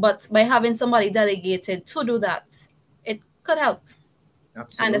 But by having somebody delegated to do that, it could help.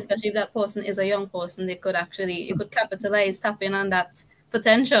 Absolutely. And especially if that person is a young person, you could capitalize, tap in on that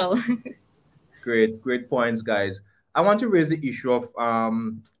potential. Great points, guys. I want to raise the issue of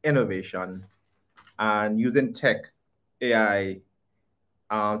innovation and using AI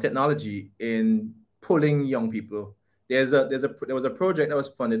technology in pulling young people. There was a project that was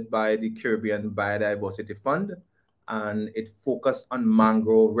funded by the Caribbean Biodiversity Fund, and it focused on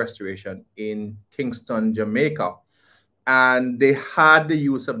mangrove restoration in Kingston, Jamaica. And they had the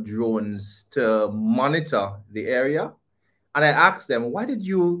use of drones to monitor the area. And I asked them, why did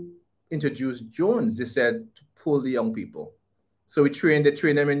you introduce drones? They said, to pull the young people. So they trained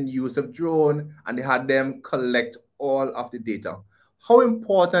them in use of drone, and they had them collect all of the data. How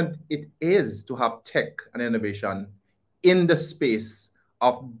important it is to have tech and innovation in the space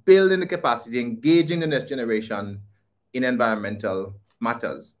of building the capacity, engaging the next generation in environmental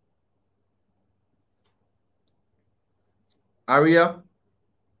matters. Aria,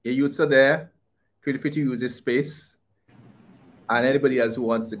 your youths are there. Feel free to use this space. And anybody else who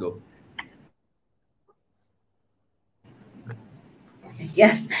wants to go.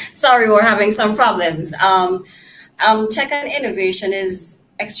 Yes, sorry, we're having some problems. Tech and innovation is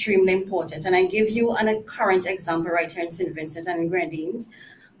extremely important. And I give you a current example right here in St. Vincent and Grenadines.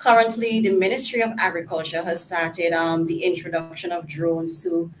 Currently, the Ministry of Agriculture has started the introduction of drones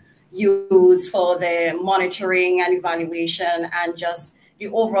to use for the monitoring and evaluation and just the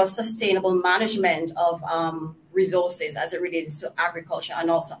overall sustainable management of resources as it relates to agriculture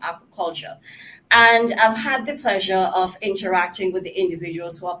and also aquaculture. And I've had the pleasure of interacting with the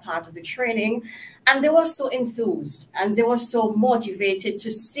individuals who are part of the training, and they were so enthused and they were so motivated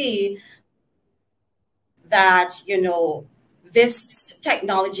to see that, this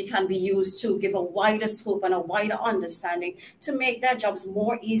technology can be used to give a wider scope and a wider understanding to make their jobs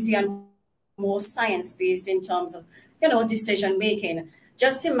more easy and more science-based in terms of, decision making.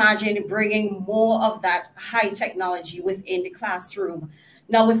 Just imagine bringing more of that high technology within the classroom.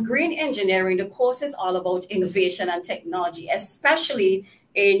 Now, with green engineering, the course is all about innovation and technology, especially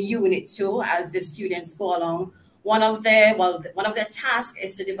in Unit 2 as the students go along. One of their tasks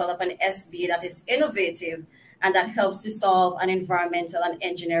is to develop an SB that is innovative and that helps to solve an environmental and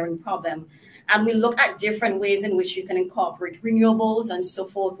engineering problem. And we look at different ways in which you can incorporate renewables and so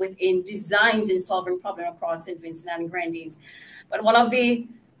forth within designs in solving problems across St. Vincent and Grenadines. But one of the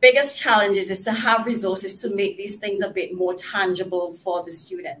biggest challenges is to have resources to make these things a bit more tangible for the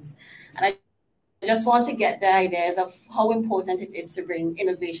students. And I just want to get the ideas of how important it is to bring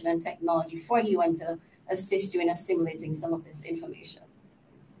innovation and technology for you and to assist you in assimilating some of this information.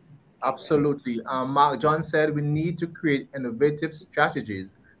 Absolutely. Mark John said we need to create innovative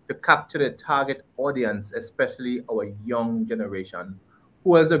strategies to capture the target audience, especially our young generation.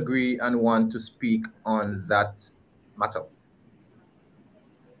 Who else agree and want to speak on that matter?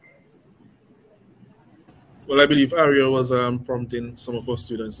 Well, I believe Aria was prompting some of our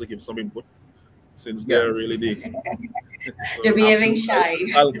students to give some input, since they're really the... So they're behaving shy.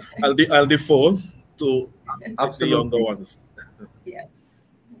 I'll defer to the younger ones.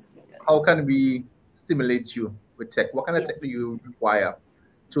 Yes. How can we stimulate you with tech? What kind of tech do you require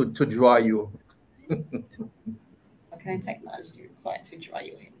to draw you? What kind of technology do you require to draw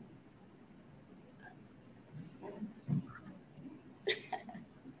you in?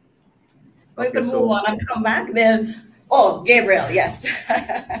 We could move on and come back then. Oh, Gabriel, yes.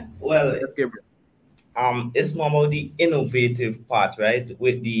 Well, yes, Gabriel. It's more about the innovative part, right?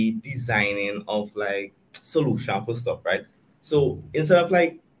 With the designing of like solution for stuff, right? So instead of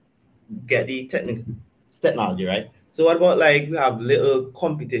like get the technology, right? So what about like we have little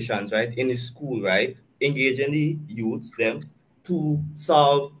competitions, right, in the school, right? Engaging the youths them to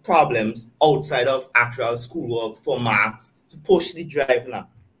solve problems outside of actual schoolwork for marks to push the drive now.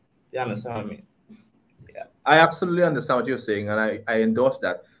 You understand what I mean? Yeah. I absolutely understand what you're saying, and I endorse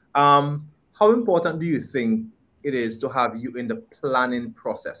that. How important do you think it is to have you in the planning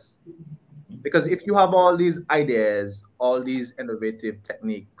process? Because if you have all these ideas, all these innovative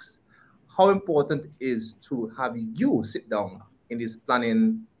techniques, how important is to have you sit down in these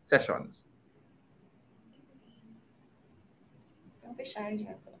planning sessions? Don't be shy,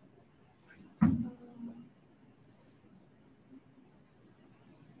 Jessica.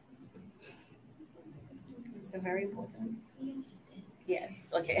 Is it very important?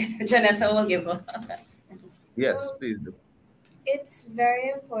 Yes. Okay. Janessa will give her. Yes, please do. It's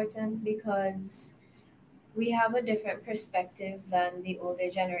very important because we have a different perspective than the older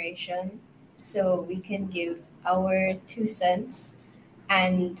generation. So we can give our 2 cents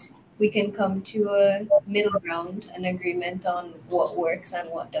and we can come to a middle ground, an agreement on what works and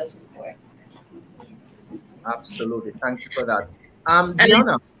what doesn't work. Absolutely. Thank you for that.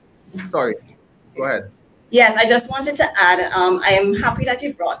 Deona, sorry, go ahead. Yes, I just wanted to add, I am happy that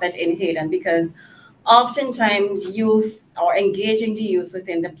you brought that in, Hayden, because oftentimes youth or engaging the youth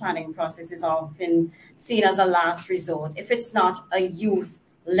within the planning process is often seen as a last resort. If it's not a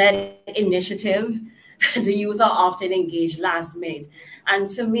youth-led initiative, the youth are often engaged last minute. And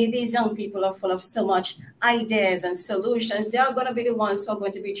to me, these young people are full of so much ideas and solutions. They are going to be the ones who are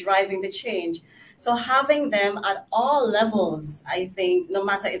going to be driving the change. So having them at all levels, I think, no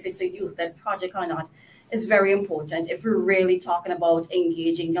matter if it's a youth-led project or not, is very important if we're really talking about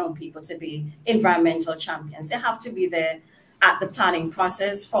engaging young people to be environmental champions. They have to be there at the planning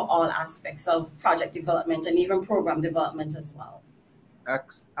process for all aspects of project development and even program development as well.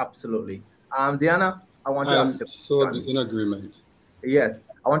 Absolutely. Deona, I want to ask so in agreement. Yes,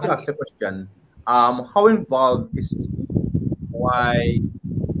 I want to ask a question. How involved is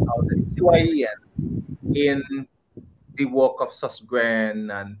CYEN in the work of SUSGREN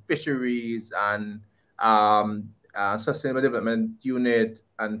and Fisheries and Sustainable Development Unit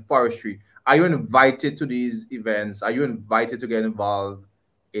and Forestry? Are you invited to these events? Are you invited to get involved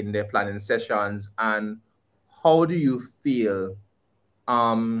in their planning sessions? And how do you feel?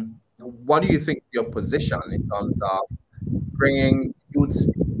 What do you think is your position in terms of bringing youths?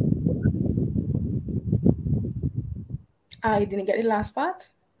 I didn't get the last part.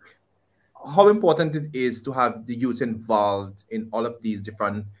 How important it is to have the youth involved in all of these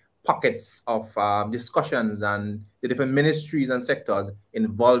different pockets of discussions and the different ministries and sectors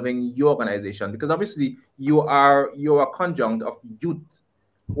involving your organization, because obviously you are a conjunct of youth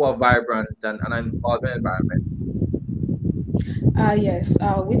who are vibrant and involved in the environment. Yes,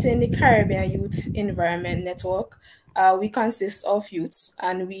 within the Caribbean Youth Environment Network, we consist of youths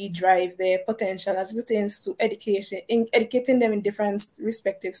and we drive their potential as pertains to educating them in different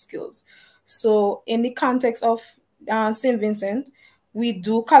respective skills. So in the context of St. Vincent, we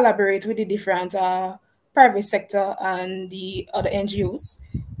do collaborate with the different private sector and the other NGOs.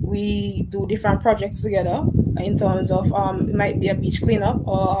 We do different projects together in terms of it might be a beach cleanup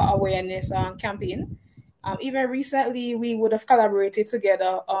or awareness campaign. Even recently, we would have collaborated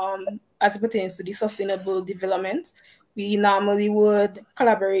together as it pertains to the sustainable development. We normally would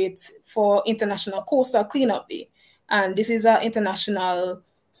collaborate for International Coastal Cleanup Day. And this is an international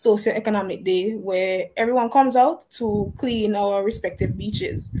socio-economic day where everyone comes out to clean our respective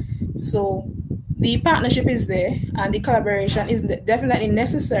beaches. So the partnership is there and the collaboration is definitely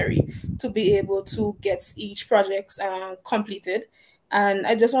necessary to be able to get each project completed. And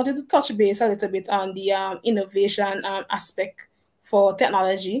I just wanted to touch base a little bit on the innovation aspect for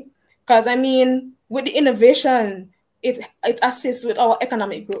technology. Because I mean, with the innovation, it assists with our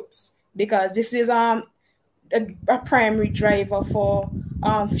economic growth, because this is a primary driver for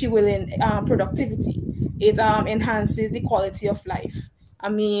fueling productivity. It enhances the quality of life. I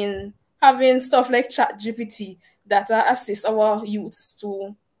mean, having stuff like ChatGPT that assists our youths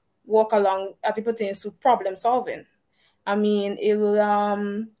to walk along as it pertains to problem solving. I mean, it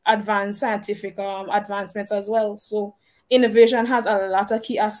will advance scientific advancements as well. So innovation has a lot of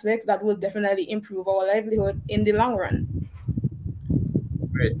key aspects that will definitely improve our livelihood in the long run.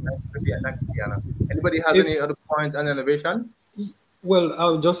 Great. Thank you, Deona. Anybody has any other point on innovation? Well,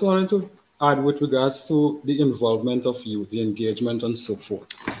 I just wanted to add with regards to the involvement of youth, the engagement and so forth.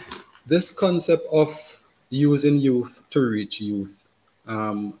 This concept of using youth to reach youth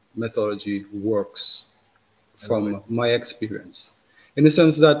methodology works from my experience, in the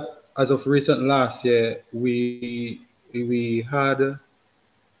sense that as of recent last year, we had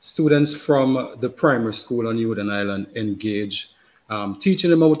students from the primary school on Uden Island engage,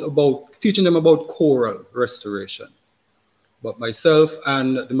 teaching them about coral restoration. But myself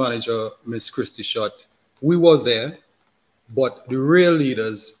and the manager, Miss Christy Schott, we were there, but the real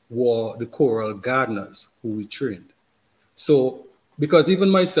leaders were the coral gardeners who we trained. So, because even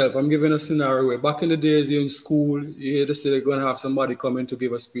myself, I'm giving a scenario where back in the days in school, you had to say they're going to have somebody come in to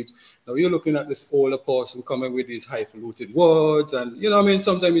give a speech. Now you're looking at this older person coming with these highfalutin words, and you know what I mean?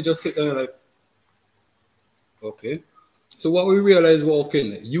 Sometimes you just sit there and like, okay. So what we realized, well,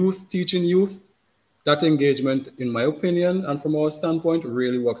 okay, youth teaching youth, that engagement, in my opinion, and from our standpoint,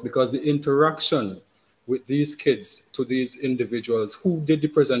 really works, because the interaction with these kids to these individuals who did the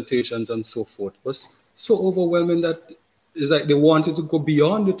presentations and so forth was so overwhelming that it's like they wanted to go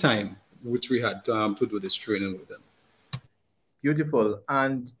beyond the time which we had to do this training with them. Beautiful.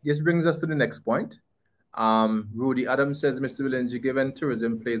 And this brings us to the next point. Rudy Adams says, Mr. Billingy, given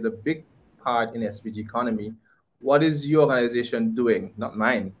tourism plays a big part in SVG economy, what is your organization doing, not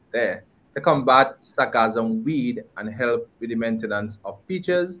mine, there, to combat sargassum weed and help with the maintenance of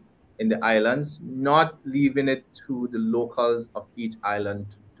beaches in the islands, not leaving it to the locals of each island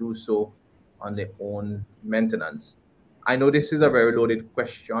to do so on their own maintenance? I know this is a very loaded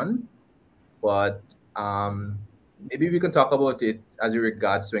question, but maybe we can talk about it as it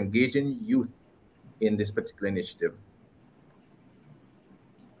regards to engaging youth in this particular initiative.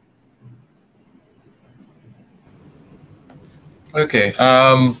 Okay.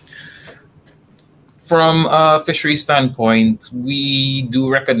 From a fishery standpoint, we do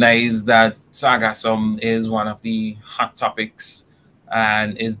recognize that sargassum is one of the hot topics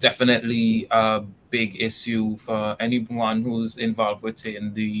and is definitely a big issue for anyone who's involved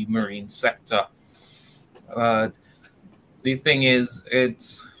within the marine sector. The thing is,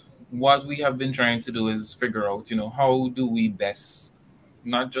 it's what we have been trying to do is figure out, how do we best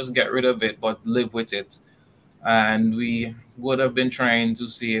not just get rid of it, but live with it. And we would have been trying to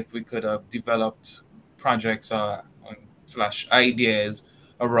see if we could have developed projects / ideas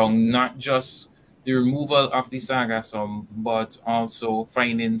around not just the removal of the sargassum, but also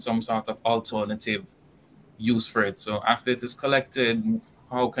finding some sort of alternative use for it. So after it is collected,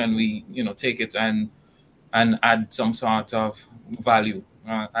 how can we, take it and add some sort of value,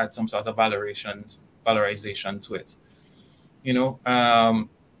 add some sort of valorization to it,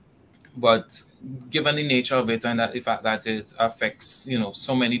 but given the nature of it and the fact that it affects,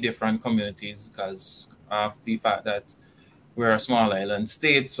 so many different communities, because of the fact that we're a small island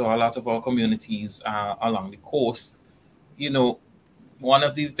state, so a lot of our communities are along the coast. One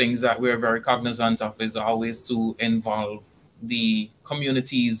of the things that we're very cognizant of is always to involve the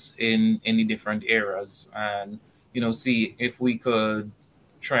communities in the different areas and, see if we could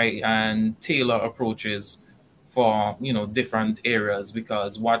try and tailor approaches for, different areas,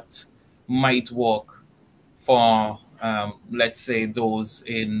 because what might work for, let's say, those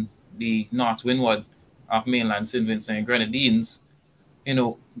in the north windward of mainland St. Vincent and Grenadines you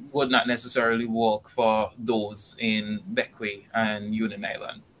know, would not necessarily work for those in Bequia and Union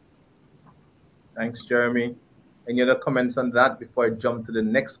Island. Thanks, Jeremy. Any other comments on that before I jump to the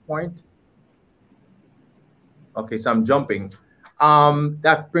next point? Okay, so I'm jumping.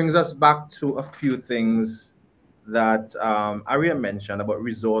 That brings us back to a few things that Aria mentioned about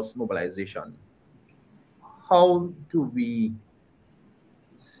resource mobilization. How do we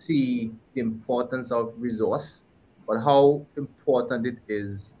see the importance of resource, but how important it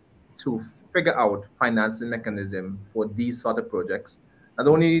is to figure out financing mechanism for these sort of projects? Not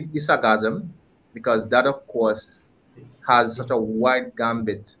only the sargassum, because that, of course, has such a wide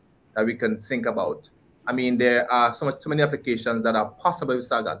gambit that we can think about. I mean, there are so many applications that are possible with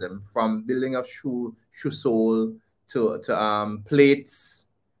sargassum, from building of shoe sole to plates,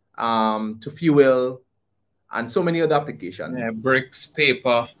 to fuel, and so many other applications. Yeah, bricks,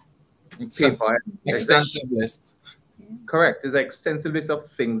 paper. It's paper. Extensive list. Correct. There's an extensive list of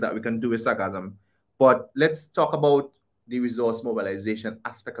things that we can do with sargassum. But let's talk about the resource mobilization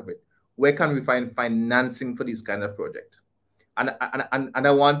aspect of it. Where can we find financing for these kind of projects? And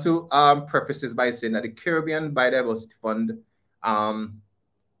I want to preface this by saying that the Caribbean Biodiversity Fund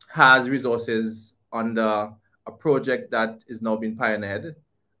has resources under a project that is now being pioneered,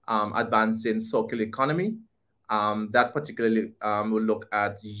 advancing circular economy. That particularly will look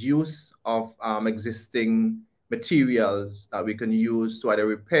at use of existing materials that we can use to either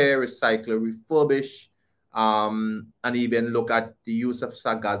repair, recycle, refurbish, and even look at the use of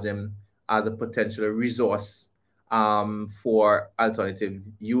sargassum as a potential resource for alternative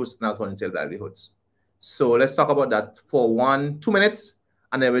use and alternative livelihoods. So let's talk about that for 2 minutes,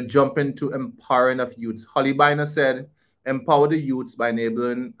 and then we'll jump into empowering of youths. Holly Biner said, empower the youths by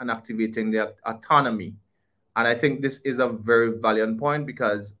enabling and activating their autonomy. And I think this is a very valiant point,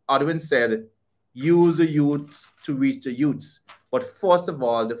 because Audwin said, use the youths to reach the youths. But first of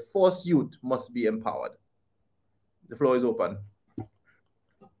all, the first youth must be empowered. The floor is open.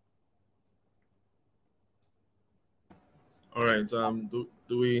 All right. Do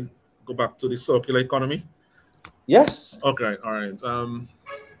we go back to the circular economy? Yes. Okay. All right. All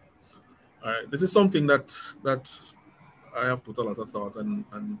right. This is something that I have put a lot of thought and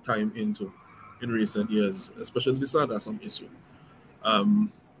time into in recent years, especially the sargassum issue.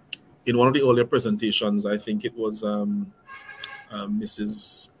 In one of the earlier presentations, I think it was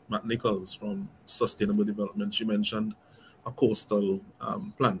Mrs. McNichols from Sustainable Development. She mentioned a coastal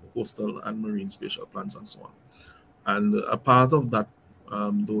plan, coastal and marine spatial plans, and so on. And a part of that,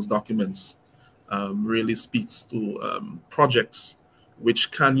 those documents really speaks to projects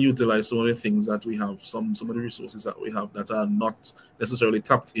which can utilize some of the things that we have, some of the resources that we have that are not necessarily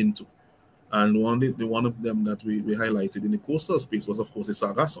tapped into. And one of them that we highlighted in the coastal space was, of course, the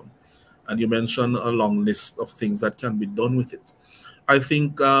sargassum. And you mentioned a long list of things that can be done with it. I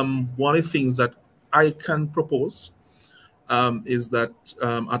think one of the things that I can propose is that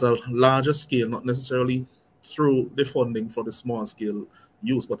at a larger scale, not necessarily through the funding for the small scale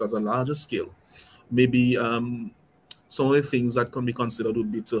use, but at a larger scale, maybe some of the things that can be considered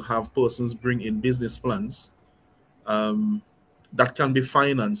would be to have persons bring in business plans that can be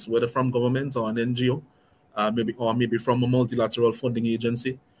financed, whether from government or an NGO, maybe from a multilateral funding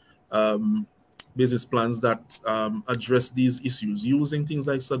agency, business plans that address these issues, using things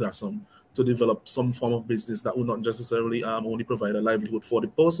like sargassum to develop some form of business that will not necessarily only provide a livelihood for the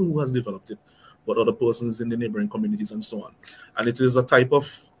person who has developed it, but other persons in the neighboring communities and so on. And it is a type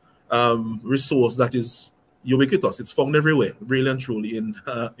of resource that is ubiquitous. It's found everywhere, really and truly,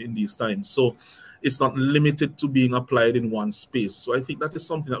 in these times. So it's not limited to being applied in one space. So I think that is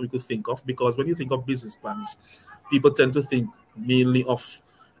something that we could think of, because when you think of business plans, people tend to think mainly of,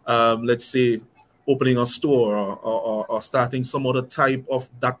 let's say, opening a store or starting some other type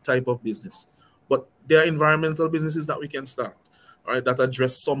of business. But there are environmental businesses that we can start, all right, that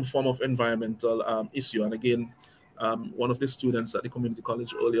address some form of environmental issue. And again, one of the students at the community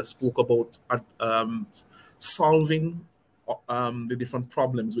college earlier spoke about solving the different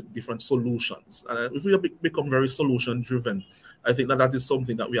problems with different solutions. And if we become very solution driven, I think that is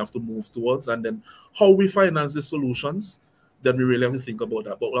something that we have to move towards. And then how we finance the solutions, then we really have to think about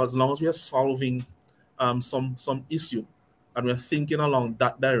that. But as long as we are solving some issue and we're thinking along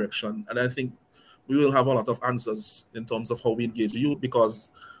that direction, and I think we will have a lot of answers in terms of how we engage you,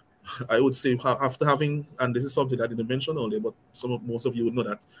 because I would say after having, and this is something that I didn't mention earlier, but most of you would know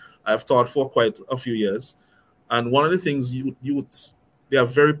that I've taught for quite a few years. And one of the things youths, they are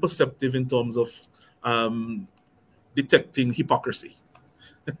very perceptive in terms of detecting hypocrisy.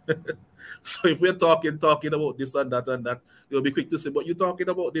 So if we're talking about this and that, they'll be quick to say, but you're talking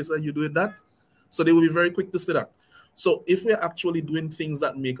about this and you're doing that. So they will be very quick to say that. So if we're actually doing things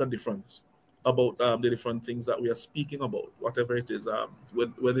that make a difference about the different things that we are speaking about, whatever it is,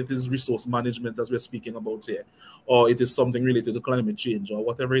 whether it is resource management as we're speaking about here, or it is something related to climate change, or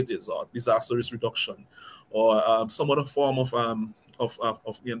whatever it is, or disaster risk reduction, or some other form of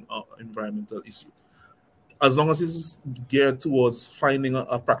environmental issue. As long as it's geared towards finding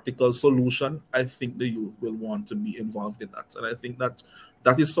a practical solution, I think the youth will want to be involved in that. And I think that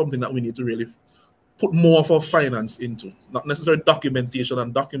that is something that we need to really put more of our finance into. Not necessarily documentation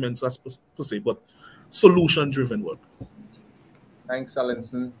and documents as per se, but solution-driven work. Thanks,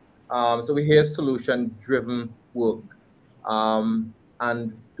 Allanson. So we hear solution-driven work. And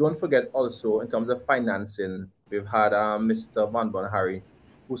don't forget also, in terms of financing, we've had Mr. Vanburn Harry,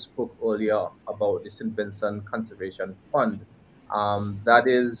 who spoke earlier about the St. Vincent Conservation Fund. That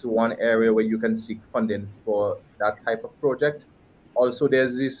is one area where you can seek funding for that type of project. Also,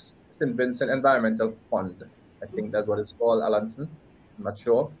 there's this St. Vincent Environmental Fund. I think that's what it's called, Allanson. I'm not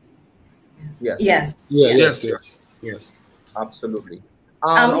sure. Yes. Yes. Absolutely.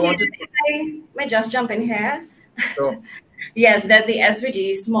 I may just jump in here. Sure. Yes, there's the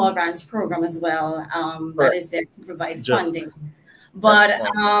SVG Small Grants Program as well. That is there to provide funding. But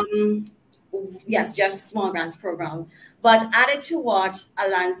yes, just Small Grants Program. But added to what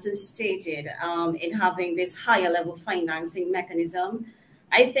Allanson stated in having this higher level financing mechanism,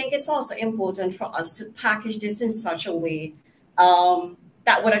 I think it's also important for us to package this in such a way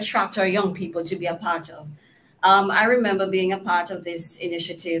that would attract our young people to be a part of. I remember being a part of this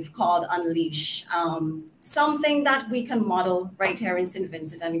initiative called Unleash, something that we can model right here in St.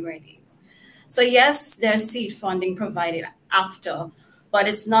 Vincent and the Grenadines. So yes, there's seed funding provided after, but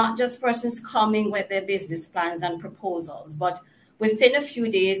it's not just persons coming with their business plans and proposals, but within a few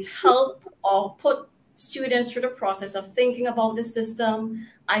days, help or put students through the process of thinking about the system,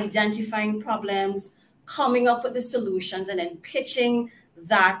 identifying problems, coming up with the solutions, and then pitching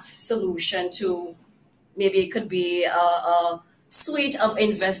that solution to maybe it could be a suite of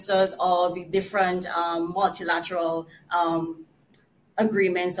investors or the different multilateral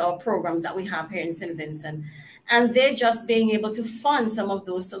agreements or programs that we have here in St. Vincent. And they're just being able to fund some of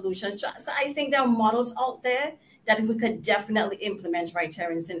those solutions. So I think there are models out there that we could definitely implement right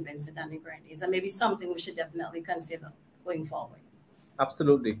here in St. Vincent and the Grenadines, and maybe something we should definitely consider going forward.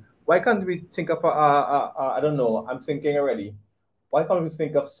 Absolutely. Why can't we think of I don't know, I'm thinking already. Why can't we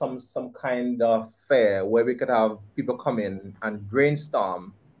think of some kind of fair where we could have people come in and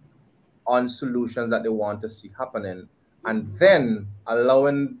brainstorm on solutions that they want to see happening, and then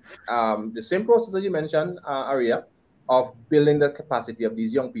allowing the same process that you mentioned, Aria, of building the capacity of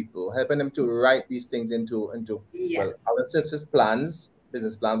these young people, helping them to write these things into well, our sisters' plans,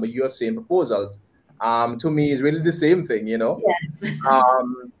 business plan, but you're saying proposals. To me, is really the same thing, you know. Yes.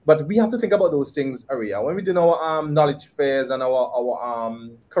 But we have to think about those things, Aria. When we do our knowledge fairs and our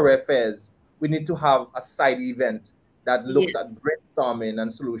career fairs, we need to have a side event that looks at brainstorming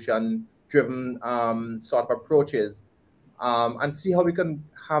and solution-driven sort of approaches, and see how we can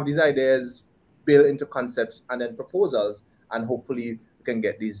have these ideas built into concepts and then proposals, and hopefully we can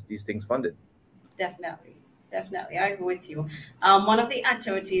get these things funded. Definitely. I agree with you. One of the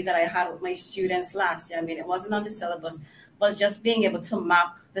activities that I had with my students last year, I mean, it wasn't on the syllabus, was just being able to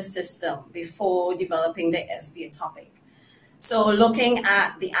map the system before developing the SBA topic. So looking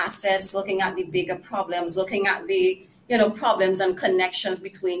at the assets, looking at the bigger problems, looking at the problems and connections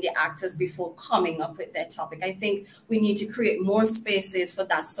between the actors before coming up with their topic. I think we need to create more spaces for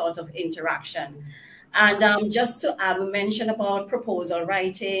that sort of interaction. And just to add, we mentioned about proposal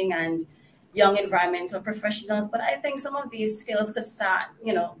writing and young environmental professionals, but I think some of these skills could start,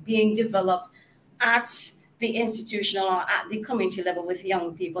 being developed at the institutional or at the community level with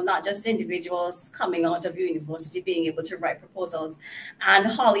young people, not just individuals coming out of university being able to write proposals. And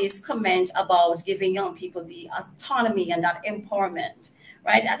Holly's comment about giving young people the autonomy and that empowerment,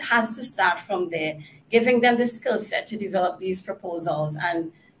 right? That has to start from there, giving them the skill set to develop these proposals.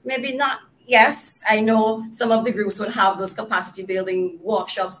 And maybe not, yes, I know some of the groups would have those capacity building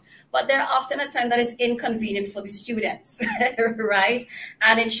workshops, but they're often a time that is inconvenient for the students, right?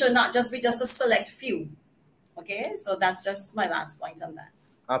 And it should not just be just a select few. Okay, so that's just my last point on that.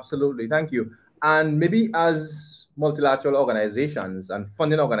 Absolutely, thank you. And maybe as multilateral organizations and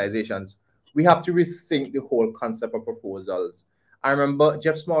funding organizations, we have to rethink the whole concept of proposals. I remember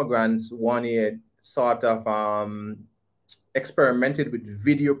Jeff Smallgrants 1 year sort of experimented with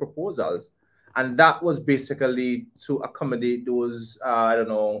video proposals, and that was basically to accommodate those,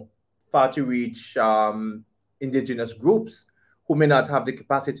 far to reach indigenous groups who may not have the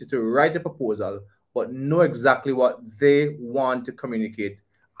capacity to write a proposal, but know exactly what they want to communicate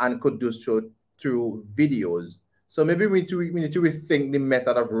and could do so through videos. So maybe we need to rethink the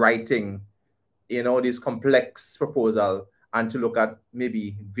method of writing, you know, this complex proposal, and to look at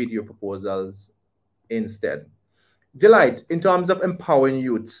maybe video proposals instead. Delight, in terms of empowering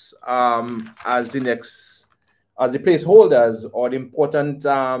youths as the placeholders or the important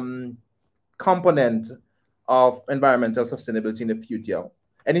component of environmental sustainability in the future,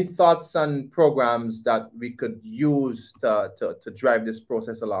 any thoughts and programs that we could use to drive this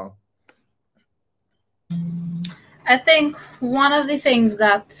process along? I think one of the things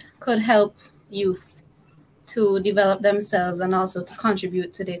that could help youth to develop themselves and also to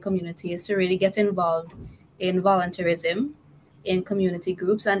contribute to their community is to really get involved in volunteerism, in community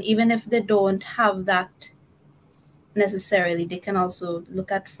groups. And even if they don't have that necessarily, they can also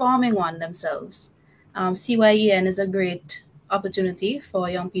look at forming one themselves. CYEN is a great opportunity for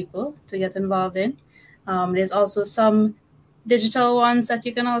young people to get involved in. There's also some digital ones that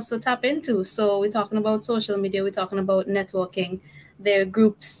you can also tap into. So we're talking about social media, we're talking about networking. There are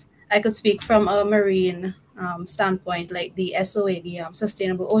groups, I could speak from a marine standpoint, like the SOA, the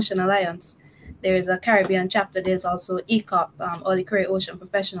Sustainable Ocean Alliance. There is a Caribbean chapter. There's also ECOP, Early Career Ocean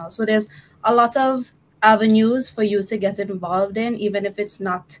Professionals. So there's a lot of avenues for you to get involved in, even if it's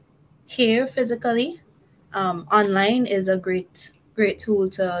not here physically. Online is a great tool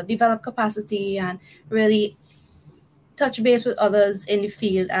to develop capacity and really touch base with others in the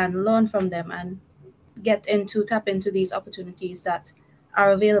field and learn from them and tap into these opportunities that are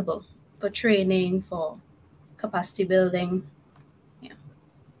available for training, for capacity building. Yeah.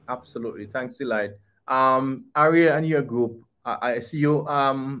 Absolutely. Thanks, Delight. Aria and your group, I see you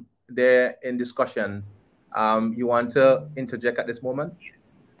there in discussion. You want to interject at this moment?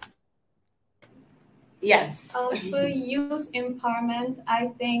 Yes. For youth empowerment, I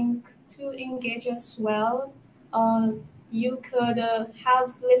think to engage as well, you could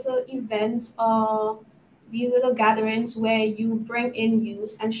have little events or these little gatherings where you bring in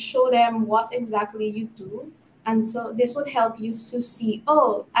youth and show them what exactly you do. And so this would help you to see,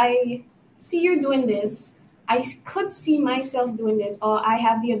 oh, I see you're doing this. I could see myself doing this, or I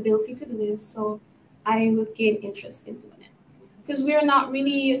have the ability to do this. So I would gain interest in doing it. Because we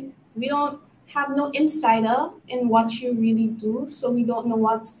don't have no insider in what you really do. So we don't know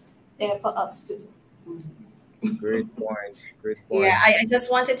what's there for us to do. Great point. Great point. Yeah, I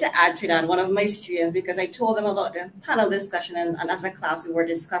just wanted to add to that. One of my students, because I told them about the panel discussion, and as a class we were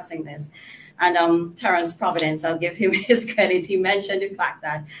discussing this. And Terrence Providence, I'll give him his credit. He mentioned the fact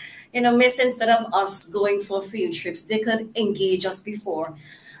that, Miss, instead of us going for field trips, they could engage us before.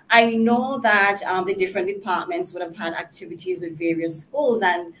 I know that the different departments would have had activities with various schools,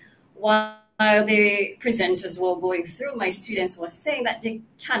 and while the presenters were going through, my students were saying that they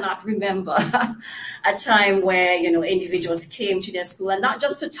cannot remember a time where, individuals came to their school, and not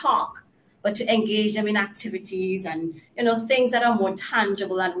just to talk, but to engage them in activities and, things that are more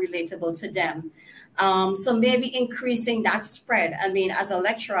tangible and relatable to them. So maybe increasing that spread. I mean, as a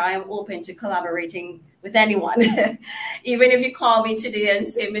lecturer, I am open to collaborating with anyone. Even if you call me today and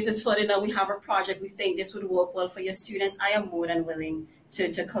say, Mrs. Ferdinand, we have a project, we think this would work well for your students, I am more than willing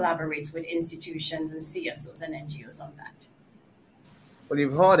to collaborate with institutions and CSOs and NGOs on that. Well,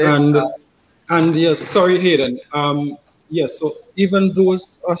 you've heard it. And yes, sorry, Hayden. Yes, so even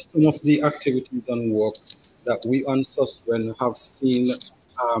those are some of the activities and work that we on SUSWEN have seen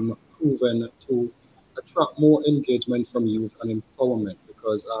proven to attract more engagement from youth and empowerment,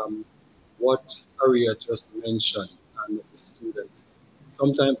 because what Aria just mentioned and the students,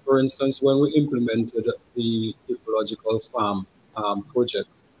 sometimes, for instance, when we implemented the ecological farm project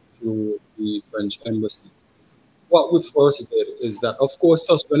through the French embassy, what we first did is that, of course,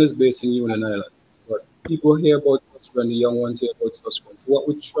 SUSWEN is based in Union Island, but people hear about SUSWEN, the young ones hear about SUSWEN. So what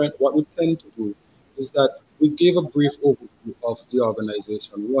we tend to do is that we give a brief overview of the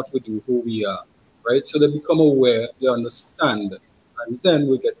organization, what we do, who we are, right? So they become aware, they understand, and then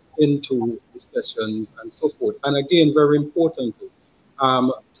we get into the sessions and so forth. And again, very importantly,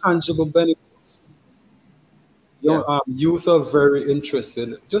 tangible benefits. Youth are very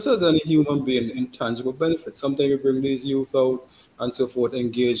interested, just as any human being, in tangible benefits. Sometimes you bring these youth out and so forth,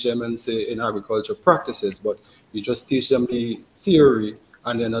 engage them and say in agriculture practices, but you just teach them the theory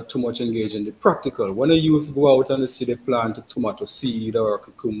and they're not too much engaged in the practical. When a youth go out and they see they plant a tomato seed or a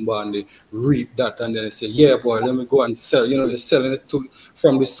cucumber and they reap that, and then they say, yeah, boy, let me go and sell. They're selling it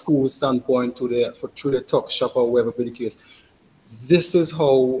from the school standpoint through the tuck shop or wherever be the case. This is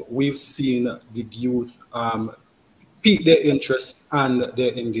how we've seen the youth pique their interest and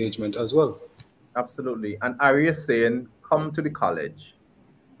their engagement as well. Absolutely. And Aria is saying, come to the college.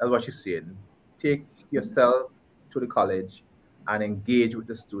 That's what she's saying. Take yourself to the college and engage with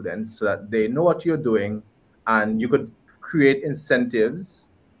the students so that they know what you're doing And you could create incentives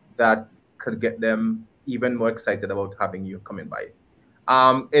that could get them even more excited about having you coming by.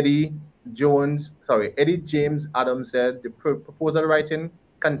 Eddie James Adams said the proposal writing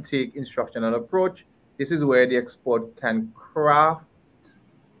can take instructional approach. This is where the expert can craft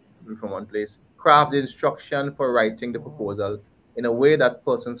the instruction for writing the proposal in a way that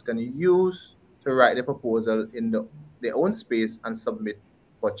persons can use to write the proposal in their own space and submit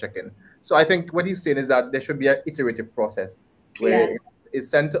for checking. So I think what he's saying is that there should be an iterative process where it's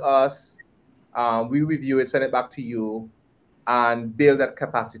sent to us, we review it, send it back to you, and build that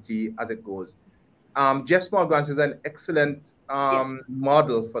capacity as it goes. Jeff Small Grants is an excellent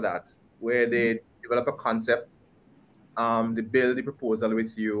model for that, where they develop a concept, they build the proposal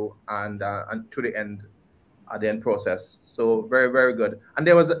with you, and to the end process. So very, very good. And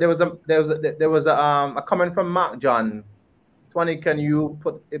there was a comment from Mark John. Tony, can you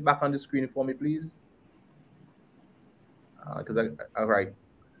put it back on the screen for me, please? All right.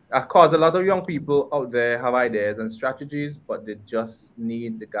 Of course, a lot of young people out there have ideas and strategies, but they just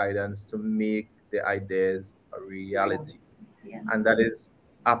need the guidance to make the ideas a reality. And that is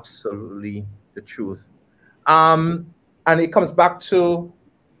absolutely the truth. And it comes back to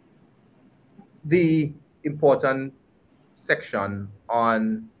the important section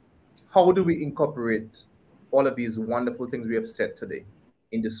on how do we incorporate all of these wonderful things we have said today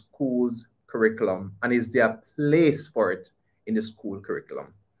in the school's curriculum, and is there a place for it in the school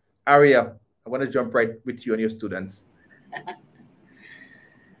curriculum? Aria, I want to jump right with you and your students.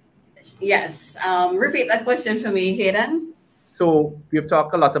 Yes, repeat that question for me, Hayden. So we've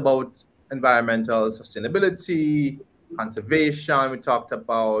talked a lot about environmental sustainability, conservation. We talked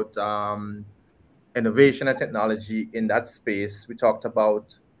about innovation and technology in that space. We talked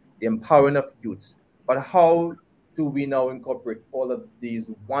about the empowering of youth. But how do we now incorporate all of these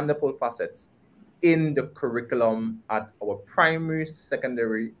wonderful facets in the curriculum at our primary,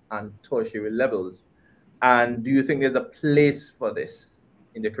 secondary, and tertiary levels? And do you think there's a place for this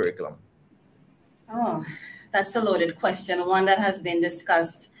in the curriculum? Oh, that's a loaded question, one that has been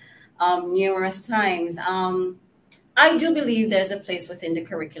discussed numerous times. I do believe there's a place within the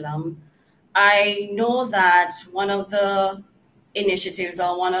curriculum. I know that one of the initiatives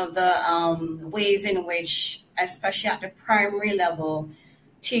or one of the ways in which, especially at the primary level,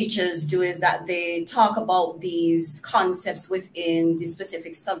 teachers do is that they talk about these concepts within the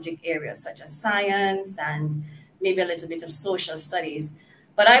specific subject areas, such as science and maybe a little bit of social studies.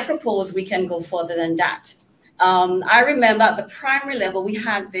 But I propose we can go further than that. I remember at the primary level, we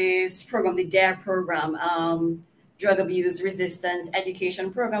had this program, the DARE program, Drug Abuse Resistance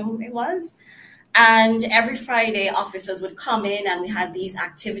Education Program it was. And every Friday, officers would come in and we had these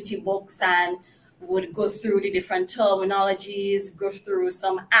activity books and would go through the different terminologies, go through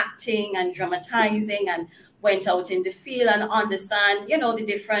some acting and dramatizing, and went out in the field and understand, you know, the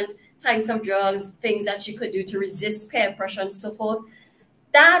different types of drugs, things that you could do to resist peer pressure and so forth.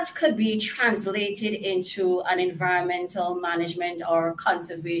 That could be translated into an environmental management or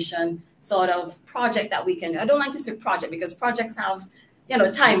conservation sort of project that we can, I don't like to say project because projects have, you know,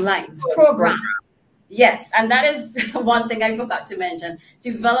 timelines, program. Yes, and that is one thing I forgot to mention.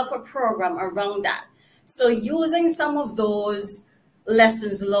 Develop a program around that. So using some of those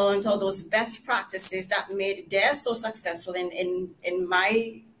lessons learned or those best practices that made DARE so successful in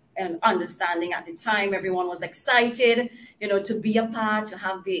my understanding at the time, everyone was excited, you know, to be a part, to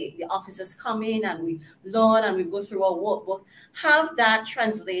have the officers come in and we learn and we go through our workbook, have that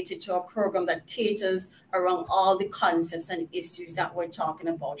translated to a program that caters around all the concepts and issues that we're talking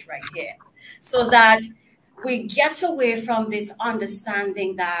about right here. So that we get away from this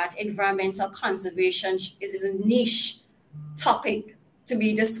understanding that environmental conservation is a niche topic to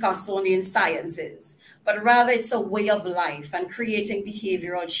be discussed only in sciences, but rather it's a way of life and creating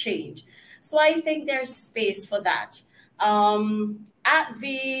behavioral change. So I think there's space for that. At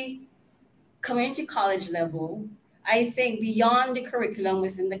the community college level, I think beyond the curriculum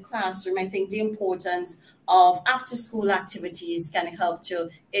within the classroom, I think the importance of after-school activities can help to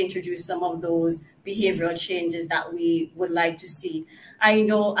introduce some of those behavioral changes that we would like to see. I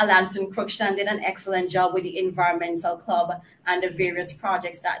know Allanson Cruickshank did an excellent job with the environmental club and the various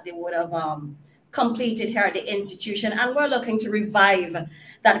projects that they would have completed here at the institution, and we're looking to revive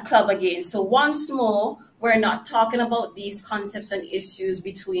that club again. So once more, we're not talking about these concepts and issues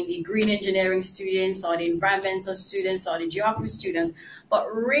between the green engineering students or the environmental students or the geography students, but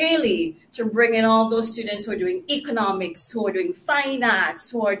really to bring in all those students who are doing economics, who are doing fine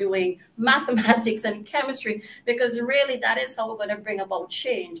arts, who are doing mathematics and chemistry, because really that is how we're going to bring about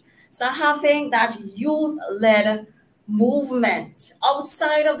change. So having that youth-led movement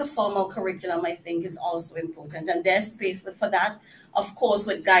outside of the formal curriculum, I think, is also important. And there's space for that, of course,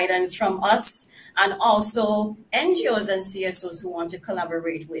 with guidance from us and also NGOs and CSOs who want to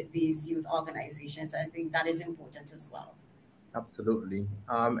collaborate with these youth organizations. I think that is important as well. Absolutely.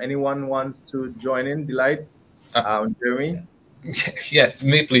 Anyone wants to join in? Delight? Jeremy? Yes,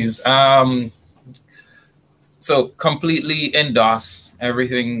 me please. So completely endorse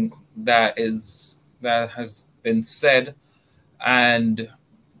everything that has been said, and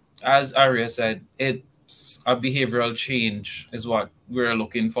as Aria said, it's a behavioral change is what we're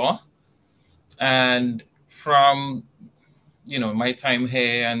looking for. And from my time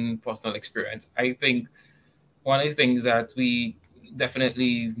here and personal experience, I think one of the things that we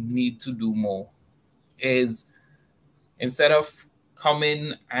definitely need to do more is, instead of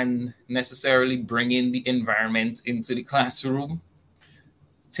coming and necessarily bringing the environment into the classroom,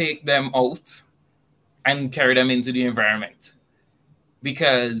 take them out and carry them into the environment.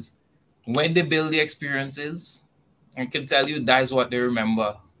 Because when they build the experiences, I can tell you that's what they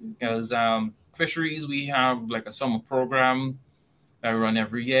remember. Because Fisheries, we have like a summer program that we run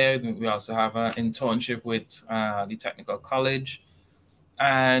every year. We also have an internship with the technical college.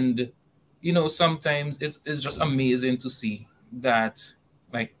 And, sometimes it's just amazing to see that,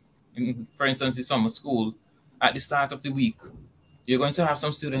 like, for instance, the summer school, at the start of the week, you're going to have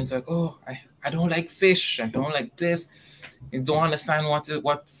some students like, oh, I don't like fish. I don't like this. I don't understand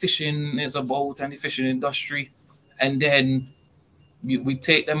what fishing is about and the fishing industry. And then we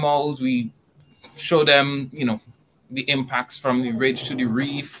take them out. We show them, the impacts from the ridge to the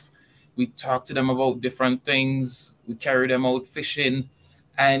reef. We talk to them about different things. We carry them out fishing.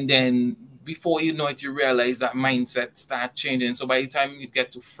 And then before you know it, you realize that mindset starts changing. So by the time you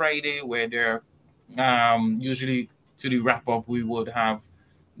get to Friday, where they're usually to the wrap up, we would have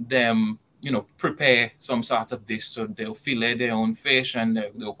them, prepare some sort of dish. So they'll fillet their own fish and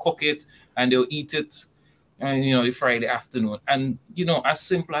they'll cook it and they'll eat it, the Friday afternoon. And, as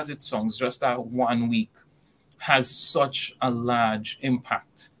simple as it sounds, just that 1 week has such a large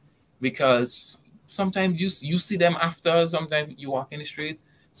impact, because sometimes you see them after, sometimes you walk in the street,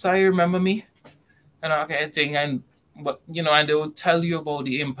 so you remember me, and that kind of thing. And they will tell you about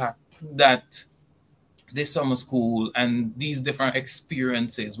the impact that this summer school and these different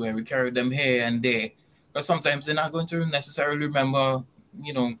experiences where we carry them here and there, but sometimes they're not going to necessarily remember,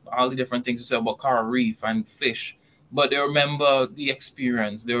 all the different things you say about coral reef and fish, but they remember the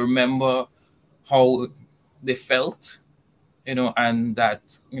experience. They remember how they felt, and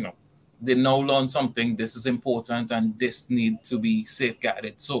that, they now learn something. This is important and this needs to be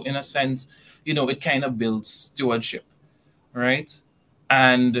safeguarded. So in a sense, it kind of builds stewardship, right?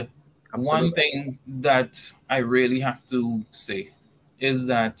 And absolutely. One thing that I really have to say is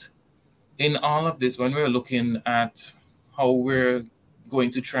that in all of this, when we're looking at how we're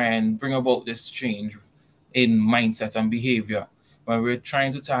going to try and bring about this change in mindset and behavior, when we're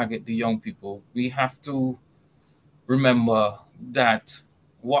trying to target the young people, we have to remember that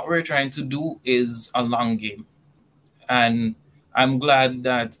what we're trying to do is a long game. And I'm glad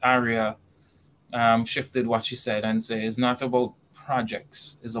that Aria shifted what she said and said it's not about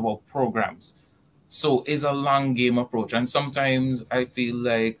projects, it's about programs. So it's a long game approach. And sometimes I feel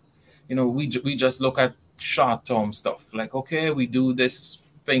like, we just look at short-term stuff. Like, okay, we do this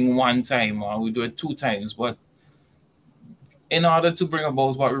thing one time or we do it 2 times. But in order to bring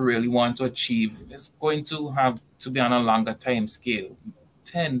about what we really want to achieve, it's going to have to be on a longer time scale,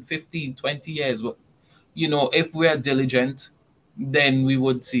 10, 15, 20 years. But, if we are diligent, then we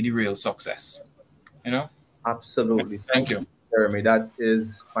would see the real success, Absolutely. Thank you, Jeremy. That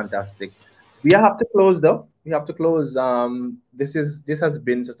is fantastic. We have to close, though. We have to close. This has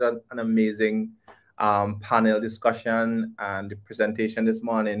been such an amazing panel discussion, and the presentation this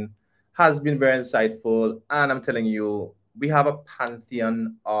morning has been very insightful. And I'm telling you, we have a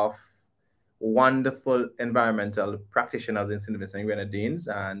pantheon of wonderful environmental practitioners in St. Vincent and Grenadines,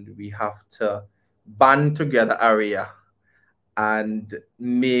 and we have to band together, Aria, and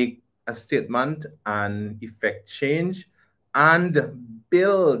make a statement and effect change and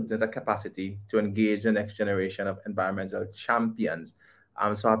build the capacity to engage the next generation of environmental champions.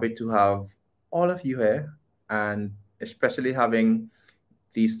 I'm so happy to have all of you here, and especially having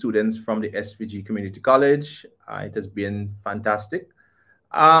these students from the SVG Community College. It has been fantastic.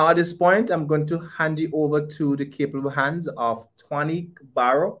 At this point, I'm going to hand you over to the capable hands of Twanik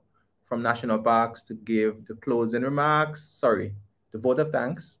Barrow from National Parks to give the closing remarks, sorry, the vote of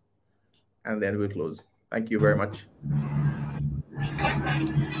thanks, and then we'll close. Thank you very much.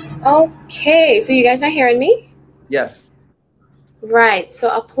 Okay, so you guys are hearing me? Yes. Right. So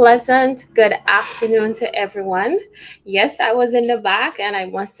a pleasant good afternoon to everyone. Yes, I was in the back, and I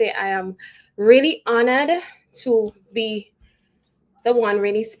must say I am really honored to be the one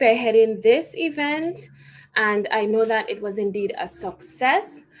really spearheading this event. And I know that it was indeed a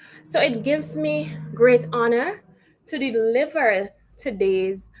success. So it gives me great honor to deliver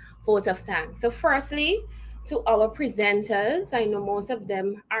today's vote of thanks. So firstly, to our presenters, I know most of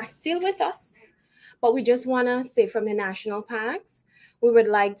them are still with us, but we just want to say from the national parks, we would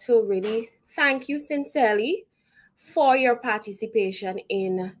like to really thank you sincerely for your participation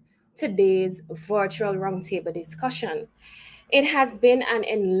in today's virtual roundtable discussion. It has been an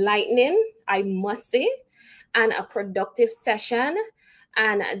enlightening, I must say, and a productive session,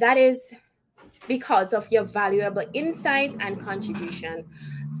 and that is because of your valuable insight and contribution.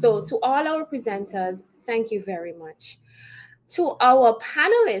 So to all our presenters, thank you very much. To our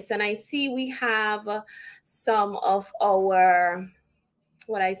panelists, and I see we have some of our,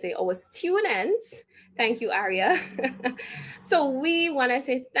 our students. Thank you, Aria. So we want to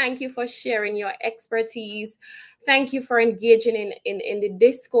say thank you for sharing your expertise. Thank you for engaging in the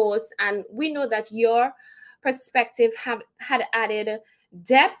discourse. And we know that your perspective had added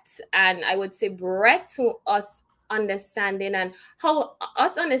depth and I would say breadth to us understanding and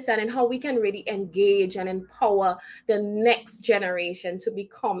how we can really engage and empower the next generation to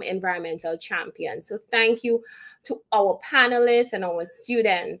become environmental champions. So thank you to our panelists and our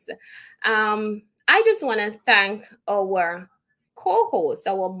students. I just want to thank our co-host,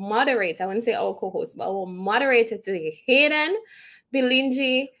 our moderator. I wouldn't say our co-host, but our moderator today, Hayden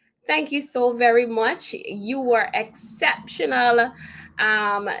Billingy. Thank you so very much. You were exceptional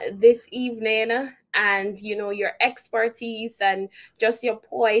this evening, and your expertise and just your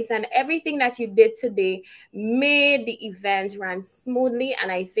poise and everything that you did today made the event run smoothly, and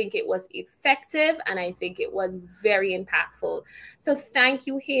I think it was effective and I think it was very impactful. So thank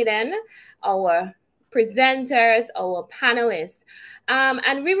you, Hayden, our presenters, our panelists,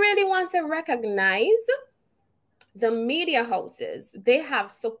 and we really want to recognize the media houses. They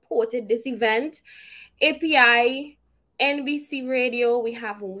have supported this event. API, NBC Radio, we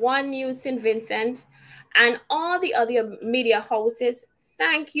have One News St. Vincent, and all the other media houses.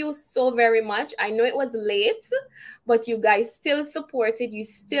 Thank you so very much. I know it was late, but you guys still supported, you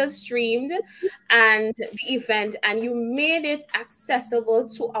still streamed and the event, and you made it accessible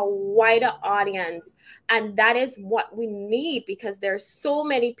to a wider audience. And that is what we need, because there's so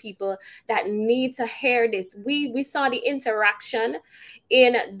many people that need to hear this. We saw the interaction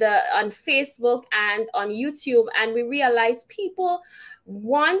on Facebook and on YouTube, and we realized people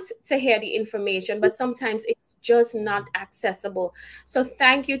want to hear the information, but sometimes it's just not accessible. So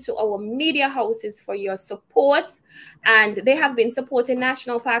thank you to our media houses for your support, and they have been supporting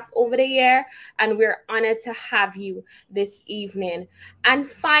national parks over the year, and we're honored to have you this evening. And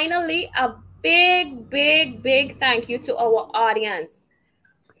finally, a big thank you to our audience.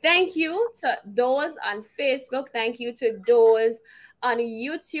 Thank you to those on Facebook. Thank you to those on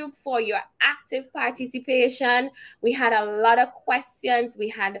YouTube for your active participation. We had a lot of questions. We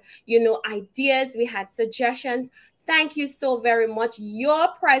had, ideas. We had suggestions. Thank you so very much. Your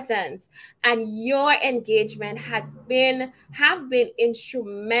presence and your engagement have been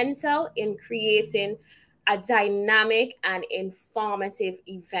instrumental in creating a dynamic and informative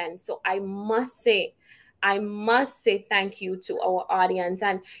event. So I must say thank you to our audience.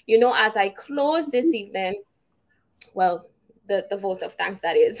 And, as I close this evening, well, the vote of thanks,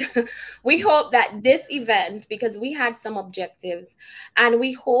 that is, we hope that this event, because we had some objectives, and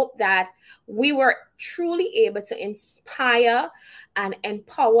we hope that we were truly able to inspire and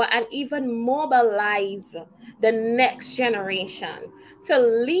empower and even mobilize the next generation to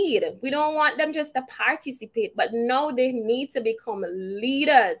lead. We don't want them just to participate, but now they need to become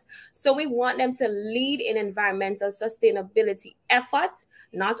leaders. So we want them to lead in environmental sustainability efforts,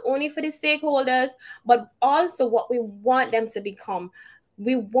 not only for the stakeholders, but also what we want them to become.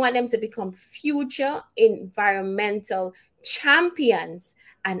 We want them to become future environmental champions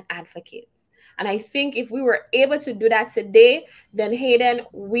and advocates. And I think if we were able to do that today, then Hayden,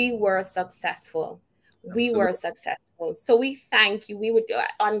 we were successful. We were successful. So we thank you. We would,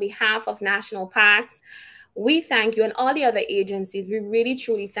 on behalf of National Parks, we thank you, and all the other agencies. We really,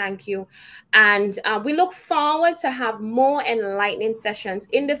 truly thank you. And we look forward to have more enlightening sessions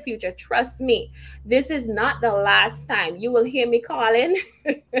in the future. Trust me, this is not the last time you will hear me calling.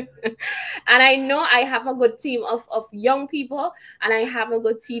 And I know I have a good team of young people, and I have a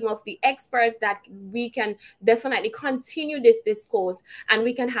good team of the experts that we can definitely continue this discourse, and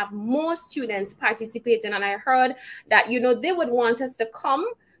we can have more students participating. And I heard that, they would want us to come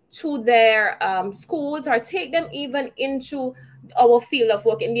to their schools, or take them even into our field of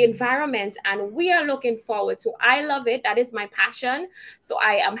work in the environment. And we are looking forward to, I love it, that is my passion. So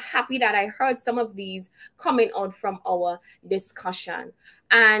I am happy that I heard some of these coming out from our discussion.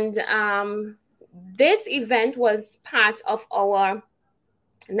 And this event was part of our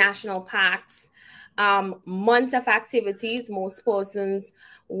National Parks month of activities. Most persons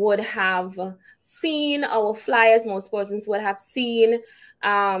would have seen our flyers. Most persons would have seen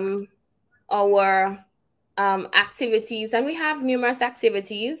our activities, and we have numerous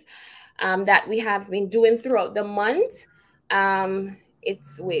activities that we have been doing throughout the month.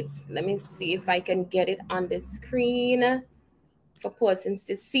 Wait, let me see if I can get it on the screen for persons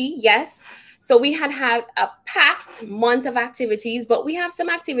to see. Yes. So we had a packed month of activities, but we have some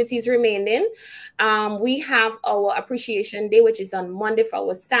activities remaining. We have our Appreciation Day, which is on Monday for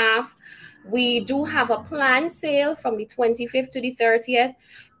our staff. We do have a plant sale from the 25th to the 30th.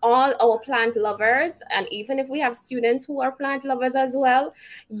 All our plant lovers, and even if we have students who are plant lovers as well,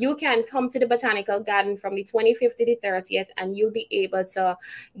 you can come to the Botanical Garden from the 25th to the 30th, and you'll be able to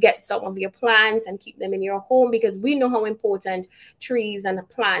get some of your plants and keep them in your home, because we know how important trees and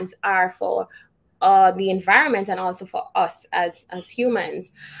plants are for the environment and also for us as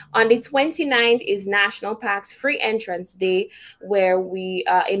humans. On the 29th is National Parks Free Entrance Day, where we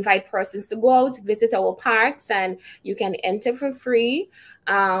invite persons to go out, visit our parks, and you can enter for free.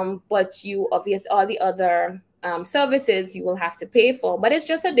 But you obviously, all the other services you will have to pay for. But it's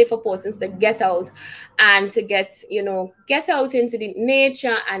just a day for persons to get out and to get out into the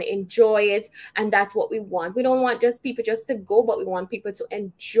nature and enjoy it. And that's what we want. We don't want just people just to go, but we want people to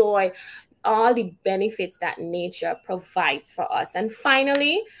enjoy all the benefits that nature provides for us. And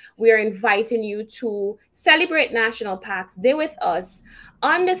finally, we are inviting you to celebrate National Parks Day with us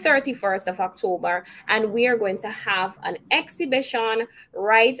on the 31st of October. And we are going to have an exhibition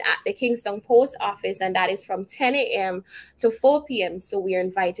right at the Kingston Post Office, and that is from 10 a.m. to 4 p.m. So we are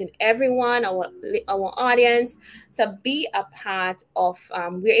inviting everyone, our audience, to be a part of,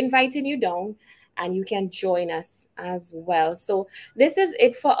 we're inviting you down, and you can join us as well. So this is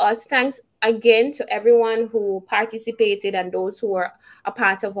it for us. Thanks again to everyone who participated and those who were a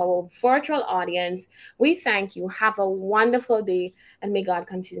part of our virtual audience. We thank you. Have a wonderful day, and may God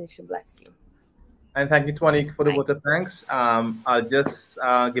continue to bless you. And thank you, Twanik, for the vote of thanks. I'll just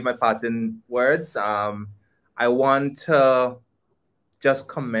give my parting words. I want to just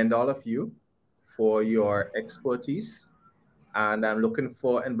commend all of you for your expertise. And I'm looking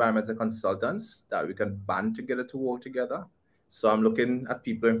for environmental consultants that we can band together to work together. So I'm looking at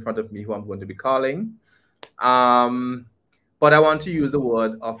people in front of me who I'm going to be calling. But I want to use the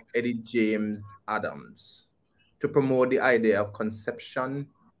word of Eddie James Adams to promote the idea of conception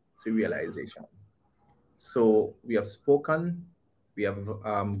to realization. So we have spoken, we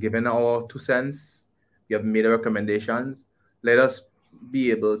have given our 2 cents, we have made recommendations. Let us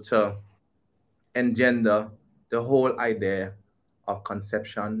be able to engender the whole idea of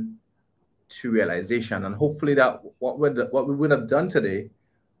conception to realization. And hopefully that what we would have done today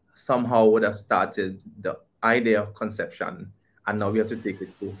somehow would have started the idea of conception, and now we have to take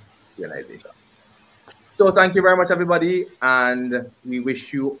it to realization. So thank you very much, everybody, and we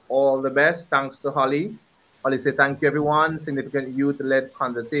wish you all the best. Thanks to Holly. Holly say thank you, everyone. Significant youth-led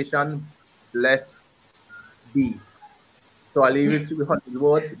conversation. Bless be. So I'll leave it to Holly's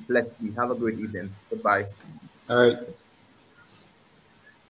words. Bless be. Have a great evening. Goodbye. All right.